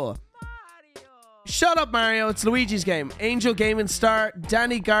you! Shut up, Mario. It's Luigi's game. Angel Gaming Star,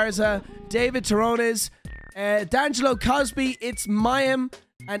 Danny Garza, David Terrones, D'Angelo Cosby, It's Mayim,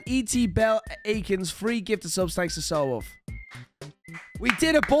 and E.T. Bell Aikens, free gift of subs thanks to Solwolf. We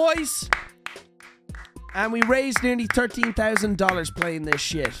did it, boys! And we raised nearly $13,000 playing this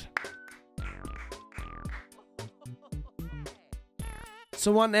shit.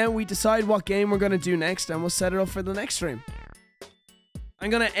 So what now? We decide what game we're going to do next, and we'll set it up for the next stream. I'm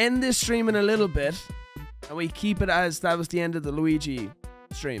going to end this stream in a little bit, and we keep it as that was the end of the Luigi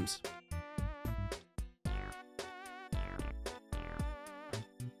streams.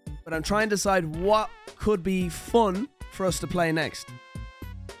 But I'm trying to decide what could be fun for us to play next.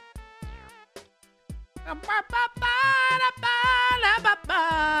 I'm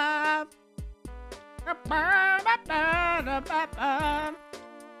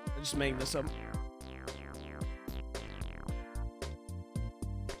just making this up.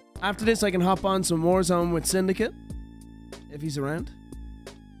 After this, I can hop on some Warzone with Syndicate, if he's around.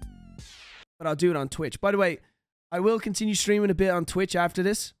 But I'll do it on Twitch. By the way, I will continue streaming a bit on Twitch after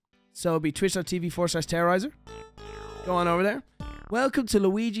this. So it'll be twitch.tv/Terroriser. Go on over there. Welcome to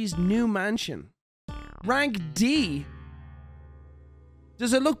Luigi's new mansion. Rank D.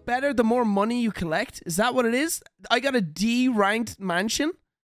 Does it look better the more money you collect? Is that what it is? I got a D ranked mansion?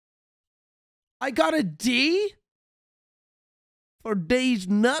 I got a D? For these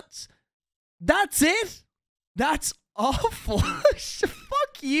nuts? That's it? That's awful.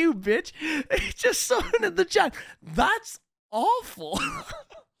 Fuck you, bitch. Just someone in the chat. That's awful.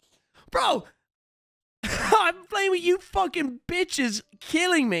 Bro, I'm playing with you fucking bitches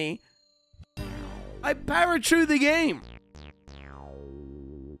killing me. I powered through the game.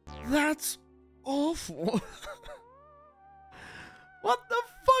 That's awful. What the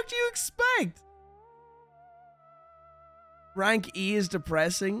fuck do you expect? Rank E is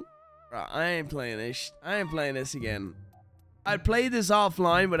depressing. Bro, I ain't playing this. I ain't playing this again. I'd play this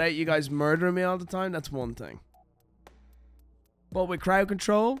offline without you guys murdering me all the time. That's one thing. But with crowd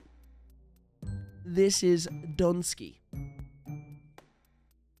control, this is Dunsky.